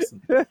 bad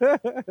person.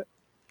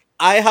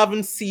 I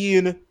haven't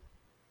seen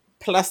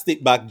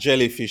plastic bag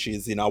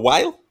jellyfishes in a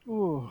while.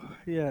 Ooh,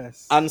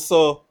 yes. And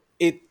so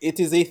it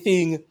is a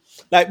thing.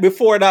 Like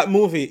before that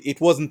movie,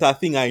 it wasn't a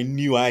thing I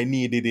knew I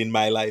needed in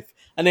my life.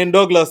 And then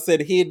Douglas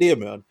said, hey,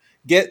 Damien,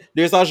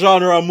 there's a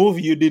genre of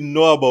movie you didn't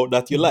know about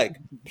that you like.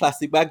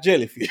 Plastic bag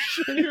jellyfish.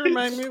 Can you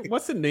remind me?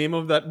 What's the name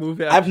of that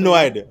movie? I have no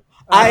idea.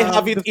 I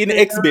have it in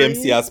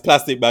XBMC as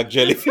plastic bag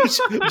jellyfish.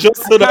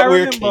 Just so that I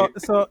we're remember.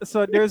 clear.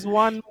 So there's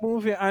one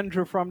movie,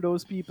 Andrew, from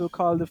those people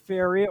called The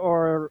Fairy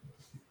or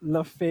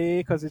La Fée,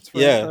 because it's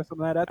French Yeah. or something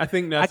like that. I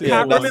think I that's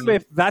can't the remember one.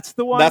 if that's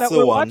the one That's that the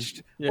we one.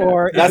 watched, Yeah.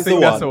 or I That's if the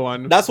think one. that's the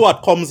one. That's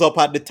what comes up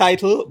at the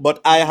title, but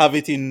I have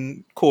it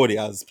in Cody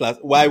as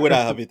why would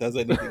I have it as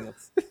anything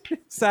else?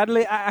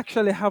 sadly, I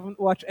actually haven't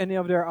watched any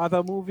of their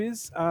other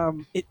movies.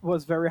 It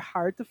was very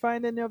hard to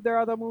find any of their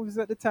other movies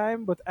at the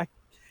time, but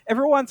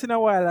every once in a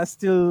while, I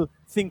still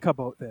think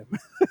about them.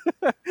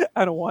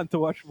 I don't want to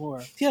watch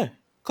more. Yeah,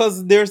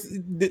 because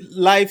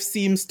life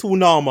seems too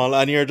normal,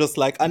 and you're just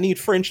like, I need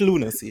French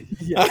lunacy.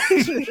 Yes.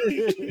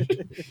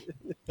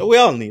 We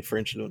all need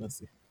French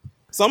lunacy.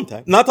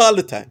 Sometimes, not all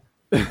the time.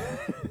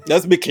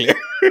 Let's be clear.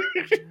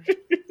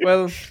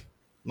 Well,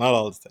 Not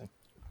all the time.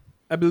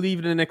 I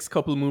believe the next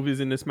couple movies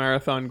in this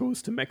marathon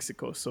goes to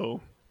Mexico, so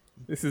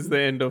this is the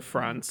end of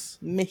France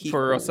Mexico.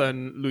 for us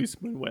and Luis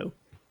Manuel.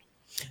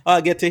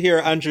 I get to hear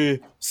Andrew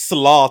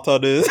slaughter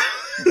the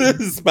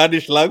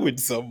Spanish language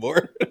some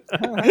more.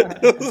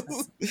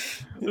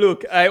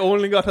 Look, I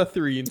only got a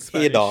 3 in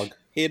Spanish.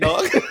 Hey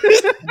dog.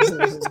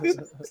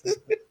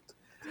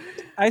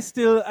 I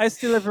still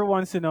every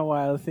once in a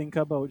while think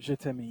about Je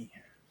t'aime.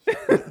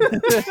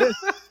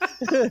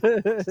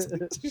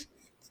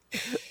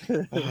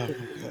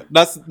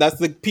 That's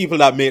the people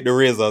that make the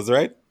razors,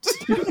 right?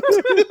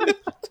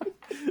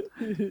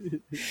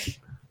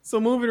 So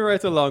moving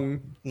right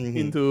along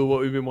into what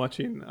we've been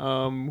watching.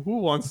 Who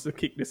wants to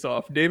kick this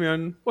off?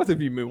 Damien, what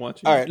have you been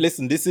watching? All right,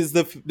 listen. This is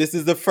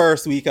the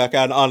first week I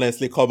can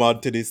honestly come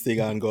on to this thing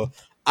and go.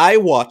 I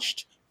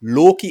watched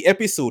Loki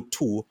episode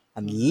 2,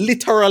 and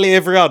literally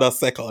every other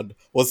second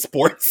was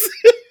sports.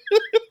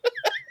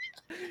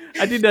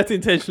 I did that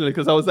intentionally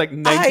because I was like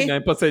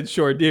 99%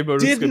 sure Damien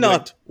was Did gonna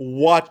not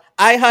watch.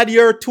 I had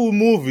your 2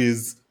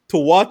 movies to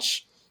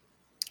watch.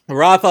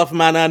 Wrath of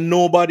Man and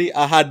Nobody.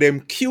 I had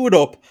them queued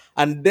up,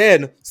 and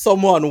then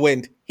someone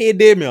went, "Hey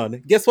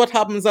Damien, guess what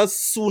happens as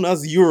soon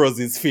as Euros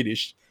is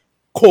finished?"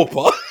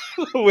 Copa.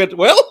 Went,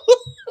 well.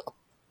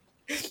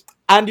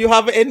 And you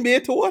have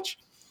NBA to watch?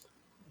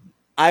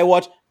 I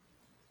watched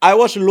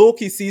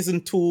Loki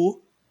season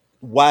 2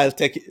 while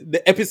taking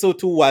the episode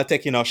 2 while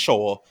taking a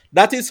shower.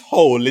 That is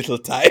how little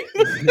time.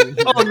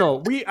 Oh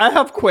no, I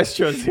have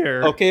questions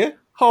here. Okay.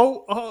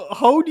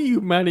 how do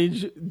you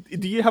manage?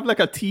 Do you have like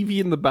a TV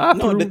in the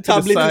bathroom? No, the to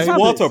tablet is side?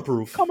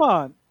 waterproof. Come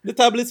on. The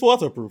tablet's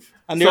waterproof,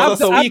 and there's I've a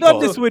speaker. done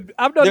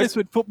this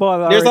with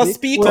football. There's a already,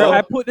 speaker. where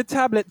I put the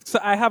tablet. So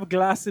I have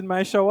glass in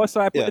my shower,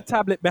 so I put Yeah. the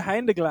tablet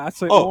behind the glass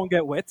so it Oh. won't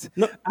get wet.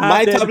 No, And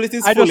my then tablet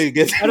is I fully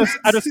just,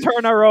 I just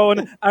turn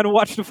around and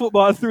watch the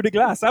football through the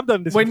glass. I've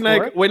done this When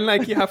before.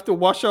 like you have to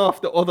wash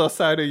off the other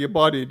side of your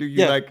body, do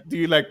you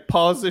Yeah.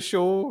 pause the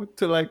show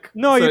to like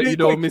No, so you do you it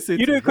don't quick. miss it?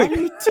 You do it quick.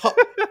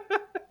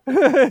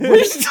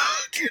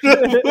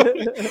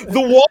 The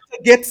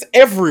water gets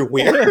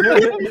everywhere.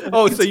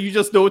 Oh, so you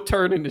just don't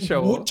turn in the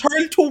shower?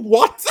 Turn to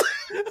what?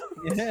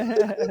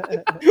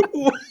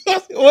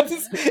 What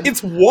is?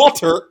 It's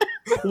water.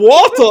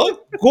 Water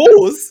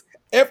goes.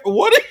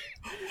 What?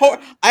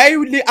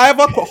 I have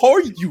a. How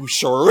are you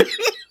sure?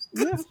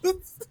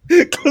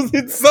 Because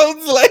it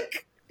sounds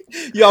like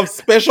you have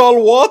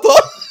special water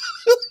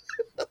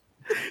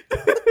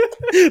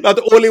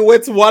that only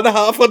wets one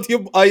half of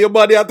your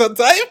body at a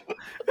time.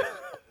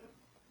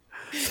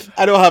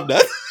 I don't have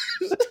that.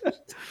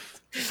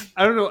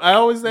 I don't know. I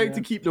always like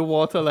to keep the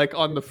water like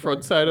on the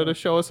front side of the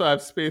shower, so I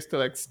have space to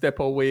like step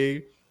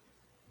away.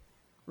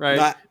 Right?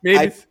 No,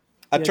 Maybe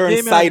I turn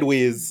Damien-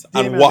 sideways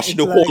and Damien, wash it's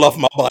the like- whole of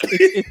my body.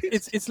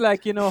 It's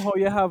like, you know how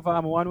you have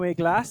one-way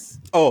glass.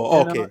 Oh,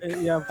 You know, okay.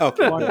 you have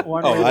Okay.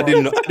 one Oh, I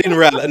didn't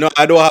realize. No,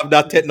 I don't have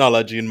that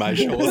technology in my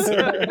shows.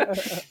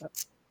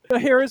 So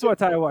here is what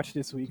I watched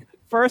this week.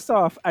 First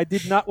off, I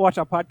did not watch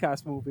a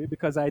podcast movie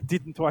because I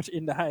didn't watch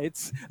In the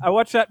Heights. I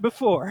watched that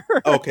before.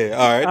 Okay,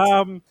 all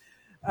right.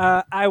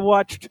 I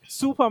watched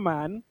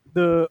Superman,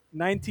 the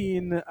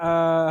 19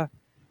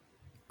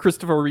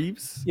 Christopher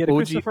Reeves. yeah, the OG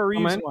Christopher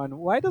Reeves Superman. one.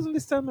 Why doesn't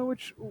this tell me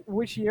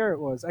which year it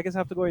was? I guess I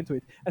have to go into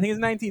it. I think it's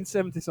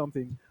 1970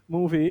 something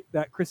movie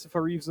that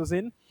Christopher Reeves was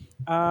in.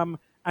 And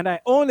I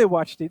only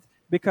watched it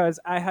because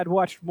I had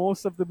watched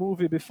most of the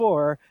movie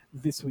before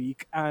this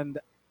week and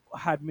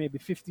had maybe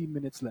 15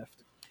 minutes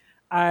left.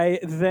 I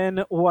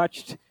then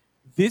watched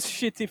this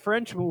shitty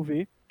French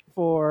movie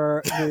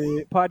for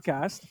the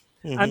podcast.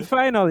 And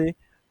finally,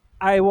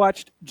 I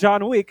watched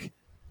John Wick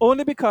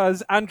only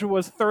because Andrew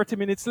was 30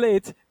 minutes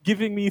late,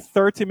 giving me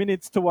 30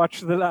 minutes to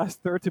watch the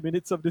last 30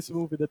 minutes of this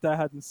movie that I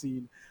hadn't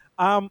seen.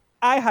 I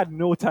had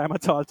no time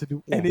at all to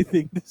do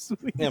anything this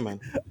week Yeah, man.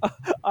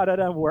 other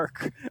than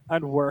work.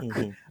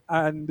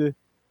 And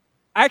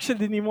I actually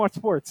didn't even watch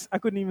sports. I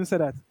couldn't even say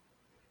that.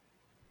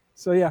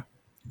 So yeah,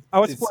 I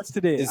watched sports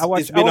today. It's I been a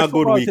watched good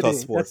football week today. of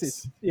sports.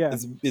 That's it. Yeah,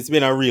 It's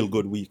been a real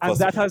good week. and for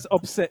that sports. has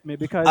upset me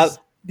because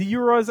the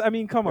Euros. I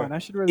mean, come on, I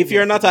should really. If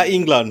you're watch not it. an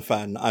England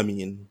fan, I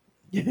mean,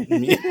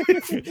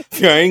 if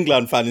you're an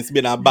England fan, it's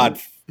been a bad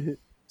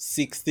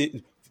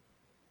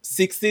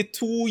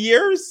 62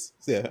 years.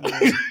 Yeah.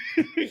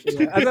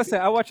 Yeah, as I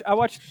said, I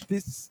watched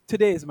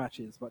today's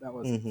matches, but that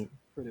was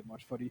pretty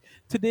much for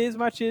today's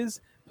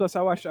matches. Plus,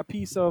 I watched a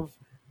piece of.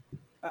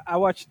 I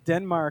watched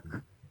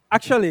Denmark.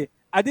 Actually,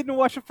 I didn't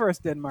watch the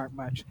first Denmark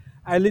match.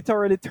 I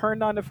literally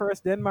turned on the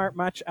first Denmark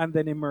match, and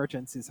then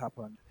emergencies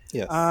happened.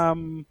 Yes.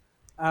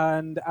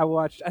 And I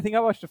watched. I think I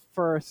watched the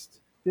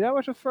first. Did I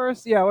watch the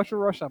first? Yeah, I watched the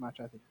Russia match.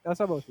 I think that's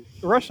about it.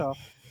 Russia,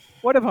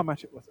 whatever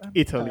match it was.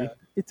 Italy.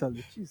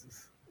 Italy.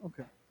 Jesus.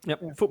 Okay. Yep,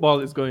 Yeah.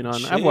 football is going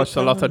on. I've watched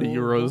a lot of the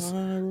Euros.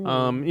 It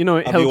Have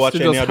you helps watched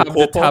to any just of the have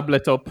the Copa?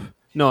 tablet up.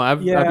 No,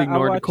 I've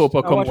ignored the Copa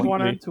I watched one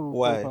completely. and two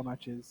Why? Copa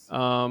matches. Why?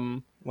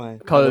 I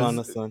don't 'Cause-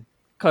 understand.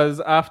 Because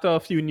after a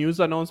few news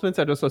announcements,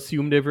 I just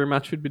assumed every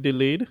match would be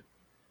delayed.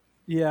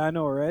 Yeah, I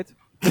know, right?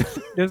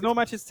 There's no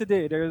matches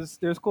today. There's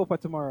Copa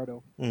tomorrow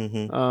though.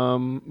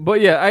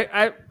 But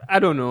yeah, I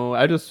don't know.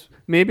 I just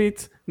maybe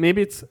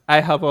it's I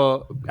have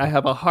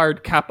a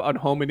hard cap on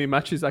how many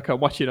matches I can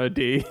watch in a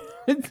day.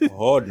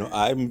 Oh no,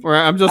 Where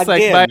I'm just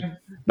Again. like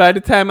by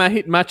the time I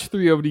hit match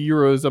 3 of the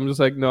Euros, I'm just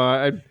like no,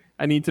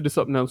 I need to do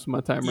something else with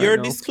my time You're right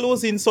now.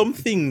 disclosing some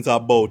things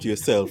about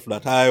yourself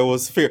that I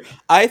was fear.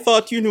 I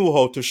thought you knew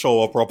how to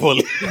shower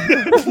properly,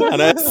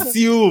 and I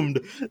assumed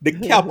the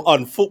cap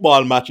on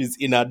football matches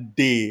in a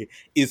day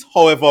is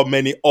however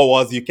many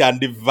hours you can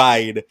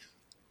divide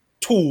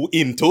 2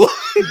 into.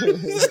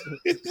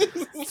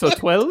 So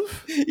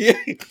 12? Yeah.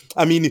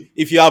 I mean,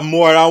 if you have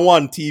more than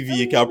one TV,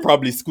 you can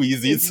probably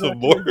squeeze in some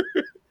more.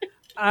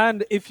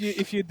 And if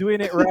you're doing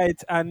it right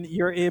and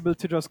you're able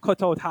to just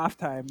cut out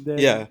halftime, then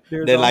Yeah,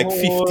 there's then a like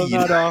whole 15.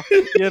 nother,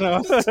 you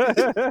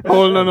know.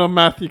 Whole nother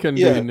math you can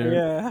do Yeah. in there.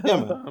 Yeah. Yeah,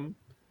 man.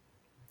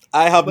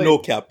 I have no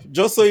cap.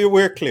 Just so you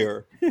were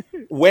clear,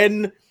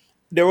 when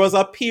there was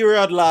a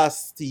period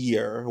last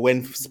year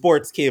when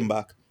sports came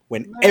back,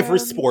 when every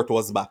sport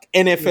was back,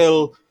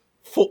 NFL,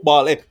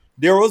 football,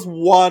 there was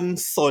one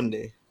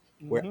Sunday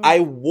where I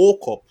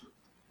woke up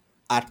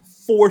at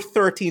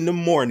 4:30 in the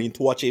morning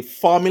to watch a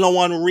Formula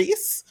One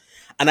race,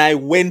 and I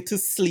went to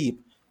sleep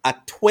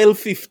at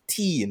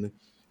 12:15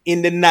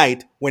 in the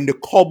night when the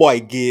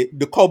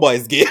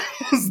Cowboys game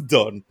was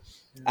done.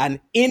 And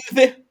in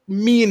the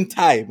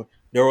meantime,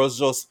 there was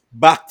just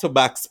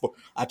back-to-back sport.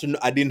 I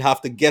didn't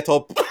have to get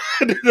up.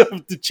 I didn't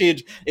have to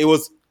change. It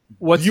was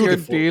What's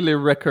beautiful. your daily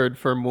record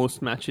for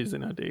most matches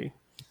in a day?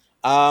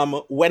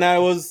 When I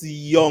was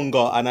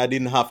younger and I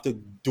didn't have to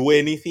do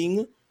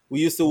anything, we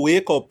used to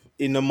wake up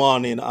in the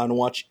morning and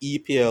watch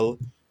EPL.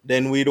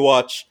 Then we'd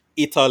watch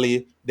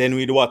Italy. Then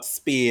we'd watch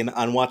Spain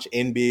and watch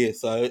NBA.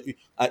 So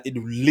it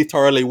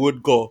literally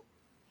would go.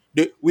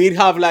 We'd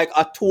have like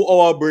a 2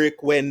 hour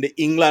break when the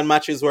England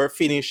matches were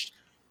finished,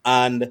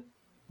 and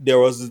there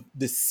was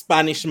the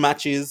Spanish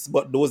matches,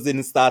 but those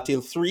didn't start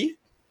till 3.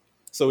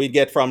 So we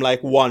get from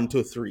like 1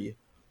 to 3.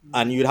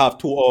 And you'd have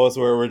 2 hours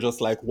where we're just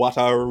like, what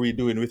are we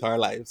doing with our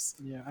lives?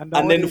 Yeah, And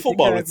then the nowadays you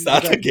football can't would even do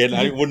start that. again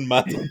and it wouldn't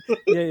matter.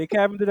 Yeah, you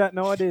can't even do that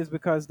nowadays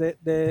because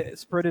they're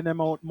spreading them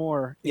out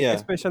more, Yeah.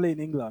 especially in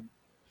England.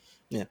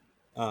 Yeah.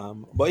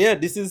 But yeah,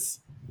 this is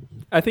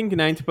I think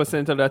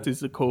 90% of that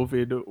is the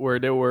COVID, where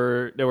they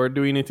were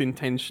doing it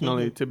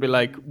intentionally to be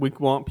like, we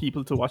want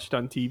people to watch it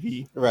on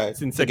TV, right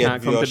since to they get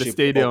can't come to the viewership up.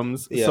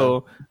 stadiums. Yeah.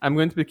 So I'm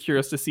going to be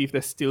curious to see if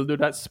they still do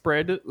that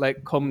spread,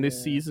 like come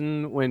this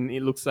season when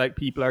it looks like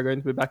people are going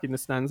to be back in the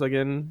stands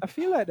again. I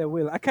feel like they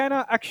will. I kind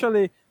of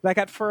actually, like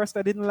at first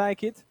I didn't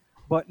like it,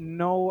 but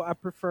now I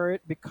prefer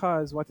it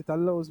because what it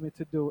allows me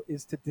to do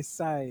is to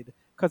decide,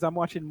 because I'm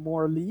watching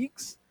more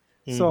leagues.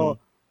 So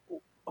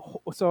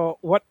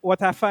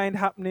what I find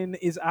happening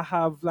is I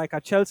have like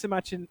a Chelsea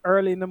match in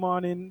early in the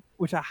morning,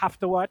 which I have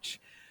to watch,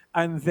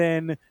 and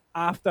then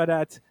after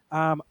that,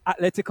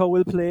 Atletico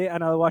will play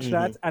and I'll watch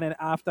that, and then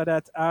after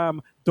that,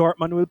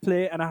 Dortmund will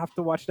play and I have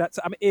to watch that.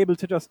 So I'm able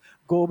to just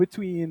go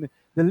between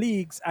the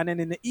leagues, and then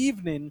in the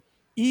evening,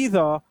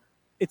 either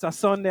it's a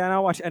Sunday and I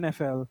watch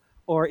NFL,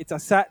 or it's a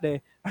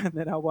Saturday and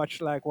then I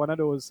watch like one of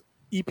those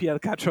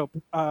EPL catch-up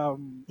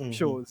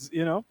shows,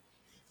 you know?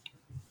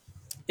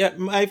 Yeah,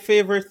 my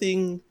favorite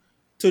thing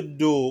to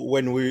do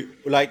when we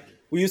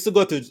used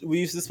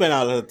to spend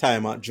a lot of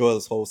time at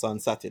Joel's house on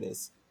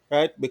Saturdays,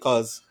 right?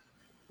 Because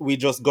we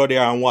just go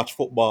there and watch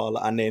football,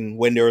 and then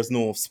when there was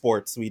no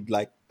sports, we'd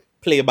like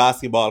play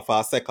basketball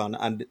for a second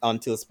and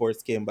until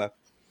sports came back.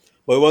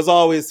 But it was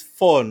always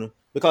fun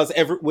because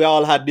we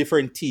all had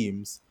different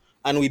teams,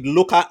 and we'd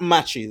look at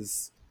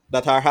matches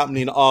that are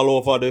happening all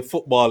over the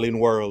footballing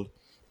world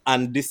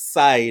and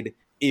decide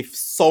if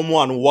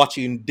someone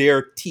watching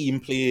their team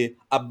play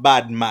a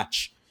bad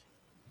match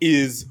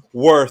is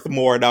worth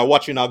more than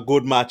watching a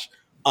good match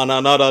on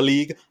another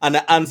league. And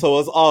the answer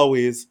was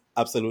always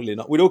absolutely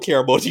not. We don't care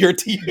about your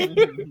team.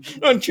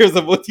 No one cares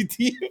about your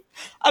team.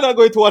 I'm not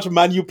going to watch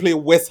Man U play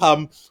West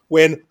Ham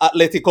when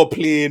Atletico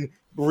playing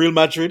Real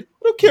Madrid.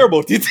 We don't care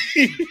about it.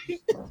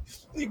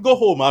 You go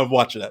home and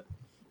watch that.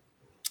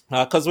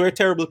 Because we're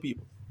terrible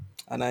people.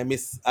 And I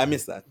miss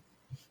that.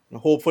 And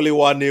hopefully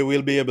one day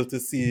we'll be able to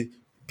see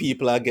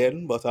people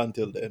again. But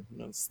until then,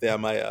 stay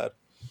on my yard.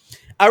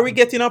 Are we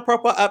getting a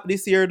proper app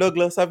this year,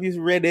 Douglas? Have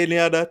you read any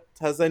of that?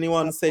 Has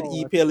anyone said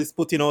EPL is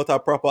putting out a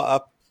proper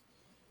app?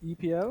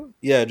 EPL?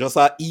 Yeah, just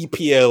a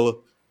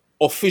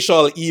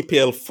official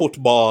EPL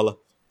football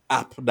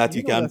app that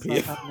you can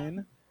pay for.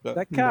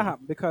 That can't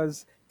happen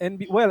because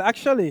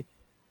actually,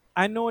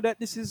 I know that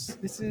this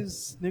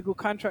is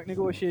contract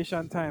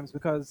negotiation times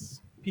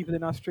because people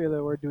in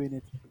Australia were doing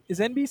it. Is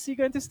NBC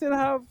going to still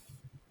have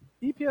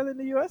EPL in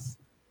the US?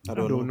 I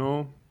don't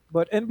know.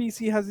 But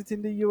NBC has it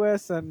in the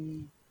US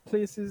and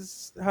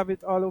places have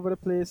it all over the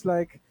place.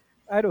 Like,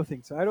 I don't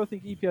think so. I don't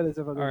think EPL is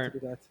ever going to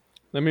do that.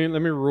 Let me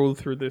roll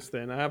through this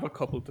then. I have a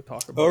couple to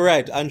talk about. All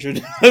right, Andrew.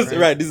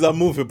 Right, this is a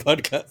movie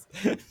podcast.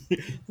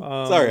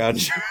 Sorry,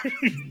 Andrew.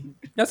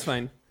 That's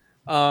fine.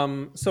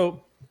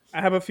 So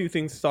I have a few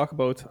things to talk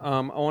about.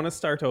 I want to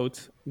start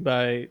out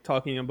by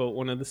talking about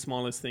one of the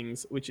smallest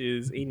things, which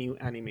is a new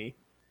anime.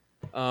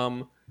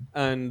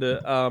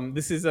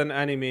 This is an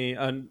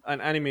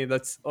anime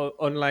that's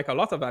unlike a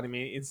lot of anime.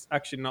 It's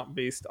actually not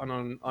based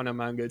on a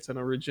manga. It's an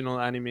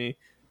original anime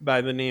by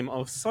the name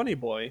of Sonny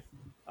Boy,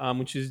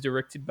 which is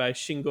directed by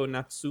Shingo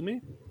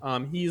Natsume.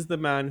 He's the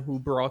man who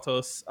brought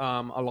us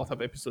a lot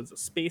of episodes of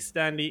Space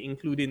Dandy,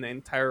 including the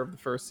entire of the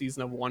first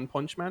season of One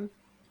Punch Man.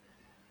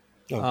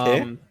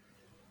 Okay.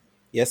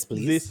 Yes,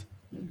 please.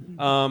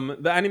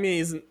 The anime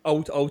isn't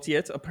out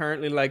yet.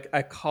 Apparently, like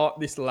I caught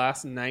this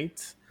last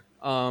night.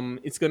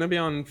 It's gonna be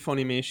on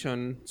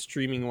Funimation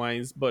streaming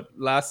wise, but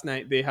last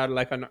night they had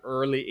like an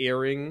early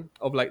airing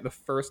of like the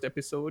first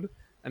episode,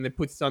 and they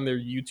put it on their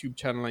YouTube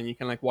channel, and you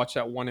can like watch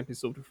that one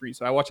episode for free.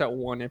 So I watched that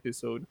one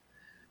episode,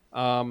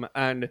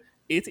 and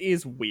it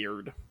is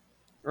weird,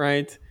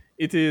 right?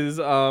 It is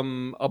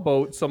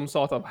about some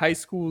sort of high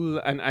school,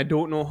 and I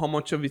don't know how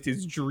much of it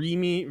is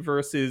dreamy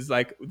versus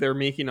like they're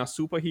making a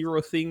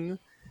superhero thing,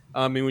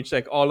 in which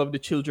like all of the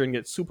children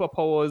get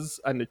superpowers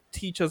and the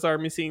teachers are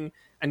missing,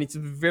 and it's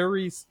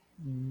very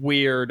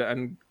weird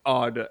and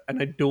odd,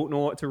 and I don't know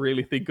what to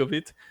really think of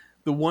it.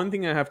 The one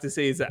thing I have to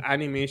say is the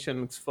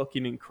animation looks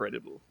fucking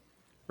incredible,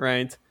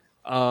 right?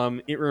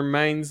 It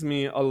reminds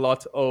me a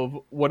lot of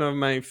one of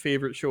my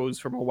favorite shows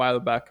from a while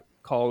back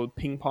called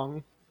Ping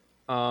Pong,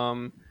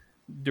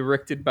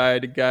 directed by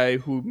the guy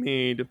who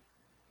made,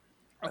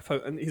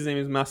 his name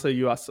is Masa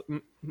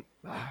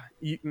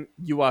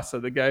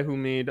Yuasa, the guy who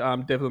made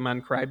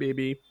Devilman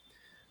Crybaby.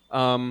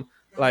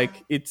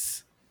 Like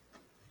it's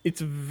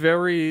it's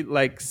very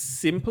like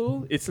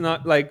simple. It's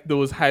not like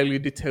those highly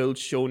detailed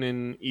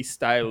shonen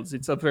styles.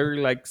 It's a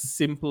very like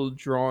simple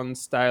drawn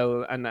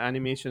style, and the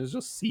animations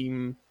just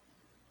seem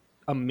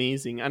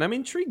amazing, and I'm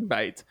intrigued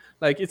by it.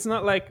 Like it's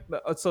not like,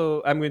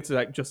 so I'm going to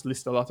like just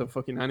list a lot of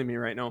fucking anime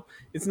right now.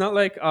 It's not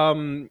like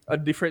a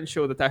different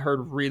show that I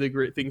heard really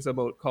great things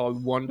about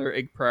called Wonder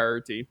Egg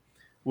Priority,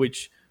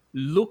 which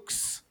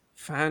looks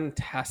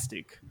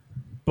fantastic.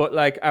 But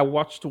like I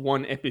watched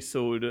one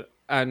episode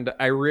and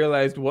I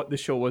realized what the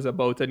show was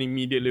about and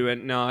immediately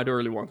went, no, I don't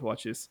really want to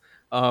watch this.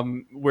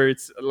 Where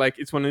it's like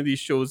it's one of these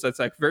shows that's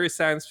like very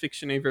science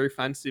fiction-y, very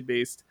fantasy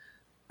based.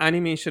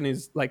 Animation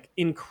is like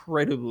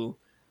incredible.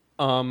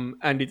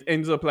 And it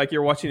ends up like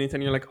you're watching it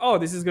and you're like, oh,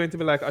 this is going to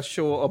be like a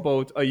show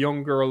about a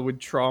young girl with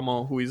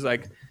trauma who is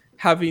like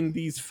having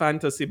these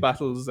fantasy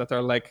battles that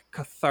are like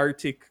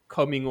cathartic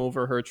coming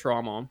over her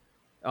trauma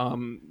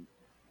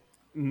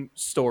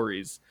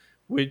stories,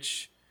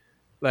 which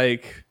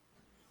like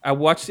I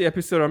watched the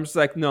episode, I'm just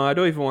like, no, I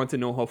don't even want to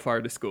know how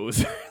far this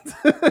goes.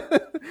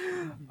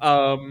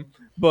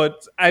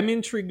 But I'm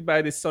intrigued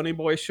by this Sonny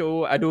Boy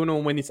show. I don't know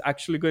when it's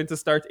actually going to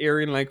start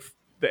airing. Like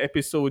the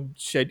episode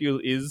schedule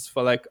is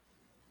for like,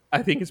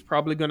 I think it's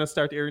probably going to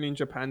start airing in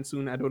Japan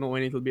soon. I don't know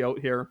when it'll be out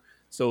here.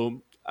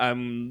 So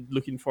I'm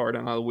looking forward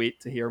and I'll wait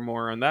to hear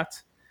more on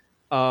that.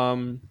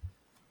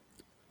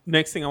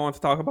 Next thing I want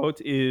to talk about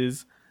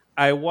is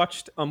I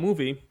watched a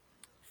movie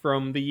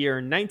from the year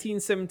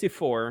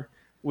 1974,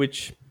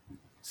 which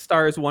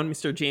stars one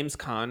Mr. James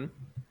Caan.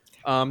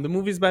 The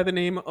movie is by the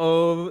name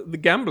of The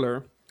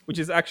Gambler, which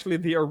is actually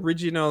the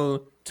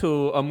original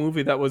to a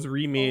movie that was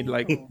remade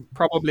like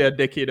probably a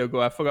decade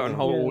ago. I've forgotten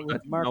how old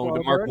that is now.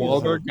 The Mark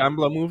Wahlberg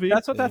Gambler movie.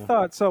 That's what I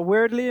thought. So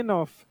weirdly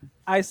enough,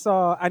 I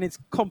saw, and it's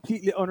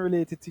completely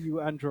unrelated to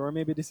you, Andrew, or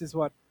maybe this is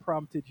what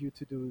prompted you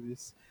to do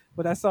this.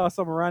 But I saw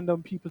some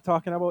random people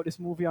talking about this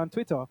movie on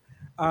Twitter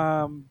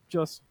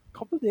just a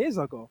couple days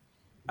ago.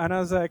 And I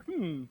was like,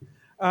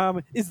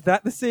 is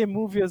that the same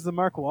movie as the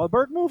Mark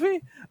Wahlberg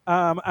movie?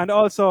 And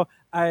also,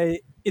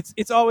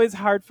 it's always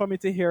hard for me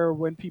to hear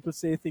when people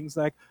say things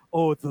like,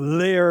 "Oh, the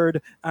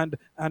layered and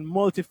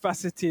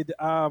multifaceted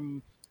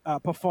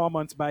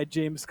performance by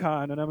James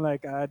Caan," and I'm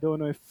like, I don't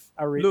know if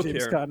I rate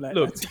James Caan like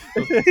that.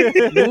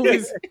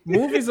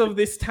 movies of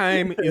this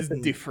time is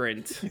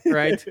different,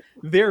 right?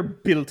 They're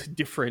built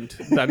different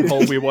than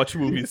how we watch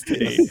movies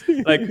today.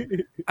 Like,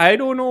 I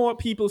don't know what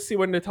people see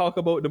when they talk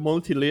about the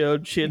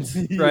multi-layered shit,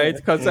 right?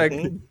 Because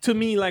like to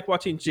me, like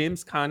watching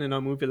James Caan in a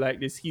movie like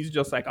this, he's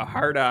just like a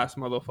hard ass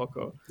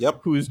motherfucker.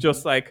 Yep. Who's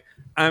just like,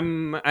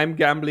 I'm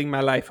gambling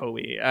my life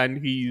away, and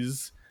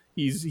he's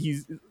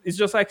it's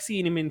just like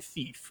seeing him in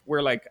Thief,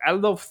 where like I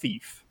love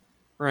Thief,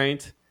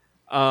 right?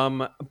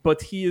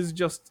 But he is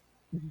just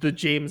the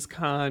James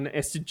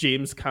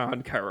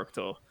Caan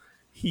character.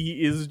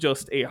 He is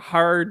just a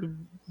hard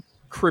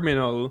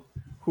criminal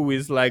who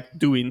is like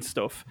doing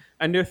stuff.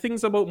 And there are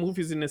things about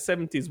movies in the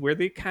 70s where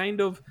they kind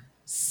of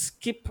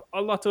skip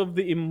a lot of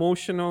the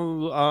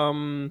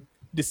emotional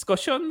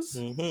discussions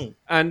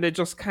and they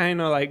just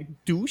kind of like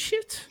do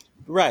shit.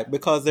 Right,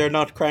 because they're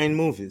not crying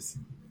movies.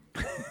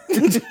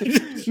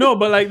 No,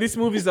 but like this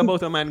movie is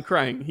about a man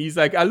crying. He's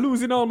like, I'm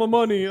losing all my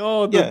money.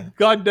 Oh, the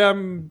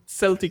goddamn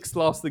Celtics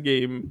lost the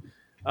game.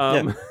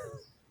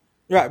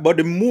 Right, but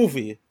the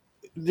movie,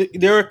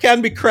 there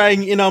can be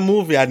crying in a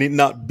movie and it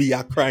not be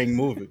a crying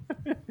movie.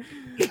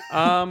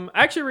 I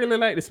actually really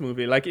like this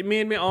movie. Like it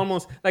made me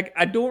almost like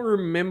I don't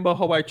remember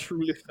how I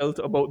truly felt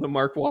about the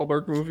Mark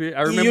Wahlberg movie.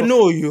 I remember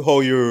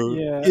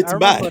it's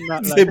bad.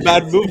 It's a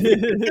bad movie.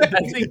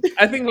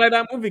 I think like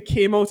that movie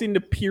came out in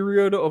the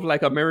period of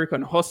like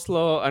American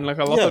Hustler and like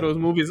a lot of those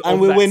movies.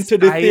 And we went to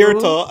the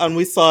theater and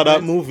we saw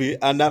that movie,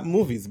 and that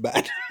movie's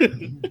bad.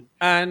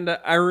 And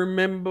I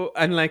remember,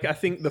 and like I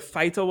think The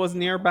Fighter was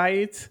nearby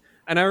it,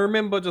 and I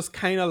remember just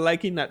kind of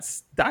liking that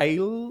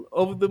style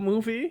of the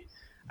movie.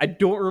 I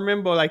don't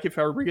remember like if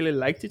I really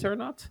liked it or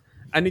not.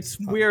 And it's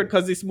weird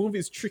because this movie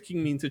is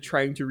tricking me into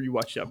trying to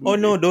rewatch that movie. Oh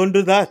no, don't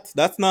do that.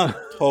 That's not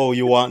how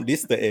you want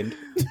this to end.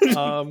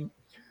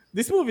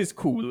 This movie is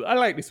cool. I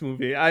like this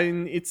movie.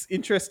 And it's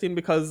interesting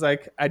because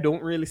like I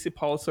don't really see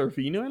Paul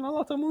Sorvino in a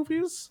lot of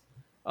movies.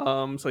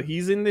 So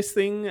he's in this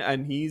thing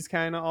and he's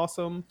kind of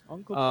awesome.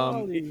 Uncle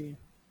Paulie.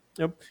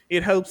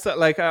 It helps that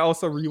like I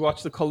also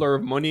rewatched The Color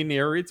of Money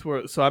near it,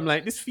 so I'm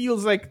like, this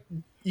feels like,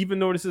 even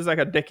though this is like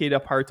a decade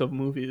apart of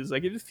movies,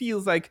 like it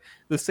feels like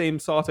the same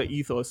sort of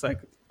ethos. Like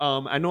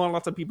I know a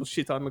lot of people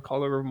shit on The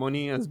Color of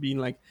Money as being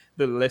like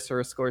the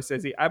lesser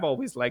Scorsese. I've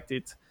always liked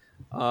it.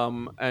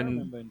 And I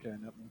remember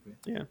enjoying that movie.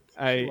 Yeah,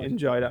 I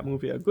enjoy that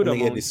movie a good amount.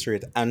 Let me get this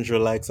straight. Andrew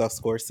likes a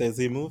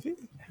Scorsese movie?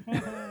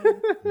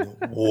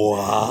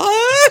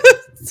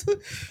 What?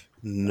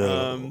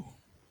 No.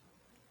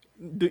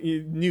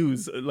 The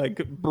news,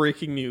 like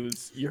breaking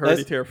news. You heard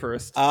it here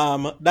first.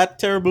 That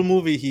terrible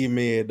movie he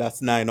made,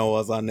 that's 9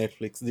 hours on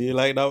Netflix. Do you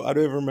like that? I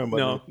don't even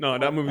remember. No,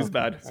 that movie's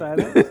bad.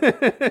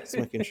 Just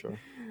making sure.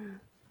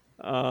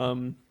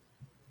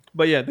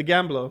 But yeah, The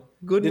Gambler,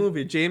 good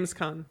movie. James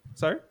Caan.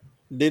 Sorry?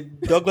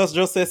 Did Douglas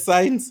just say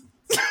Signs?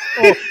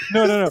 Oh,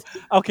 no.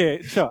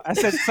 Okay, sure. I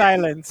said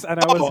silence, and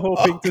I was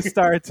hoping to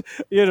start,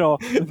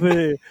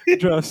 the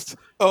just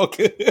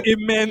Okay.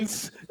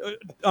 immense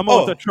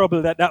amount of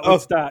trouble that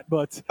would start.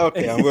 But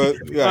Okay,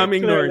 right. I'm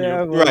ignoring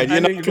Yeah, you. well, Right, you're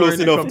I'm not close ignoring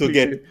you enough to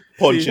get completely.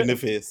 punched See- in the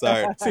face.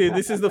 All right. See,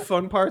 this is the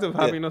fun part of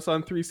having us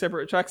on 3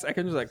 separate tracks. I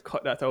can just like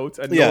cut that out,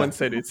 and Yeah. no one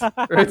said it.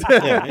 Right?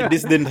 Yeah,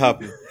 this didn't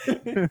happen.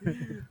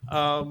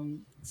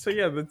 So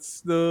yeah,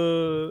 that's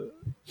the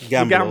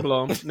Gambler. Gambler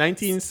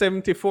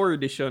 1974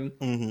 edition.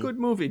 Mhm. Good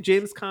movie.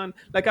 James Caan.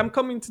 Like I'm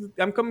coming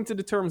to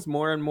the terms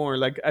more and more.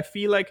 Like I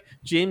feel like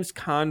James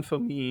Caan for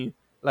me.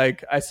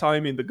 Like I saw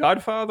him in The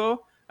Godfather,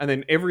 and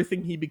then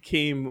everything he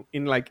became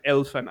in like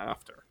Elf and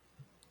After.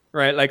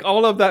 Right, like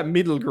all of that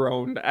middle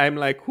ground. I'm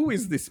like, who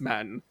is this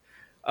man?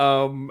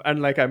 And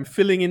like I'm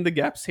filling in the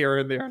gaps here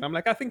and there, and I'm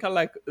like, I think I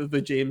like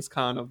the James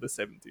Caan of the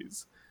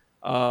 70s.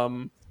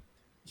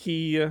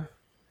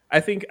 I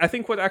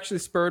think what actually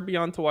spurred me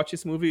on to watch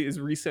this movie is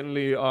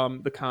recently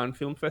the Cannes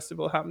Film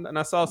Festival happened, and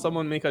I saw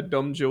someone make a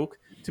dumb joke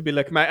to be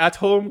like, my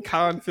at-home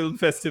Cannes Film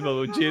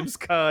Festival with James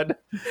Caan.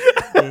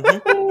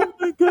 oh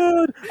my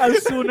god!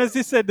 As soon as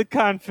he said the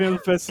Cannes Film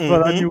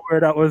Festival, I knew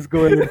where that was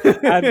going.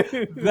 And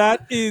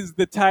that is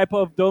the type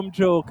of dumb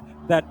joke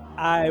that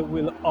I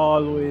will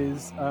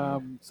always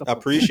support.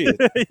 Appreciate.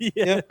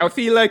 Yeah. I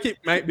feel like it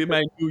might be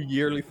my new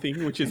yearly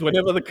thing, which is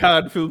whenever the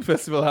Cannes Film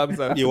Festival happens,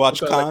 I have You to watch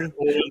put on, Cannes?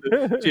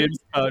 an old James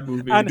Caan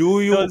movie. And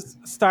Do you- does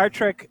Star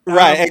Trek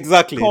Right,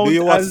 exactly. Do count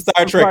you watch as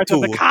Star Trek part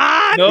of the too?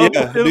 Cannes No.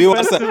 Yeah. Film Do you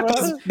watch Festival?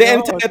 because the No,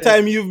 entire okay.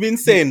 time you've been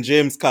saying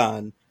James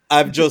Caan,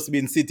 I've just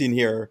been sitting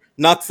here,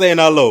 not saying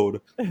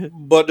aloud,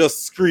 but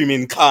just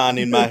screaming Caan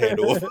in my head.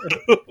 All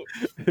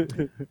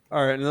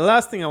right, and the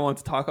last thing I want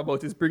to talk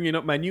about is bringing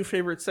up my new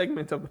favorite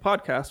segment of the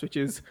podcast, which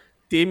is,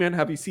 Damien,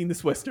 have you seen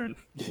this Western?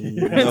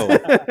 No.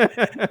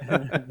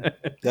 The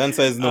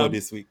answer is no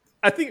this week.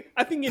 I think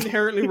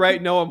inherently right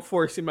now I'm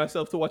forcing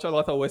myself to watch a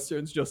lot of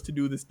Westerns just to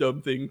do this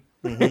dumb thing.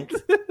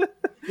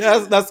 Yeah,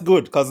 that's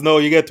good because now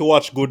you get to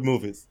watch good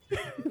movies.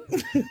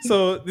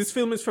 So this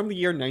film is from the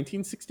year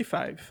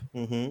 1965.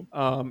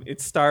 Mm-hmm. It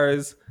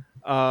stars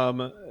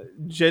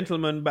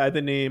gentleman by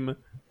the name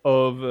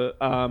of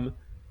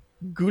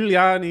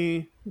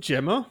Giuliani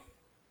Gemma,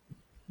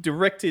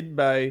 directed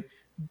by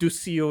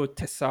Duccio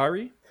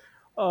Tessari.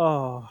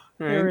 Oh,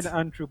 Right. hearing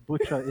Andrew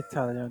Butcher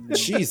Italian.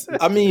 Jeez,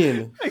 I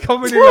mean, Like how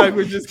many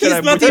languages can I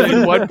he's not butcher in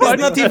even one he's not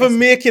podcast? even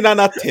making an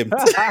attempt.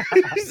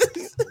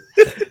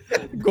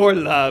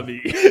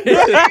 Gorlavi.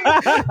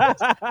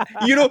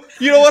 You know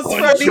what's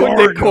funny?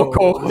 De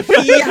Coco.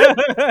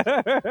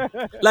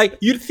 Like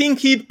you'd think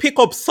he'd pick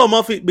up some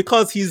of it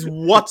because he's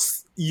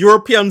watched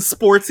European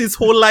sports his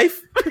whole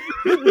life.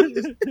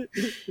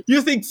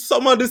 You think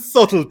some of the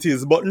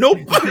subtleties, but nope.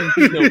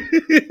 No,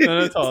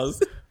 none at all.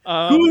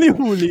 Gooly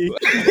hooly.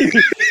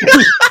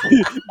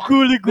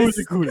 Gooly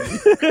gooly gooly.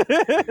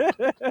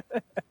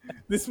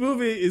 This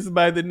movie is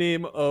by the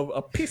name of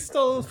A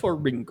Pistol for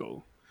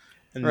Ringo.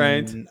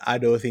 Right. I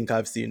don't think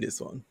I've seen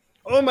this one.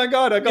 Oh my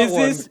god, I got Is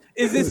one.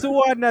 this the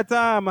one that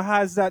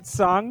has that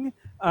song?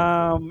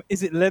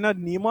 Is it Leonard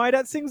Nimoy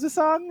that sings the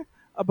song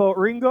about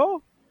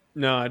Ringo?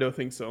 No, I don't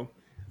think so.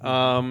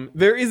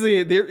 There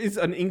is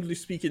an English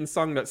speaking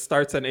song that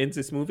starts and ends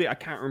this movie. I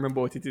can't remember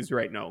what it is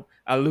right now.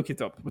 I'll look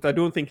it up, but I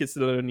don't think it's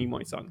the Leonard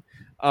Nimoy song.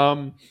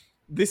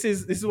 This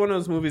is one of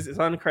those movies. It's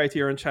on the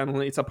Criterion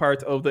Channel. It's a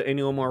part of the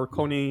Ennio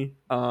Morricone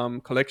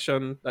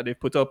collection that they've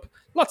put up.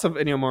 Lots of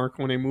Ennio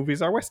Morricone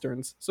movies are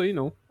westerns, so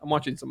I'm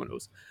watching some of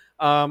those.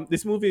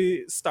 This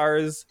movie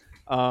stars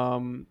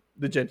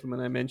the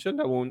gentleman I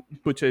mentioned. I won't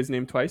butcher his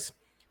name twice.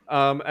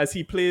 As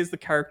he plays the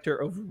character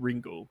of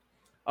Ringo.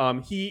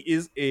 He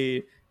is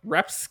a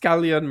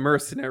rapscallion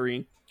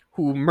mercenary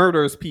who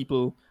murders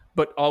people,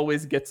 but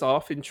always gets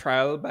off in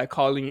trial by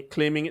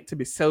claiming it to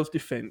be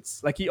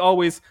self-defense. Like he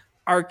always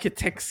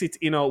architects it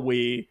in a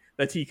way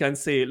that he can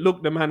say,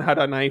 "Look, the man had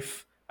a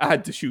knife. I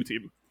had to shoot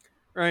him."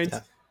 Right?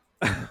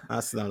 Yeah.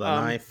 That's not a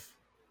knife.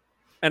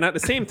 And at the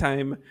same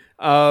time,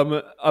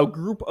 a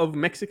group of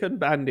Mexican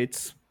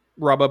bandits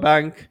rob a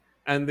bank,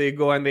 and they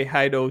go and they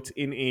hide out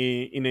in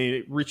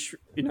a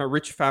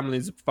rich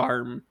family's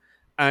farm.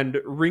 And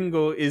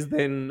Ringo is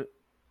then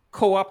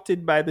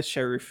co-opted by the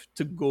sheriff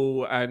to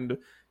go and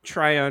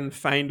try and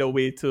find a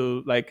way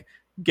to like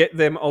get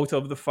them out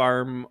of the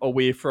farm,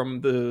 away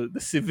from the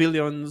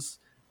civilians.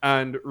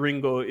 And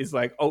Ringo is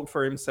like out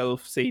for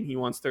himself, saying he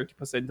wants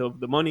 30% of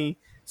the money,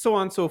 so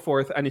on and so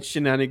forth. And it's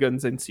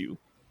shenanigans ensue,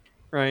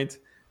 right?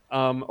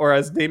 Or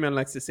as Damien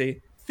likes to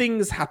say,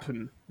 things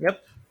happen.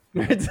 Yep.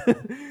 Right?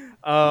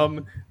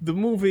 The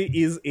movie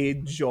is a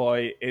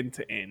joy end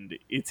to end.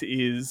 It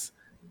is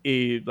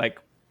a like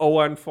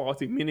hour and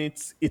 40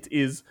 minutes. It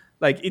is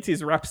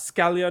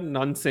rapscallion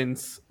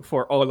nonsense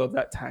for all of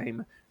that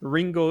time.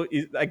 Ringo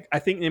is like, I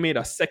think they made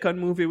a second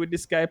movie with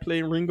this guy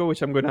playing Ringo,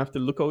 which I'm going to have to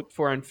look out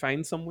for and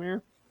find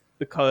somewhere,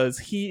 because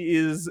he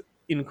is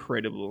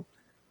incredible.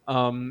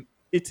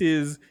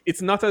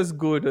 It's not as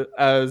good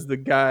as the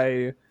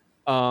guy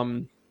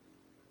from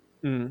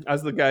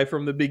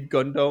the Big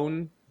Gun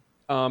Down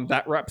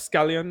That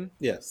Rapscallion.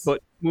 Yes.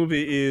 But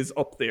movie is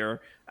up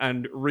there,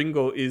 and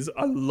Ringo is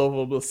a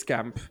lovable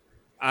scamp.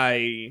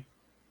 There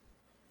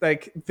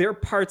are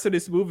parts of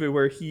this movie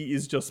where he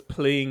is just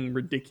playing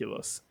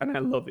ridiculous, and I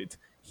love it.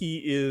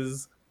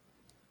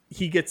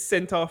 He gets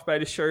sent off by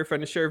the sheriff,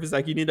 and the sheriff is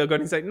like, "You need a gun."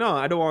 He's like, "No,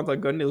 I don't want a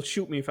gun. They'll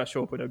shoot me if I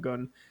show up with a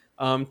gun."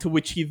 To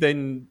which he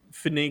then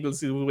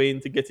finagles his way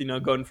into getting a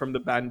gun from the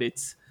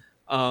bandits.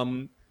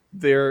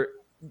 There,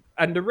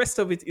 and the rest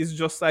of it is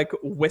just like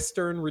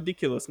Western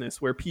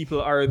ridiculousness, where people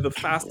are the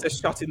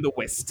fastest shot in the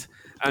West,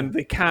 and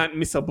they can't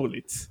miss a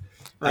bullet.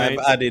 Right?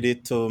 I've added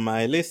it to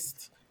my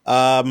list.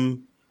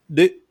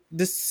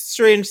 The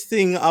strange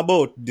thing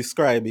about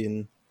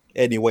describing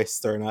any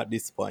Western at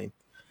this point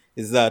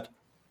is that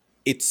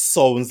it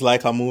sounds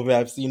like a movie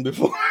I've seen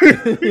before.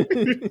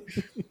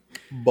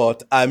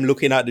 But I'm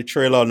looking at the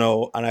trailer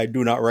now and I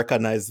do not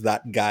recognize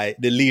that guy,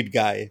 the lead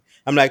guy.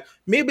 I'm like,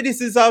 maybe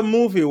this is a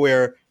movie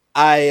where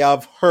I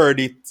have heard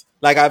it,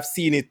 like I've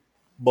seen it,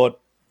 but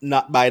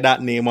not by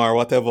that name or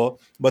whatever.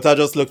 But I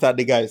just looked at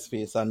the guy's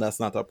face and that's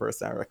not a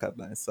person I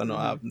recognize. So no,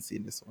 I haven't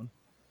seen this one.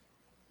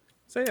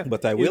 So yeah,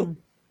 but I will.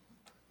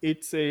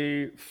 It's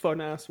a fun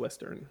ass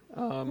Western.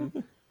 So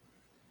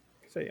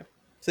yeah.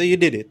 So you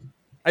did it.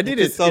 I did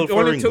it. It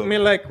only took me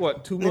like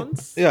what, 2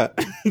 months? Yeah.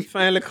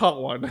 Finally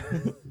caught one.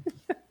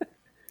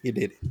 You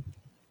did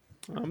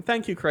it.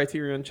 Thank you,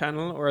 Criterion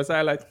Channel, or as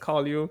I like to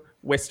call you,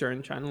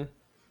 Western Channel.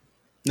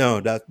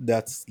 No,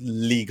 that's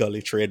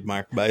legally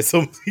trademarked by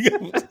something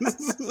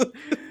else.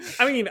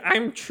 I mean,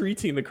 I'm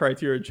treating the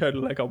Criterion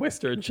Channel like a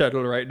Western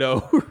channel right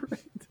now.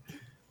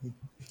 Right?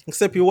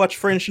 Except you watch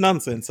French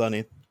nonsense on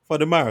it for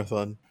the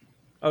marathon.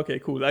 Okay,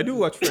 cool. I do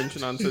watch French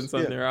nonsense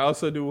on there. I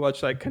also do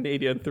watch like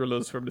Canadian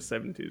thrillers from the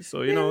 70s.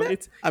 So, you know,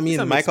 it's...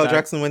 Michael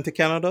Jackson went to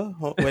Canada?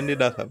 When did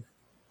that happen?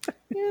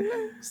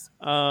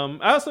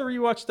 I also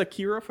rewatched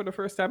Akira for the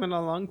first time in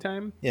a long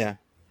time. Yeah.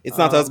 It's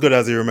not as good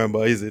as you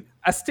remember, is it?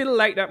 I still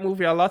like that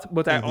movie a lot,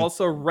 but I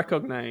also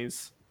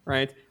recognize,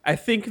 right? I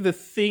think the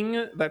thing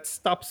that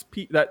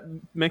that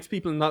makes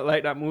people not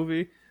like that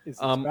movie is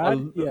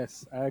bad?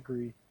 Yes, I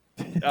agree.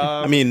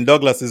 I mean,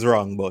 Douglas is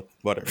wrong, but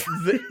whatever.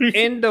 The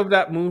end of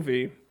that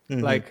movie,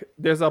 like,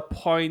 there's a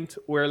point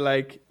where,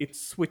 like, it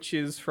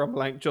switches from,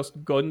 like,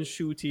 just gun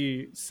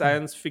shooty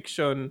science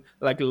fiction,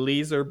 like,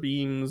 laser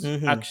beams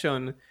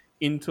action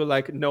into,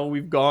 like, no,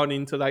 we've gone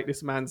into, like,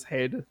 this man's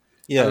head.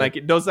 Yeah. And, like,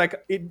 it does,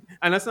 like, it,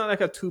 and that's not,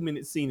 like, a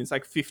 2-minute scene. It's,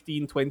 like,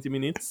 15, 20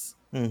 minutes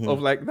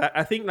of, like, that.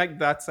 I think, like,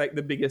 that's, like,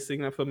 the biggest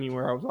thing for me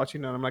where I was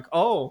watching that. I'm like,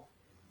 oh,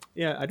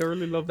 yeah, I don't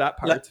really love that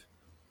part. Like,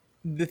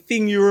 the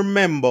thing you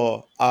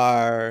remember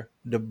are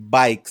the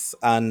bikes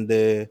and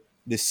the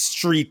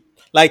street.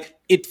 Like,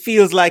 it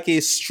feels like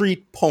a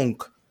street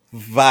punk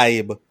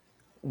vibe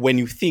when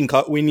you think,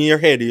 when in your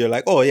head, you're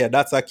like, oh yeah,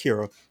 that's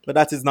Akira. But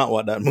that is not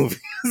what that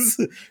movie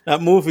is.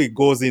 That movie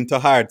goes into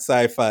hard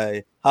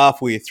sci-fi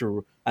halfway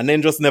through and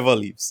then just never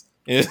leaves.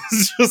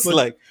 It's just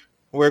like,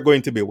 we're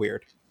going to be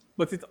weird.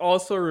 But it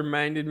also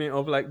reminded me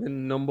of, like, the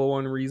number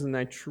one reason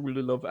I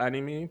truly love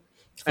anime.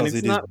 And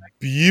it's not like,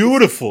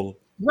 beautiful.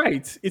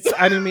 Right, it's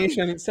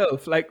animation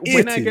itself. Like,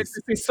 when I get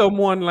to see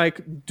someone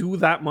like do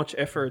that much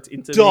effort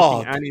into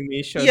making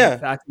animation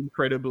that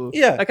incredible,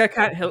 like, I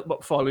can't help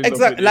but fall in love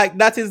with it. Like,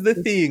 that is the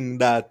thing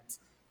that,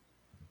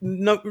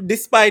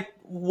 despite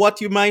what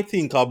you might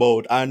think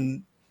about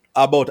and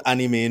about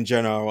anime in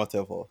general or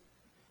whatever,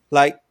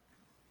 like,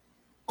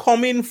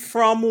 coming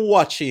from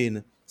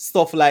watching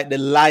stuff like The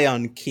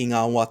Lion King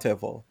and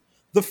whatever,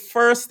 the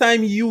first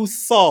time you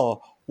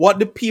saw what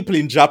the people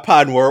in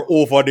Japan were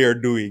over there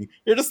doing,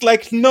 you're just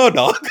like, no,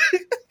 dog.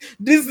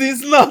 Disney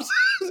is not.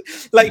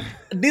 Like,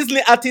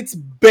 Disney at its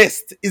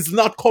best is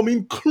not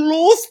coming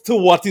close to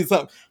what is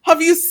up.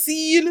 Have you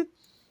seen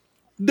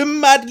the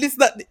madness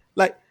that,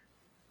 like,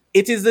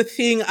 it is the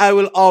thing I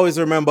will always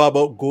remember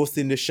about Ghost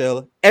in the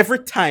Shell. Every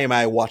time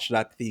I watch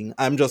that thing,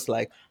 I'm just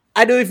like,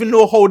 I don't even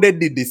know how they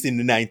did this in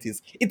the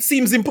 90s. It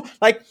seems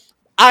like,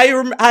 I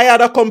had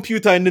a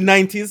computer in the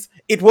 90s.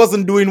 It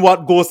wasn't doing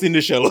what Ghost in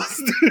the Shell was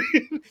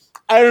doing.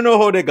 I don't know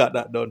how they got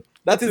that done.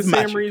 That's the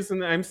same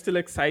reason I'm still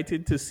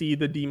excited to see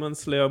the Demon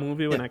Slayer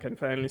movie when I can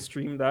finally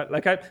stream that.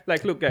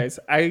 Like, look, guys,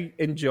 I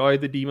enjoy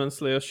the Demon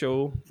Slayer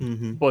show,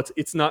 but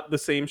it's not the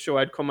same show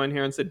I'd come on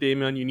here and say,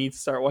 Damien, you need to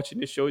start watching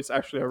this show. It's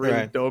actually a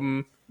really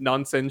dumb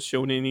nonsense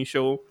shonen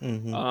show.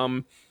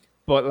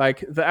 But,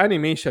 like, the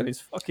animation is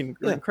fucking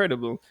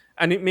incredible.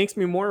 And it makes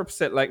me more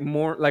upset, like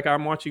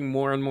I'm watching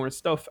more and more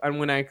stuff. And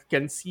when I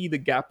can see the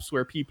gaps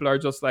where people are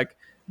just, like,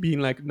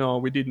 being like, no,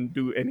 we didn't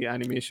do any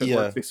animation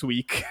work this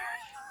week.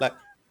 Like,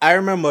 I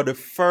remember the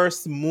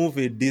first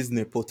movie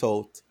Disney put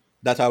out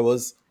that I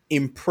was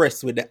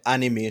impressed with the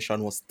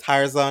animation was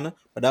Tarzan,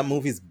 but that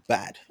movie is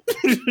bad.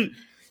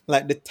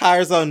 Like, the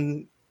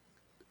Tarzan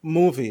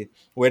movie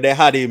where they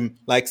had him,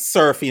 like,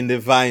 surfing the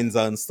vines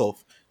and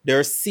stuff. There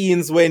are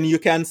scenes when you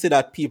can see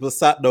that people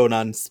sat down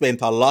and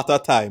spent a lot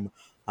of time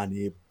and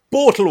a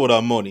boatload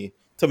of money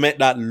to make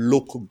that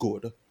look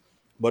good.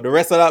 But the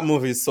rest of that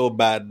movie is so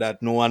bad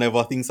that no one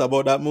ever thinks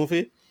about that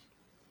movie.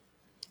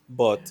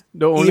 But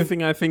the only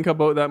thing I think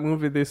about that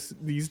movie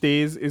these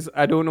days is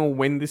I don't know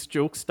when this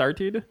joke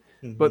started,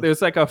 but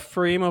there's like a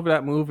frame of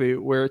that movie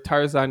where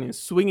Tarzan is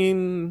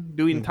swinging,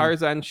 doing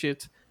Tarzan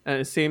shit, and at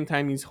the same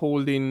time he's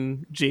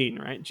holding Jane,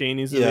 right? Jane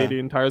is the lady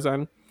in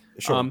Tarzan.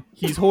 Sure.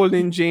 He's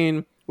holding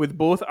Jane with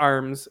both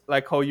arms,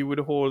 like how you would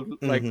hold,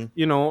 like,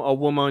 you know, a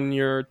woman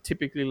you're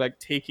typically like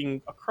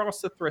taking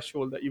across the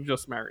threshold that you've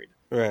just married.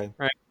 Right.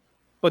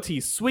 But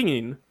he's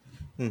swinging,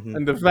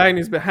 and the vine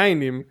is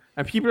behind him,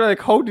 and people are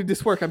like, how did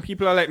this work? And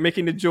people are like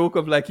making the joke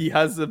of like he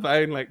has the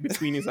vine like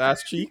between his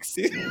ass cheeks.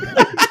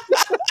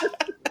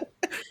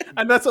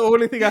 And that's the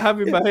only thing I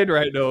have in my head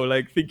right now,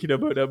 like thinking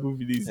about that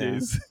movie these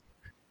days.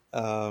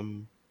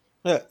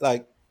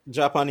 Like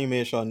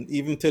Japanimation,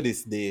 even to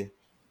this day,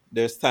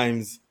 there's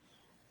times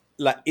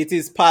like it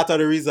is part of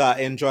the reason I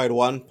enjoyed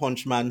One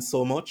Punch Man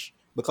so much,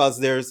 because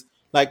there's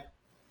like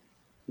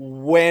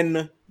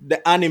when the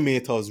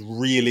animators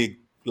really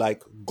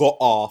like go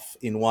off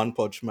in One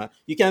Punch Man,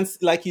 you can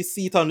like you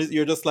see it on this,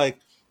 you're just like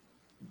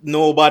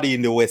nobody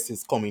in the West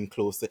is coming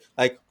close.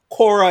 Like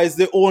Korra is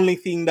the only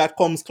thing that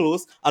comes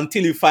close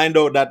until you find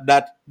out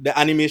that the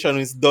animation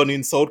is done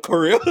in South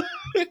Korea.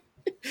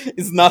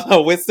 It's not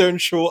a Western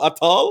show at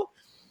all.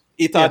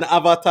 It's an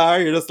Avatar.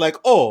 You're just like,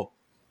 oh,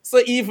 so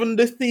even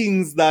the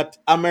things that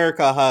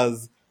America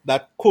has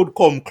that could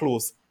come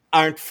close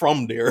aren't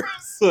from there.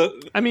 So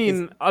I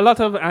mean, a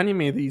lot of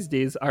anime these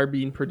days are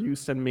being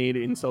produced and made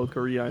in South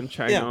Korea and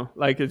China. Yeah.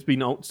 Like it's been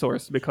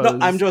outsourced because...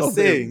 No, I'm just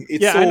saying,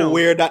 it's I so know.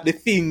 weird that the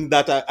thing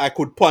that I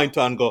could point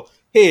to and go,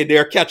 hey,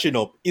 they're catching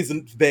up,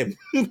 isn't them.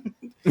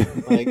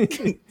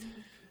 Like,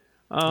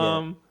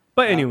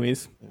 But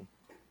anyways...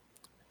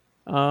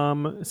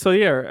 So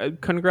yeah,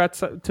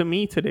 congrats to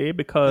me today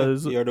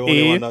because you're the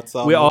only one that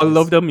saw we all movies.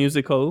 love the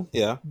musical.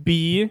 Yeah.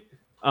 B,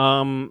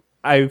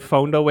 I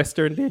found a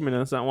Western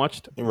Daemons and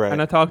watched, Right.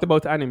 and I talked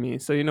about anime.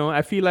 So you know,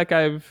 I feel like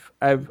I've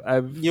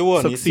You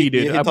won.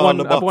 succeeded. You hit I've all won.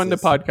 the I've won the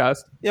boxes.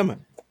 podcast. Yeah,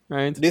 man.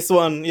 Right. This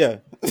one, yeah.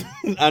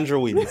 Andrew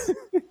wins.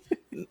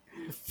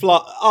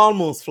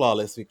 Almost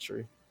flawless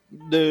victory.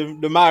 The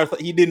marathon,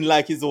 he didn't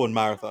like his own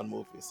marathon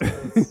movie. So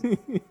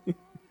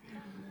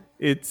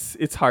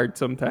it's hard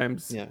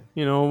sometimes. Yeah.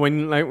 You know,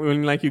 when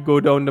you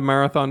go down the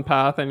marathon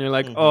path and you're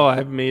like, oh,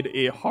 I've made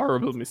a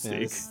horrible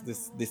mistake.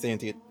 this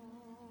ain't it.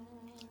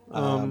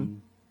 I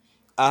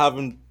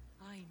haven't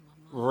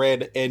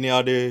read any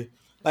other.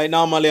 Like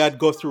normally, I'd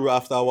go through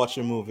after I watch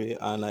a movie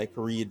and like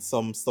read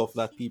some stuff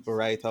that people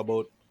write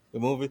about the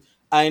movie.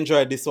 I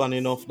enjoyed this one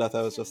enough that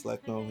I was just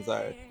like, no, it's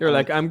alright. You're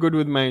like, I'm good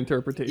with my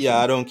interpretation. Yeah,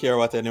 I don't care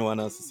what anyone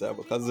else says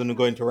because I'm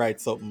going to write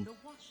something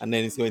and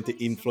then it's going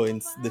to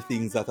influence the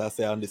things that I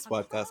say on this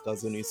podcast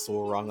because it's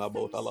so wrong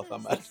about a lot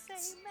of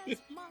matters.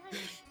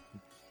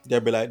 They'll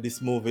be like,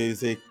 this movie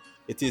is a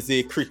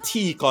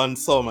critique on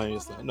some, and you're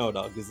just like, no,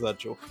 dog, this is a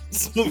joke.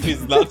 This movie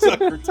is not a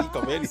critique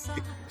of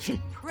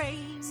anything. Pray,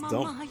 It's Mama,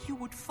 dumb. you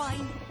would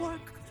find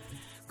work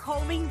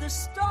combing the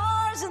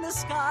stars in the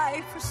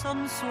sky for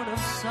some sort of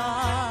sign.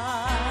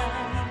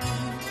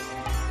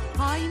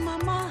 Ay,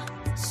 Mama,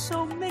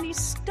 so many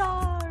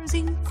stars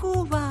in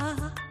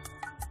Cuba.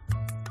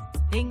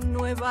 In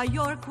Nueva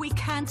York, we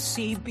can't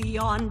see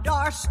beyond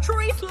our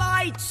street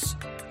lights.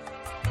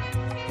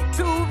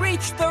 To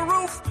reach the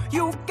roof,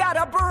 you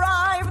gotta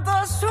bribe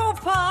the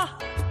super.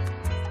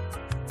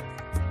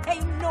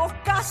 Ain't no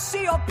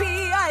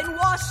Cassiopeia in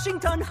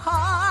Washington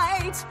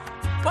Heights,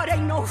 but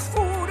ain't no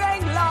food,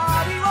 ain't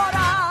La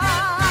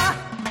Vivora.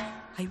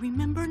 I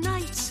remember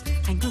nights,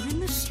 anger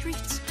in the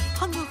streets,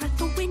 hunger at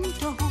the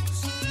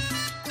windows,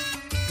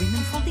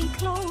 women folding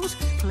clothes,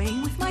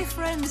 playing with my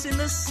friends in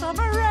the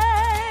summer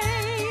rain.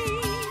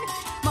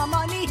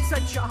 Mama needs a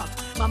job.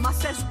 Mama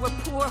says we're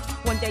poor.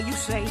 One day you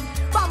say,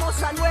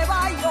 vamos a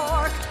Nueva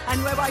York. And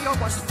Nueva York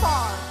was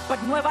far,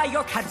 but Nueva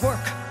York had work.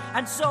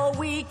 And so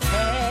we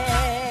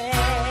came.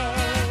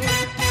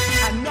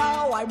 And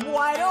now I'm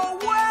wide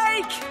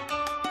awake.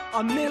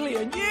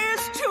 1,000,000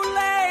 years too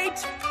late.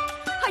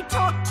 I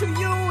talk to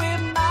you,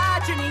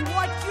 imagining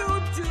what you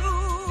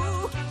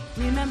do.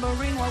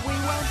 Remembering what we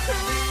were